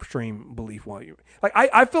mainstream belief while you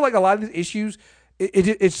I feel like a lot of these issues,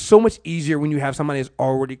 it's so much easier when you have somebody that's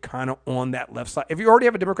already kind of on that left side. If you already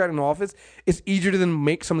have a Democrat in office, it's easier to then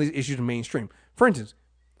make some of these issues mainstream. For instance,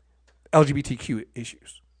 LGBTQ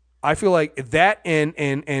issues. I feel like that and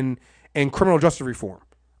criminal justice reform,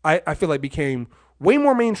 I feel like became way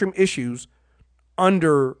more mainstream issues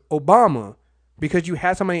under Obama because you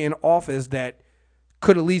had somebody in office that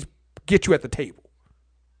could at least get you at the table.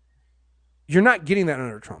 You're not getting that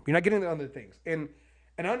under Trump. You're not getting that under things. And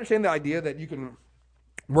I understand the idea that you can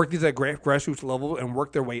work these at grassroots level and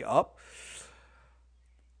work their way up.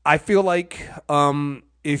 I feel like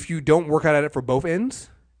if you don't work out at it for both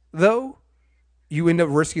ends, though, you end up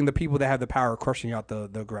risking the people that have the power crushing out the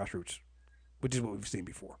grassroots, which is what we've seen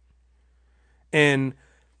before. And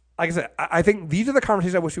like I said, I think these are the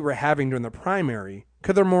conversations I wish we were having during the primary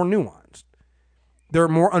because they're more nuanced. They're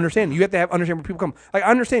more understanding. You have to understand where people come. Like,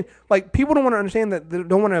 I understand, like, people don't want to understand that, they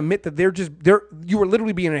don't want to admit that you are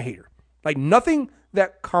literally being a hater. Like, nothing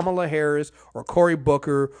that Kamala Harris or Cory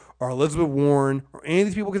Booker or Elizabeth Warren or any of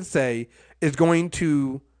these people can say is going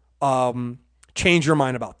to change your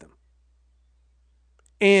mind about them.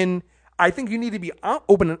 And I think you need to be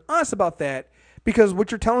open and honest about that. Because what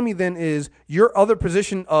you're telling me then is your other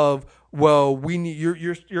position of, well,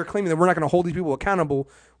 you're claiming that we're not going to hold these people accountable.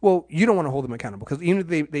 Well, you don't want to hold them accountable because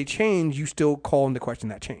even if they change, you still call into question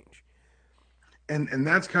that change. And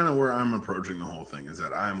that's kind of where I'm approaching the whole thing, is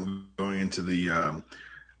that I'm going into the,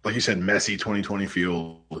 like you said, messy 2020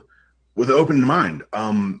 field with an open mind.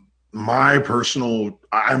 My personal,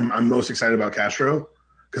 I'm most excited about Castro,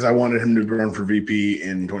 because I wanted him to run for VP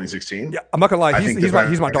in 2016. Yeah, I'm not gonna lie.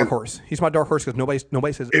 He's my dark horse. He's my dark horse because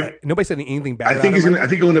nobody said anything bad. I think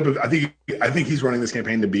I think he's running this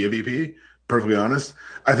campaign to be a VP. Perfectly honest,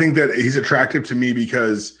 I think that he's attractive to me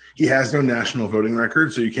because he has no national voting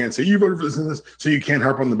record, so you can't say you voted for this and this. So you can't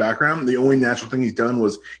harp on the background. The only national thing he's done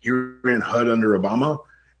was he ran HUD under Obama,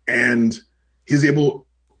 and he's able.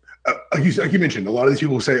 Like you mentioned, a lot of these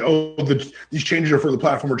people say, "Oh, these changes are for the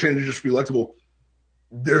platform, or changes just to be electable."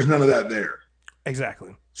 There's none of that there.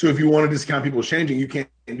 Exactly. So if you want to discount people changing, you can't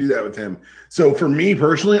do that with him. So for me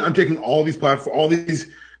personally, I'm taking all these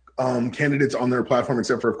candidates on their platform,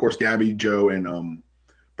 except for, of course, Gabby, Joe, and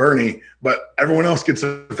Bernie. But everyone else gets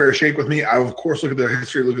a fair shake with me. I, of course, look at their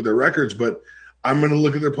history, look at their records, but I'm going to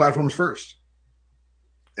look at their platforms first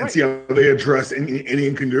and see how they address any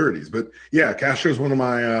incongruities. But yeah, Castro's one of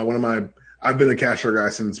my. I've been a Castro guy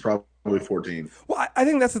since probably 14. Well, I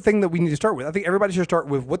think that's the thing that we need to start with. I think everybody should start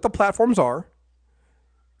with what the platforms are.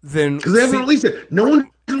 Then because they haven't released it. No one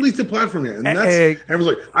released the platform yet, and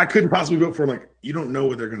everyone's like, I couldn't possibly vote for them. Like, you don't know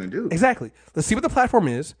what they're going to do. Exactly. Let's see what the platform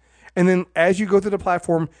is, and then as you go through the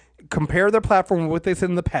platform, compare their platform with what they said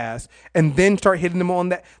in the past, and then start hitting them on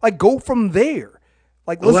that. Like, go from there.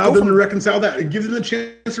 Like, allow them to reconcile that and give them a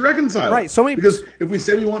chance to reconcile. Right. So many, because if we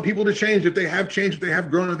say we want people to change, if they have changed, if they have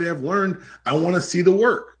grown, if they have learned, I want to see the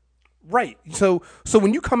work. Right. So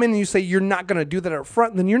when you come in and you say you're not going to do that up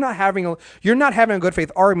front, then you're not having a good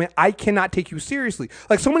faith argument. I cannot take you seriously.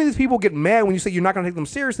 Like, so many of these people get mad when you say you're not going to take them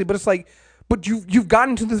seriously, but it's like, But you've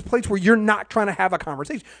gotten to this place where you're not trying to have a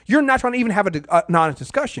conversation. You're not trying to even have an honest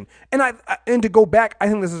discussion. And to go back, I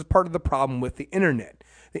think this is part of the problem with the internet.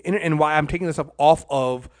 And why I'm taking this up off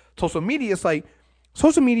of social media. It's like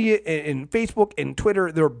social media and Facebook and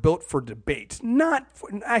Twitter, they're built for debates. Let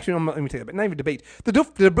me take that back. Not even debates.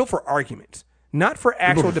 They're built for arguments, not for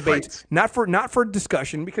actual debates, not for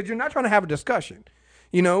discussion, because you're not trying to have a discussion.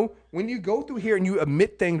 You know, when you go through here and you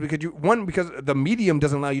admit things because the medium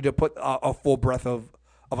doesn't allow you to put a full breath of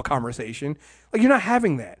a conversation, like you're not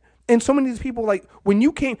having that. And so many of these people, like when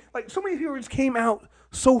you came, like so many people just came out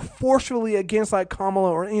so forcefully against like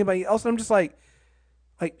Kamala or anybody else. And I'm just like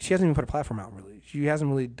she hasn't even put a platform out really. She hasn't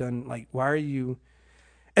really done like, why are you?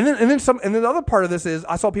 And then the other part of this is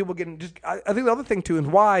I saw people getting I think the other thing too is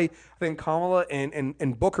why I think Kamala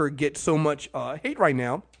and Booker get so much hate right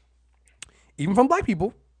now. Even from black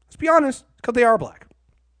people, let's be honest, because they are black.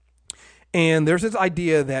 And there's this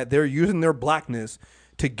idea that they're using their blackness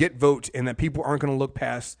to get votes and that people aren't going to look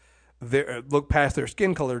past their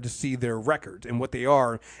skin color to see their records and what they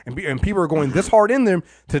are. And people are going this hard in them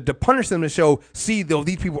to punish them to show, see, though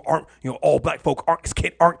these people aren't, all black folk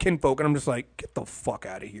aren't kinfolk. And I'm just like, get the fuck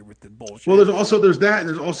out of here with the bullshit. Well, there's that. And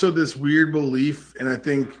there's also this weird belief, and I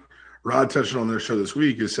think Rod touched on their show this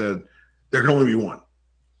week, is said there can only be one.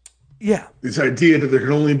 Yeah. This idea that there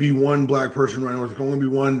can only be one black person running, or there can only be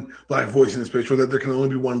one black voice in this picture, or that there can only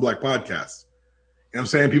be one black podcast. You know what I'm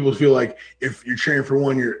saying? People feel like if you're cheering for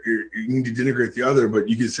one, you need to denigrate the other, but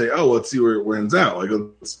you could say, oh, let's see where it ends out. Like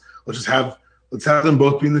let's have them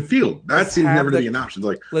both be in the field. That seems never to be an option.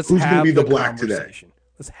 Like who's going to be the black today?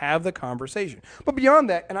 Let's have the conversation. But beyond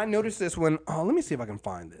that, and I noticed this when let me see if I can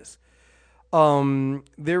find this.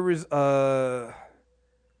 There was there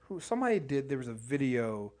was a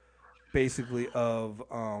video basically of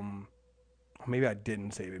maybe I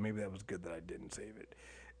didn't save it. Maybe that was good that I didn't save it.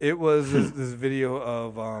 It was this video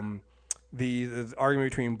of the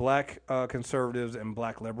argument between black conservatives and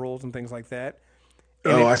black liberals and things like that.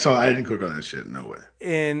 And I didn't click on that shit. No way.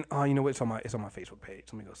 And you know what? It's on my Facebook page.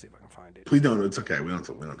 Let me go see if I can find it. Please don't. It's okay. We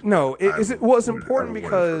don't. No, it's important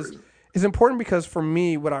because for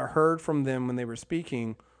me, what I heard from them when they were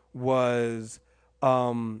speaking was,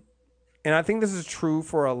 and I think this is true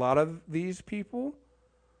for a lot of these people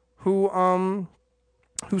who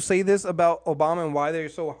say this about Obama and why they're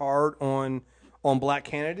so hard on black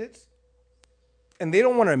candidates. And they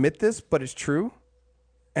don't want to admit this, but it's true.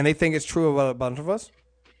 And they think it's true about a bunch of us.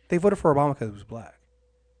 They voted for Obama because he was black.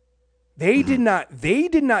 They did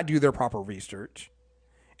not do their proper research.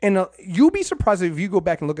 And you'll be surprised if you go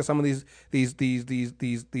back and look at some of these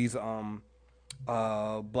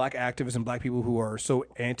black activists and black people who are so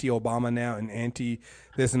anti-Obama now and anti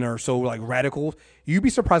this and are so like radical. You'd be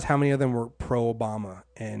surprised how many of them were pro-Obama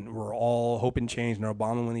and were all hoping change in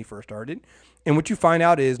Obama when he first started. And what you find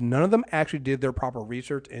out is none of them actually did their proper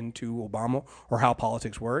research into Obama or how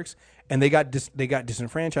politics works, and they got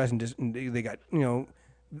disenfranchised and they got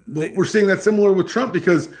we're seeing that similar with Trump,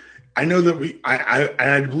 because I know that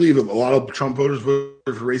I believe a lot of Trump voters voted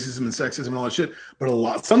for racism and sexism and all that shit,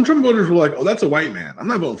 but some Trump voters were like, "Oh, that's a white man. I'm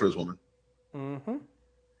not voting for this woman." Mm-hmm.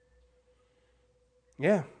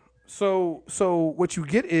 Yeah. So what you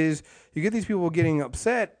get is you get these people getting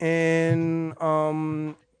upset, and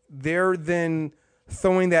they're then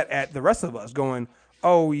throwing that at the rest of us, going,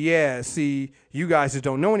 "Oh yeah, see, you guys just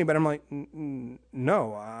don't know any better." I'm like,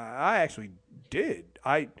 no, I actually did.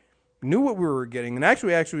 I knew what we were getting, and I was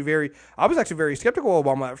actually very skeptical of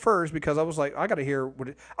Obama at first, because I was like, I got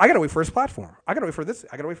to wait for his platform. I got to wait for this.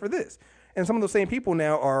 I got to wait for this. And some of those same people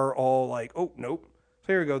now are all like, oh, nope.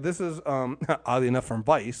 So here we go. This is, oddly enough, from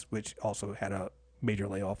Vice, which also had a major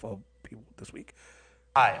layoff of people this week.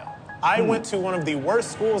 Ohio. I went to one of the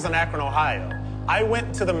worst schools in Akron, Ohio. I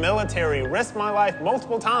went to the military, risked my life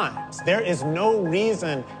multiple times. There is no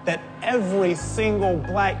reason that every single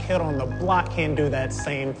black kid on the block can do that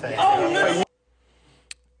same thing. Oh, no.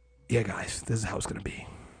 Yeah, guys, this is how it's going to be.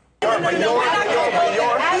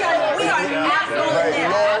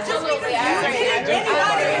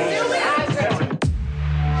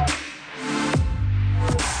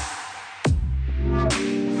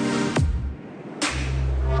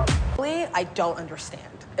 I don't understand,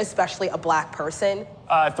 especially a black person.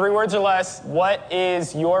 3 words or less, what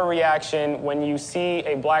is your reaction when you see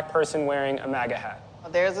a black person wearing a MAGA hat?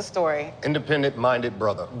 There's a story. Independent-minded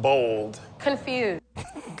brother. Bold. Confused.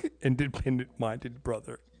 Independent-minded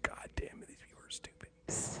brother. God damn it, these people are stupid.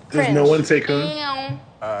 Does no one say Coon?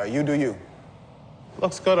 You do you.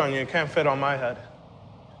 Looks good on you. It can't fit on my head.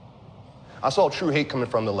 I saw true hate coming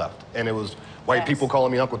from the left, and it was white people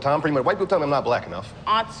calling me Uncle Tom. Pretty much, white people tell me I'm not black enough.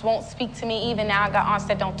 Aunts won't speak to me. Even now, I got aunts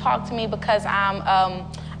that don't talk to me because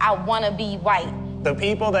I want to be white. The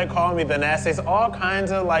people that call me the nastiest, all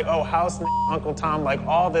kinds of like, oh, house Uncle Tom, like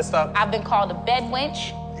all this stuff. I've been called a bed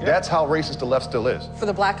wench. That's how racist the left still is. For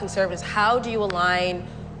the black conservatives, how do you align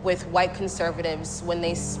with white conservatives when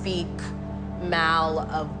they speak mal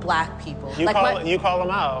of black people? You call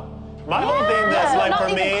them out. My whole thing that's like not for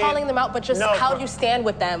even me, calling them out, but just how do you stand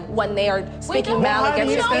with them when they are speaking mal how do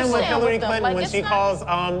against you stand with yourself? Hillary Clinton when she calls,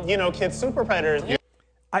 kids super predators?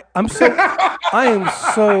 I am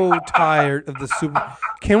so tired of the super.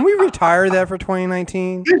 Can we retire that for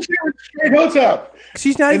 2019? Hotep.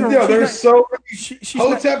 She's not even.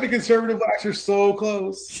 Hotep and conservative blacks are so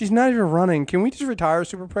close. She's not even running. Can we just retire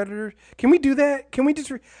super predators? Can we do that? Can we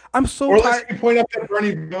just? I'm so Or tired. let's point out that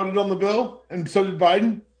Bernie voted on the bill, and so did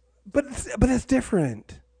Biden. But that's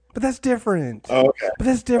different. But that's different. Oh, okay. But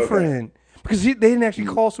that's different because they didn't actually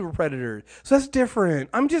call super predators. So that's different.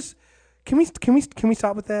 I'm just. Can we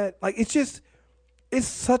stop with that? Like it's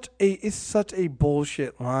such a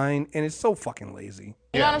bullshit line, and it's so fucking lazy.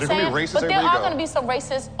 You know what I'm saying? But there are going to be some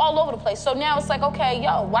racists all over the place. So now it's like, okay,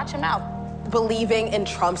 yo, watch him out. Believing in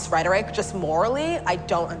Trump's rhetoric, just morally, I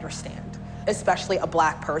don't understand. Especially a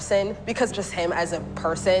black person, because just him as a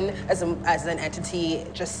person, as an entity,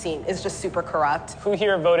 is just super corrupt. Who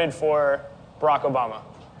here voted for Barack Obama?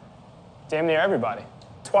 Damn near everybody.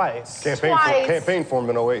 Twice. Campaign for him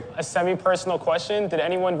in 08. A semi-personal question. Did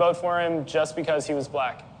anyone vote for him just because he was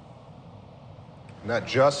black? Not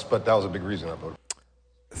just, but that was a big reason I voted.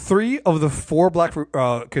 3 of the 4 black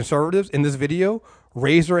conservatives in this video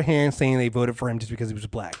raised their hand saying they voted for him just because he was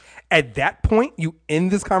black. At that point, you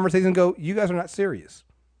end this conversation and go, you guys are not serious.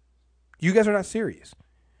 You guys are not serious.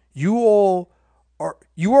 You are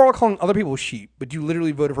all calling other people sheep, but you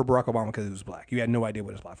literally voted for Barack Obama because he was black. You had no idea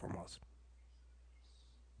what his platform was.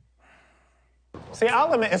 See,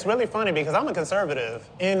 I'll admit, it's really funny because I'm a conservative,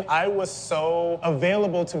 and I was so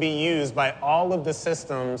available to be used by all of the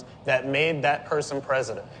systems that made that person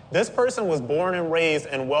president. This person was born and raised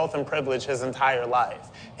in wealth and privilege his entire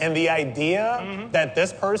life. And the idea that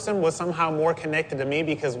this person was somehow more connected to me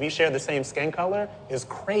because we share the same skin color is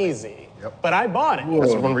crazy. Yep. But I bought it.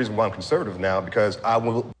 That's one reason why I'm conservative now, because I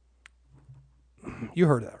will... You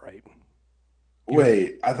heard that, right?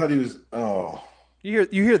 Wait, I thought he was... Oh... You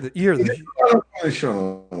hear the. I don't want to show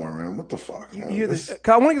no more, man. What the fuck? You hear this?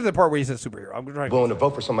 I want to get to the part where he says superhero. I'm trying willing to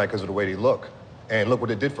vote for somebody because of the way they look, and look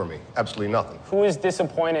what it did for me. Absolutely nothing. Who is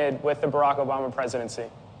disappointed with the Barack Obama presidency?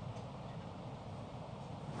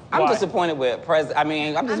 I'm disappointed with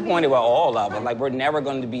I'm disappointed with all of it. Like, we're never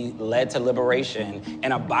going to be led to liberation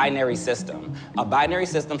in a binary system. A binary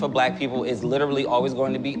system for black people is literally always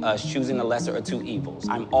going to be us choosing the lesser of two evils.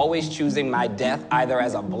 I'm always choosing my death either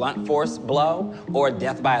as a blunt force blow or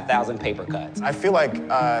death by 1,000 paper cuts. I feel like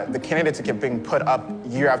the candidates that keep being put up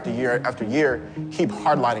year after year after year keep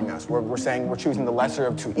hardlining us. We're saying we're choosing the lesser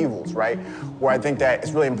of two evils, right? Where I think that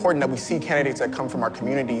it's really important that we see candidates that come from our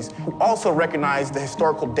communities who also recognize the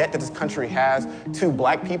historical debt that this country has to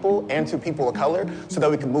black people and to people of color so that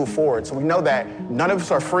we can move forward. So we know that none of us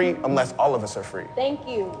are free unless all of us are free. Thank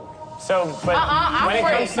you. So, but I'm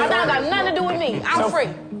free. That got nothing to do with me. I'm free.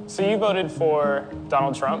 So you voted for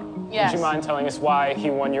Donald Trump. Yes. Would you mind telling us why he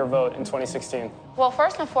won your vote in 2016? Well,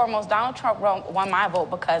 first and foremost, Donald Trump won my vote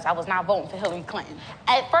because I was not voting for Hillary Clinton.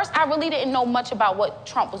 At first, I really didn't know much about what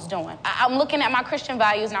Trump was doing. I'm looking at my Christian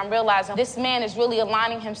values and I'm realizing this man is really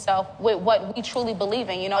aligning himself with what we truly believe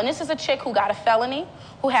in, you know? And this is a chick who got a felony,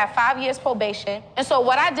 who had 5 years probation. And so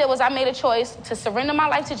what I did was I made a choice to surrender my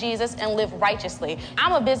life to Jesus and live righteously.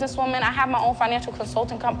 I'm a businesswoman. I have my own financial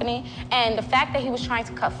consulting company. And the fact that he was trying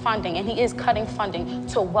to cut funding, and he is cutting funding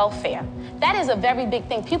to welfare, that is a very big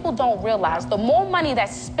thing. People don't realize the more money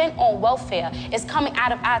that's spent on welfare is coming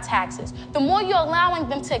out of our taxes. The more you're allowing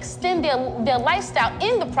them to extend their lifestyle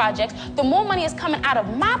in the projects, the more money is coming out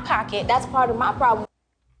of my pocket. That's part of my problem.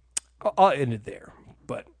 I'll end it there,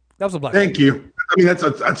 but that was a black. Thank you. I mean,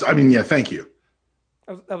 that's. I mean, yeah. Thank you.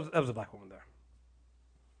 That was a black woman there.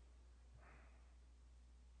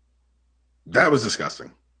 That was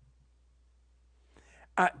disgusting.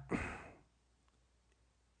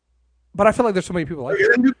 But I feel like there's so many people like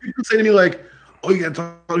that. People say to me like, "Oh, you got to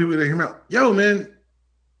talk to people to hear me out." Yo, man,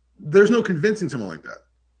 there's no convincing someone like that.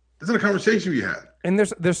 That's not a conversation we had. And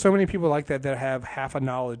there's so many people like that have half a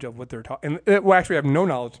knowledge of what they're talking, and well, actually have no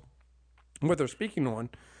knowledge of what they're speaking on.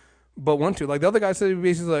 but want to. Like the other guy said,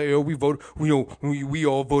 basically like, oh, we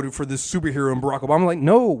all voted for this superhero in Barack Obama. I'm like,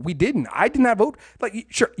 no, we didn't. I did not vote. Like,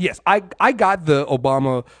 sure, yes, I got the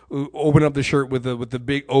Obama open up the shirt with the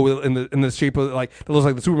big O in the shape of like that looks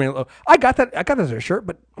like the Superman. I got that as a shirt,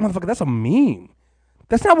 but motherfucker, that's a meme.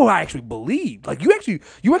 That's not what I actually believed. Like you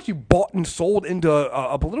actually bought and sold into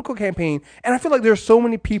a political campaign, and I feel like there's so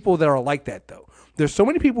many people that are like that though. There's so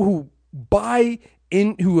many people who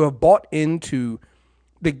have bought into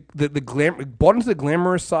the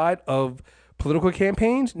glamorous side of political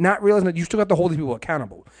campaigns, not realizing that you still have to hold these people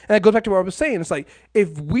accountable. And that goes back to what I was saying. It's like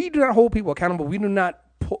if we do not hold people accountable, we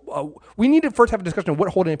need to first have a discussion of what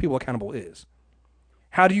holding people accountable is.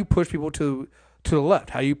 How do you push people to the left?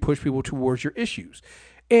 How do you push people towards your issues?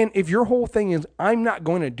 And if your whole thing is, I'm not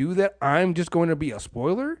going to do that, I'm just going to be a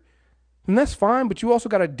spoiler, then that's fine, but you also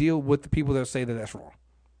got to deal with the people that say that that's wrong.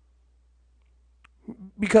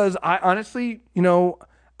 Because I honestly,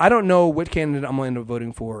 I don't know what candidate I'm going to end up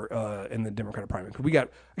voting for in the Democratic primary. Because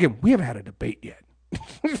we haven't had a debate yet.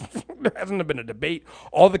 There hasn't been a debate.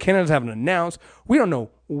 All the candidates haven't announced. We don't know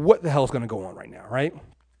what the hell is going to go on right now, right?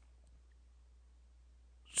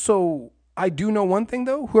 So I do know one thing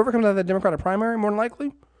though: whoever comes out of the Democratic primary, more than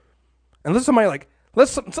likely, unless somebody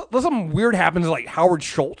unless something weird happens like Howard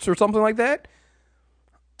Schultz or something like that,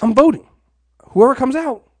 I'm voting. Whoever comes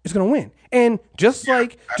out is going to win. And I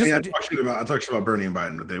talked about Bernie and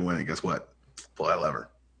Biden, but they win. And guess what? Pull that lever.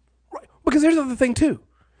 Right. Because there's another thing too,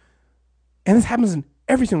 and this happens in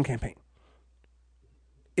every single campaign.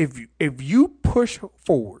 If you push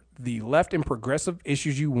forward the left and progressive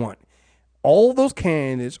issues you want, all those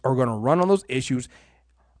candidates are going to run on those issues.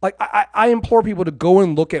 Like I implore people to go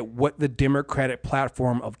and look at what the Democratic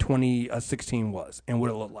platform of 2016 was and what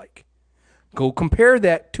it looked like. Go compare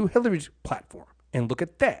that to Hillary's platform and look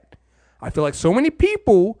at that. I feel like so many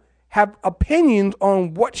people have opinions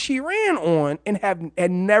on what she ran on and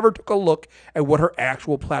had never took a look at what her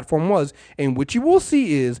actual platform was. And what you will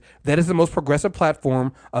see is that is the most progressive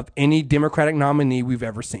platform of any Democratic nominee we've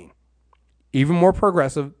ever seen. Even more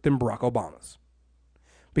progressive than Barack Obama's.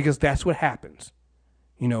 Because that's what happens.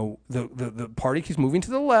 The party keeps moving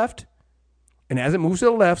to the left, and as it moves to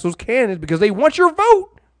the left, those candidates, because they want your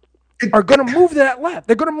vote, are going to move to that left.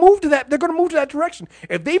 They're going to move to that. They're going to move to that direction.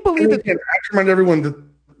 If they believe that, I remind everyone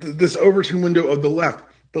that this Overton window of the left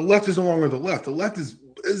is no longer the left. The left is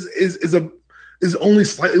only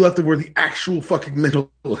slightly left of where the actual fucking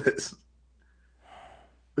middle is.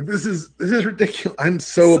 Like this is ridiculous. I'm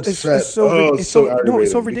so upset. It's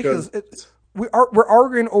so ridiculous. We're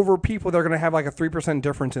arguing over people that are going to have like a 3%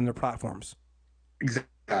 difference in their platforms.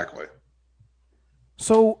 Exactly.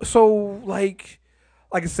 So like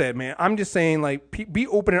I said, man, I'm just saying, like, be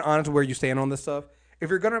open and honest where you stand on this stuff. If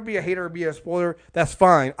you're going to be a hater or be a spoiler, that's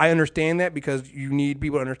fine. I understand that because you need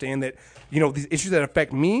people to understand that, these issues that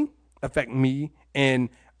affect me, and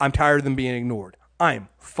I'm tired of them being ignored. I'm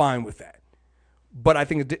fine with that. But I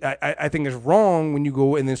think it's wrong when you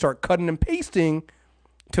go and then start cutting and pasting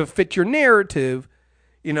to fit your narrative,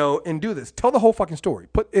 and do this. Tell the whole fucking story.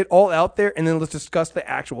 Put it all out there, and then let's discuss the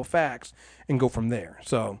actual facts and go from there.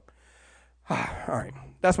 So, all right,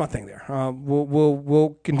 that's my thing there.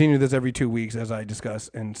 We'll continue this every 2 weeks as I discuss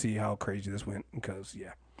and see how crazy this went. Because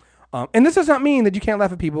and this does not mean that you can't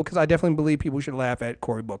laugh at people, because I definitely believe people should laugh at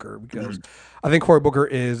Cory Booker, because I think Cory Booker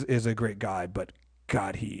is a great guy, but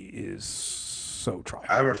God, he is so try.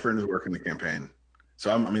 I have a friend who's working the campaign,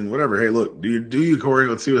 so whatever. Hey, look, do you, Cory?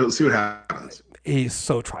 Let's see what happens. He's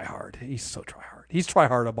so try hard. He's try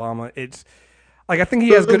hard, Obama. It's like, I think he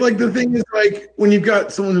has good. Like, the thing is, like, when you've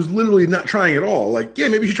got someone who's literally not trying at all, like, yeah,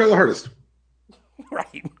 maybe you should try the hardest.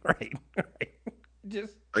 Right.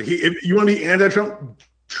 Just like, if you want to be anti-Trump,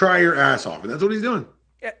 try your ass off, and that's what he's doing.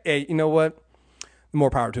 Yeah, hey, you know what? More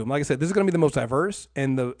power to him. Like I said, this is going to be the most diverse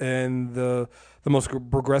and the most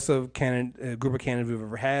progressive group of candidates we've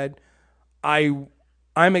ever had.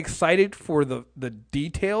 I'm excited for the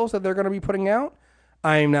details that they're going to be putting out.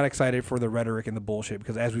 I am not excited for the rhetoric and the bullshit,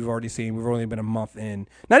 because as we've already seen, we've only been a month in.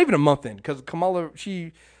 Not even a month in, because Kamala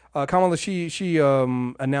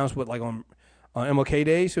announced what, like on MLK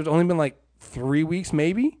Day, so it's only been like 3 weeks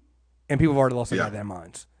maybe, and people have already lost their goddamn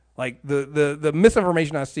minds. Like the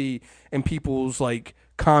misinformation I see in people's like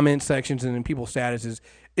comment sections and in people's statuses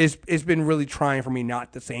it's been really trying for me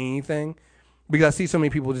not to say anything, because I see so many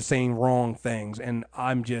people just saying wrong things, and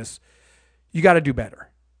I'm just, you got to do better.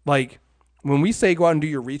 Like, when we say go out and do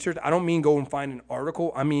your research, I don't mean go and find an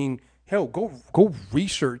article. I mean, hell, go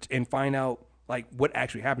research and find out like what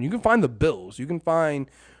actually happened. You can find the bills. You can find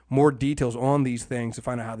more details on these things to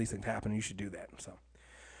find out how these things happen. You should do that. So,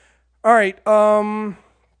 all right.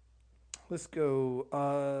 let's go.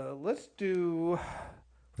 Let's do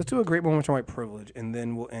a great moment of white privilege, and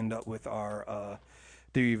then we'll end up with our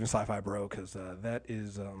do you even sci-fi bro? Because that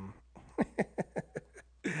is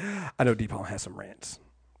I know Deepalm has some rants.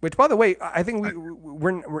 Which, by the way, I think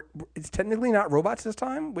we're it's technically not robots this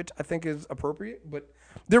time, which I think is appropriate. But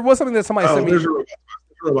there was something that somebody sent me. There's a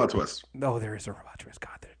robot twist. No, there is a robot twist.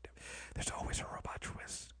 God, there's always a robot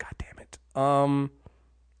twist. God damn it. All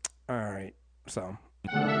right, so.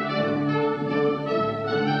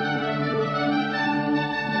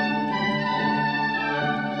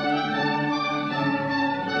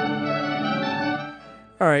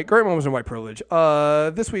 All right, great moments of white privilege.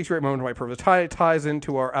 This week's great moment of white privilege ties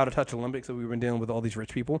into our out of touch Olympics that we've been dealing with all these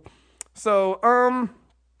rich people. So,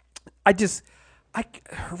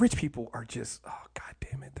 rich people are just, oh god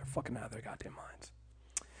damn it, they're fucking out of their goddamn minds.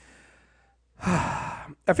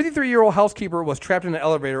 A 53-year-old housekeeper was trapped in an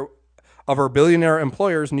elevator of her billionaire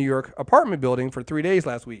employer's New York apartment building for 3 days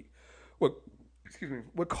last week.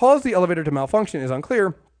 What caused the elevator to malfunction is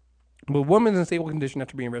unclear. But the woman is in stable condition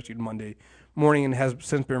after being rescued Monday morning and has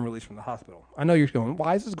since been released from the hospital. I know you're going,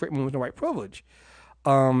 why is this a great moment of white privilege?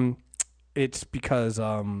 It's because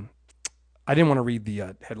I didn't want to read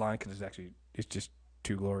the headline because it's just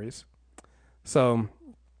too glorious. So,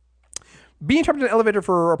 being trapped in an elevator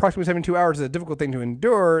for approximately 72 hours is a difficult thing to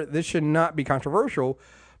endure. This should not be controversial.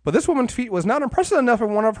 But this woman's feat was not impressive enough for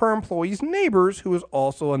one of her employees' neighbors, who is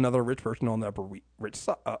also another rich person on the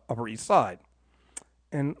Upper East Side.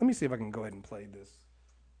 And let me see if I can go ahead and play this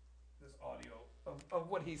audio of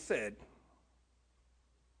what he said.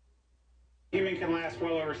 Human can last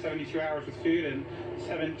well over 72 hours with food and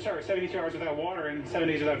 72 hours without water and 7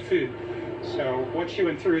 days without food. So what she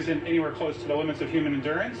went through isn't anywhere close to the limits of human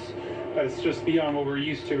endurance, but it's just beyond what we're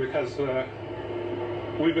used to because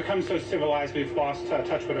we've become so civilized we've lost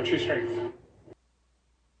touch with our true strength.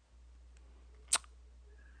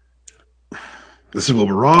 This is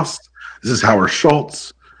Wilbur Ross. This is Howard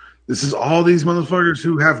Schultz. This is all these motherfuckers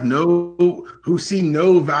who see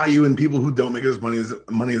no value in people who don't make as money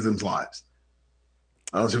as them's lives.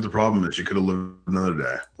 I don't see what the problem is. You could have lived another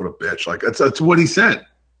day. What a bitch! Like that's what he said.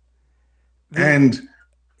 And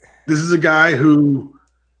this is a guy who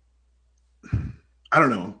I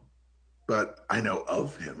don't know, but I know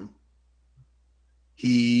of him.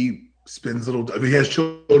 He spends he has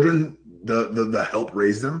children. The help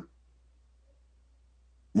raise them.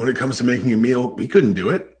 When it comes to making a meal, he couldn't do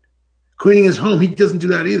it. Cleaning his home, he doesn't do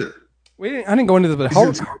that either. I didn't go into this, but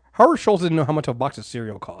Howard Schultz didn't know how much a box of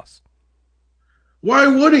cereal costs. Why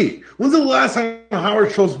would he? When's the last time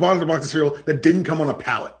Howard Schultz bought a box of cereal that didn't come on a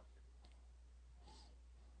pallet?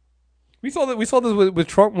 We saw this with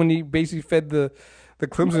Trump when he basically fed the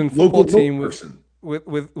Clemson football team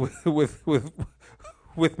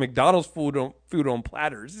with McDonald's food on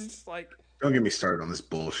platters. It's just like. Don't get me started on this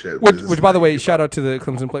bullshit. Which, by the way, shout out to the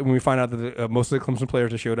Clemson players when we find out that most of the Clemson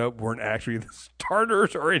players that showed up weren't actually the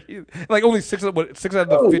starters or any. Like only six out of the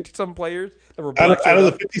 50-some players that were black. Out of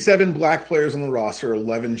the 57 black players on the roster,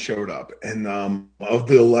 11 showed up, and of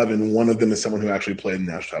the 11, one of them is someone who actually played in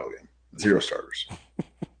the national title game. 0 starters.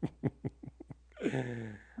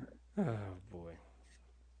 Oh boy!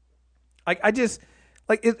 I just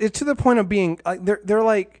like it's to the point of being like they're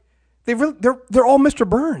all Mr.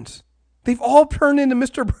 Burns. They've all turned into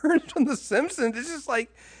Mr. Burns from The Simpsons. It's just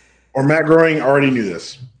like... Or Matt Groening already knew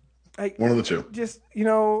this. One of the two. Just, And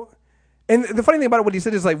the funny thing about what he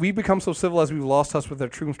said is like, we've become so civilized, we've lost touch with our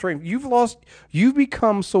true strength. You've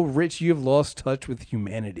become so rich, you've lost touch with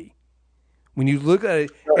humanity. When you look at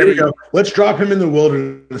it... Here we go. Let's drop him in the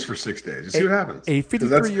wilderness for 6 days. You see what happens. A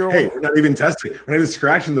 53-year-old... Hey, we're not even testing. We're not even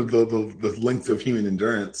scratching the length of human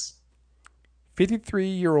endurance.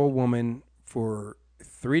 53-year-old woman for...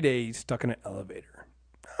 3 days stuck in an elevator.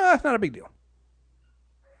 It's not a big deal.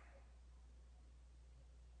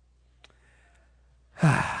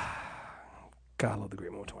 God, I love the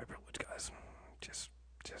great moment of white privilege, guys. Just.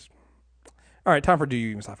 All right, time for Do You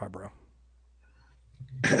Even Sci-Fi Bro?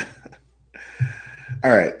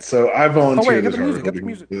 All right, so I volunteered. Got the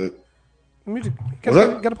music.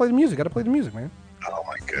 Gotta play the music. Gotta play the music, man. Oh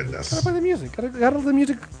my goodness. Gotta play the music. Gotta let the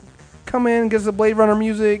music come in. Get the Blade Runner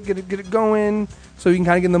music. Get it going. So you can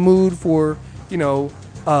kind of get in the mood for,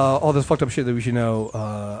 all this fucked up shit that we should know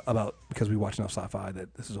about because we watch enough sci-fi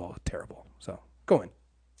that this is all terrible. So go in.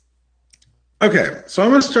 Okay, so I'm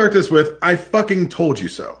going to start this with, I fucking told you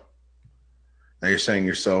so. Now you're saying to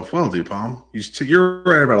yourself, well, Deepalm, you're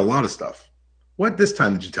right about a lot of stuff. What this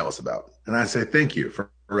time did you tell us about? And I say thank you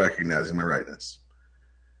for recognizing my rightness.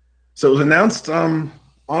 So it was announced on,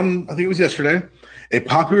 I think it was yesterday, a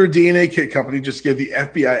popular DNA kit company just gave the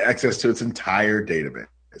FBI access to its entire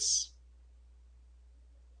database.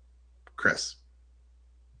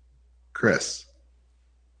 Chris.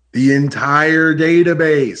 The entire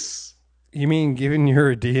database. You mean giving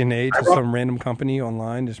your DNA to some random company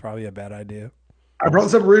online is probably a bad idea? I brought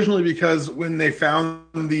this up originally because when they found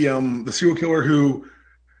the serial killer who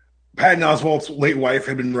Patton Oswalt's late wife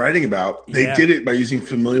had been writing about, they did it by using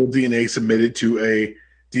familial DNA submitted to a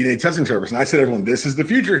DNA testing service. And I said, everyone, this is the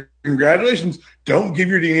future. Congratulations. Don't give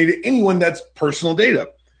your DNA to anyone that's personal data.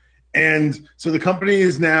 And so the company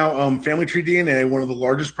is now Family Tree DNA, one of the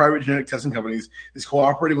largest private genetic testing companies, is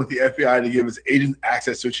cooperating with the FBI to give its agents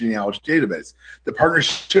access to a genealogy database. The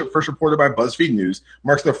partnership, first reported by BuzzFeed News,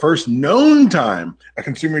 marks the first known time a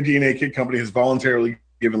consumer DNA kit company has voluntarily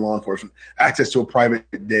given law enforcement access to a private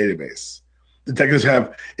database. Detectives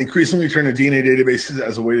have increasingly turned to DNA databases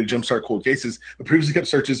as a way to jumpstart cold cases, but previously kept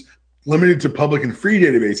searches limited to public and free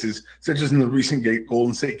databases, such as in the recent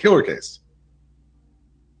Golden State Killer case.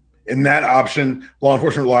 In that option, law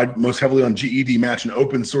enforcement relied most heavily on GED Match, an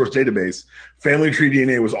open source database. Family Tree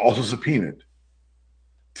DNA was also subpoenaed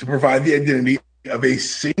to provide the identity of a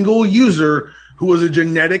single user who was a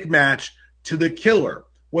genetic match to the killer.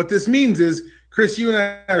 What this means is, Chris, you and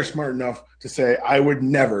I are smart enough to say, I would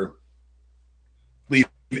never leave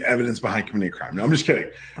evidence behind committing a crime. No, I'm just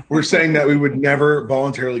kidding. We're saying that we would never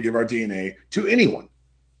voluntarily give our DNA to anyone.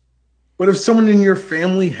 But if someone in your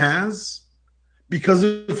family has, because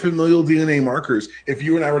of familial DNA markers, if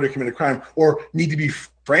you and I were to commit a crime or need to be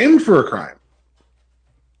framed for a crime,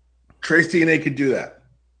 Trace DNA could do that.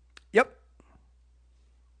 Yep.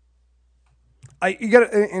 You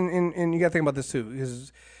got and you got to think about this too,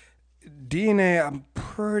 because DNA, I'm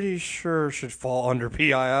pretty sure, should fall under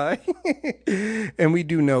PII, and we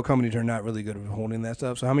do know companies are not really good at holding that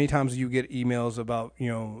stuff. So, how many times do you get emails about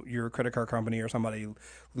your credit card company or somebody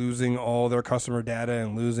losing all their customer data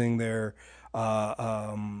and losing their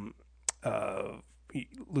social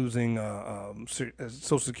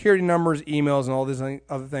security numbers, emails, and all these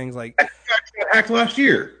other things? Like, hacked last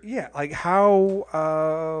year. Yeah, like how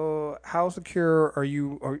secure are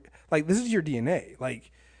you? Like, this is your DNA.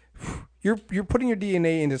 Like, you're putting your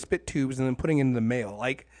DNA into spit tubes and then putting it in the mail.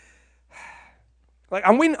 Like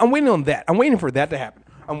I'm waiting on that. I'm waiting for that to happen.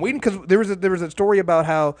 I'm waiting because there was a story about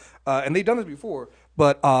how and they've done this before,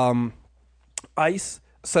 but ICE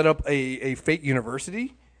set up a fake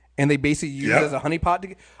university, and they basically use it as a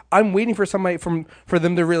honeypot. I'm waiting for somebody for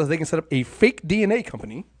them to realize they can set up a fake DNA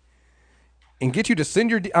company and get you to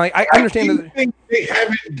send your. I understand that think they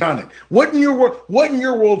haven't done it. What in your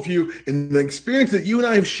worldview and the experience that you and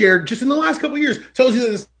I have shared just in the last couple of years tells you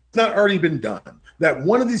that it's not already been done? That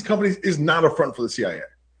one of these companies is not a front for the CIA.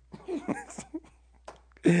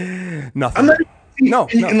 Nothing. I'm not. No.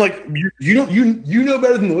 Like you know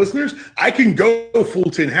better than the listeners. I can go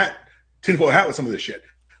full tinfoil hat with some of this shit.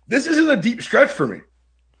 This isn't a deep stretch for me.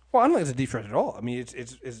 Well, I don't think it's a deep stretch at all. I mean,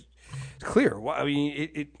 it's clear. I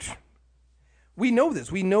mean, we know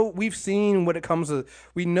this. We've seen what it comes to.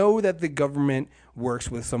 We know that the government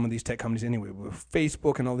works with some of these tech companies anyway, with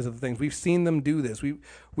Facebook and all these other things. We've seen them do this.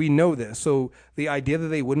 We know this. So the idea that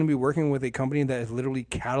they wouldn't be working with a company that is literally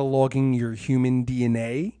cataloging your human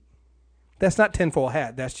DNA, that's not tinfoil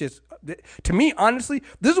hat. That's just, to me, honestly,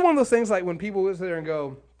 this is one of those things like when people sit there and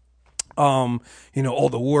go, all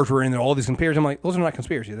the wars were in there, all these conspiracies. I'm like, those are not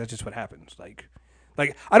conspiracies. That's just what happens. Like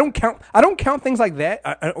I don't count things like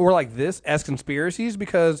that or like this as conspiracies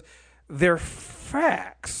because they're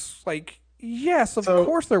facts. Like, yes, of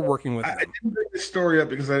course they're working with them. I didn't bring this story up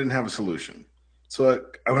because I didn't have a solution. So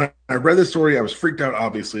when I read this story, I was freaked out,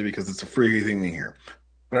 obviously, because it's a freaky thing to hear.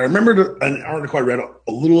 But I remembered an article I read a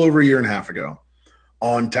little over a year and a half ago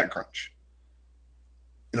on TechCrunch.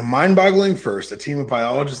 In a mind-boggling first, a team of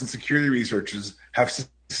biologists and security researchers have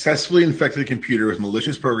successfully infected a computer with a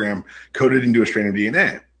malicious program coded into a strain of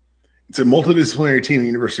DNA. It's a multidisciplinary team at the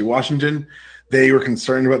University of Washington. They were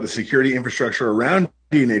concerned about the security infrastructure around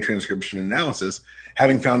DNA transcription and analysis,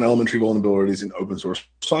 having found elementary vulnerabilities in open source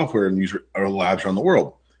software in labs around the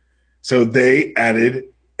world. So they added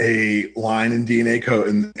a line in DNA code,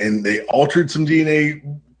 and they altered some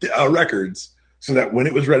DNA records so that when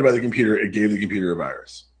it was read by the computer, it gave the computer a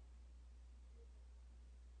virus.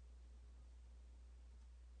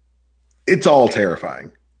 It's all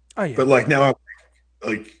terrifying. Oh, yeah. But like now,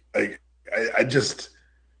 I just,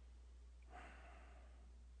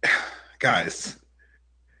 guys,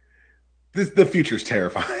 the future's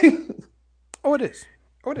terrifying. Oh, it is.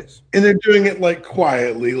 And they're doing it like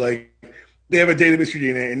quietly, like they have a database for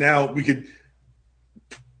DNA, and now we could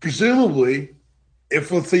presumably,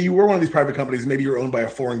 if let's say you were one of these private companies, maybe you're owned by a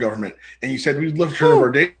foreign government, and you said we'd love to turn over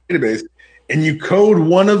our database, and you code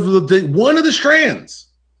one of the strands,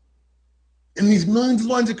 in these millions of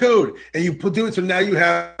lines of code, and you do it so now you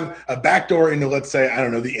have a backdoor into, let's say, I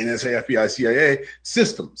don't know, the NSA, FBI, CIA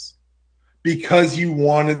systems because you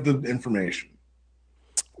wanted the information.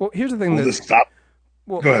 Well, here's the thing. Will this stop?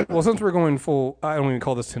 Well, Go ahead. Well, since we're going full, I don't even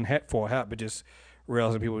call this full hat, but just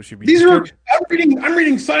realizing people should be. These are I'm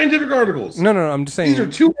reading scientific articles. No, I'm just saying these are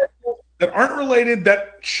two articles that aren't related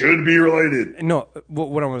that should be related. No,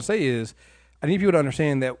 what I want to say is, I need people to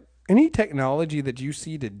understand that any technology that you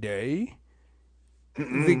see today,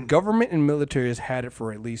 the government and military has had it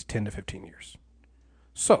for at least 10 to 15 years.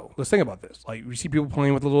 So let's think about this. Like, we see people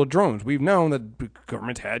playing with the little drones. We've known that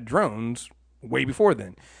governments had drones way before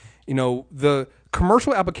then. You know, the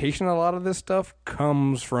commercial application of a lot of this stuff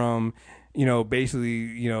comes from, you know, basically,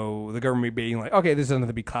 you know, the government being like, okay, this doesn't have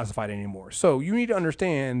to be classified anymore. So you need to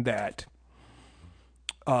understand that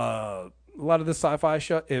a lot of this sci-fi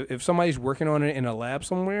shit, if somebody's working on it in a lab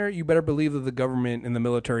somewhere, you better believe that the government and the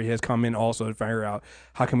military has come in also to figure out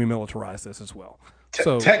how can we militarize this as well.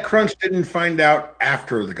 So TechCrunch didn't find out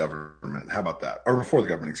after the government. How about that? Or before the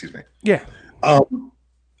government, excuse me. Yeah.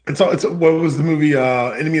 It's what was the movie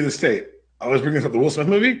Enemy of the State? I was bringing up the Will Smith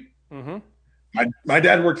movie. Mm-hmm. My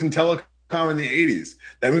dad worked in telecom in the 80s.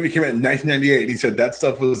 That movie came out in 1998. He said that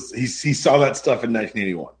stuff was he saw that stuff in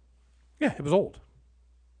 1981. Yeah, it was old.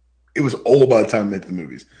 It was old by the time it hit the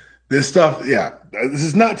movies. This stuff, yeah. This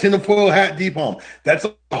is not tinfoil hat deep home. That's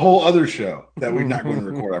a whole other show that we're not going to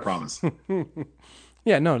record, I promise.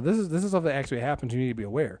 Yeah, no, this is stuff that actually happens. You need to be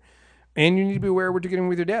aware. And you need to be aware of what you're getting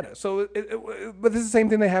with your data. So, but this is the same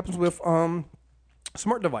thing that happens with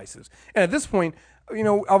smart devices. And at this point, you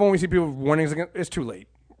know, I've only seen people with warnings. It's too late.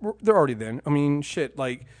 They're already then. I mean, shit.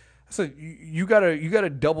 Like I said, you gotta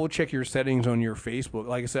double check your settings on your Facebook.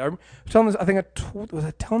 Like I said, I'm telling this. I think was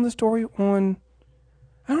I telling the story on.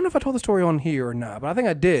 I don't know if I told the story on here or not, but I think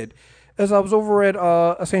I did. As I was over at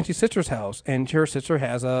Asanti's sister's house, and her sister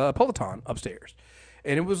has a Peloton upstairs.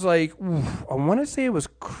 And it was like, I want to say it was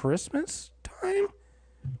Christmas time.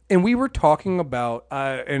 And we were talking about,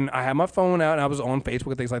 and I had my phone out and I was on Facebook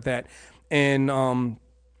and things like that. And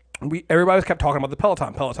everybody kept talking about the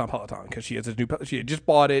Peloton, because she has this she had just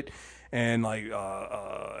bought it. And like,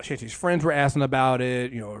 Shanti's friends were asking about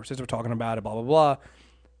it. You know, her sister was talking about it, blah, blah, blah.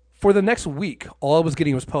 For the next week, all I was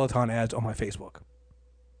getting was Peloton ads on my Facebook.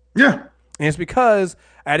 Yeah. And it's because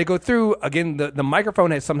I had to go through, again, the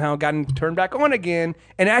microphone had somehow gotten turned back on again.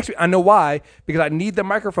 And actually, I know why. Because I need the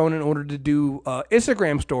microphone in order to do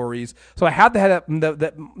Instagram stories. So I had to have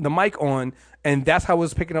the mic on. And that's how I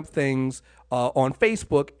was picking up things on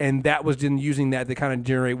Facebook. And that was then using that to kind of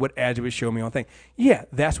generate what ads it would show me on thing. Yeah,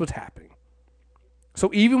 that's what's happening. So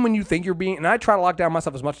even when you think you're being, and I try to lock down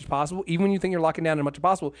myself as much as possible, even when you think you're locking down as much as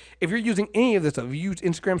possible, if you're using any of this stuff, if you use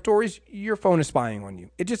Instagram stories, your phone is spying on you.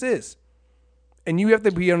 It just is. And you have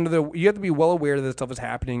to be you have to be well aware that this stuff is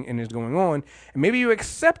happening and is going on. And maybe you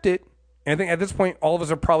accept it. And I think at this point, all of us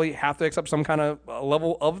are probably have to accept some kind of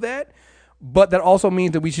level of that. But that also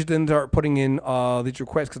means that we should then start putting in these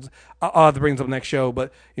requests. Because I'll have to bring this up next show.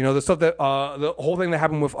 But, you know, the stuff that, the whole thing that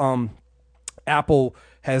happened with Apple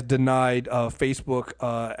has denied Facebook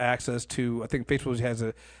access to, I think Facebook has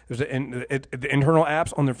the internal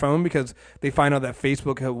apps on their phone because they find out that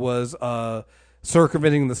Facebook was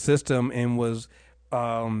circumventing the system and was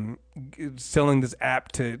selling this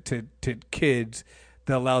app to kids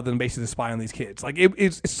that allowed them basically to spy on these kids. Like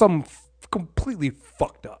it's some completely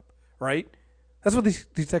fucked up, right? That's what these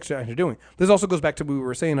tech giants are doing. This also goes back to what we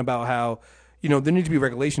were saying about how, you know, there need to be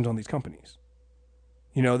regulations on these companies.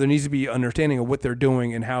 You know, there needs to be understanding of what they're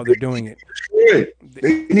doing and how they're doing it.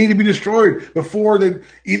 They need to be destroyed before they.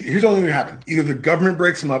 Here's the only thing that happens: either the government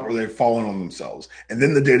breaks them up, or they've fallen on themselves, and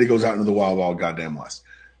then the data goes out into the wild goddamn west.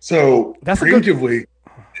 So that's preemptively.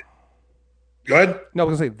 Go ahead. No, I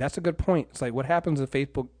was gonna say that's a good point. It's like, what happens if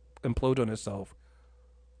Facebook implodes on itself?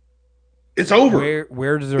 It's over.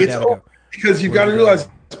 Where does their data go? Because you've got to realize,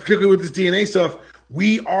 particularly with this DNA stuff,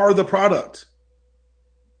 we are the product.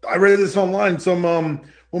 I read this online. Some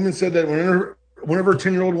woman said that whenever a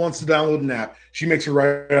 10-year-old wants to download an app, she makes her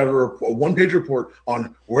write out a one-page report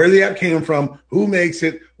on where the app came from, who makes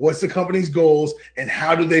it, what's the company's goals, and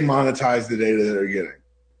how do they monetize the data that they're getting.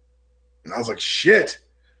 And I was like, shit,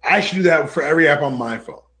 I should do that for every app on my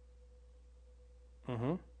phone.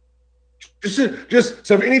 Mm-hmm. Just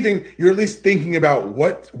so if anything, you're at least thinking about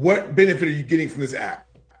what benefit are you getting from this app,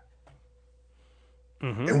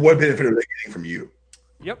 and what benefit are they getting from you.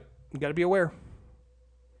 Yep, you got to be aware.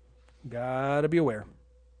 Got to be aware.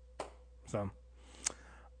 So,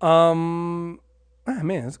 man,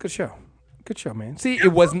 it's a good show. Good show, man. See,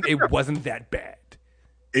 it wasn't that bad.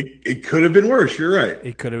 It could have been worse. You're right.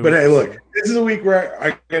 It could have. But hey, look, this is a week where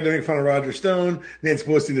I got to make fun of Roger Stone. Nancy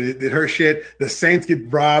Pelosi did her shit. The Saints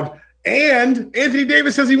get robbed. And Anthony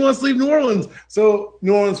Davis says he wants to leave New Orleans. So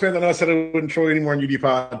New Orleans fans, I know I said I wouldn't troll you anymore on UD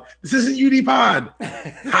Pod. This isn't UD Pod.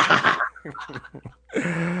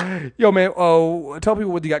 Yo, man, tell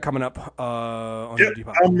people what you got coming up on UD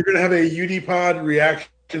Pod. We're going to have a UD Pod reaction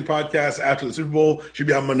podcast after the Super Bowl. Should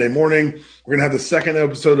be on Monday morning. We're going to have the second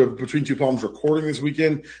episode of Between Two Palms recording this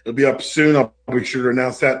weekend. It'll be up soon. I'll be sure to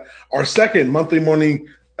announce that. Our second monthly morning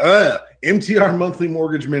MTR Monthly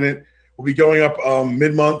Mortgage Minute will be going up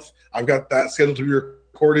mid-month. I've got that scheduled to be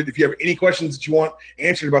recorded. If you have any questions that you want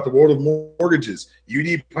answered about the world of mortgages,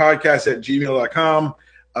 udpodcast@gmail.com.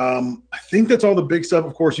 I think that's all the big stuff.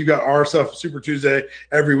 Of course, you got our stuff, Super Tuesday,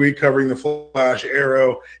 every week covering the Flash,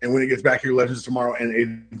 Arrow, and when it gets back here, Legends Tomorrow and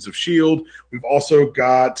Agents of S.H.I.E.L.D. We've also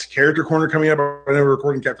got Character Corner coming up. I know we're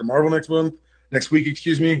recording Captain Marvel next week,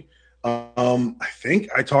 excuse me. I think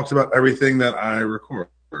I talked about everything that I record.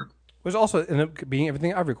 Which also ended up being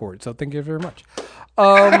everything I've recorded, so thank you very much.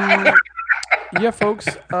 Yeah, folks.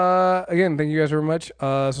 Again, thank you guys very much.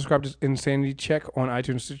 Subscribe to Insanity Check on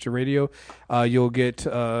iTunes, Stitcher Radio. You'll get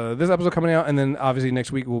this episode coming out, and then obviously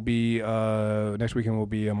next weekend will be a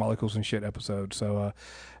Molecules and Shit episode. So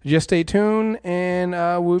just stay tuned, and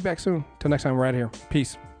we'll be back soon. Till next time, we're out of here.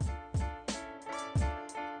 Peace.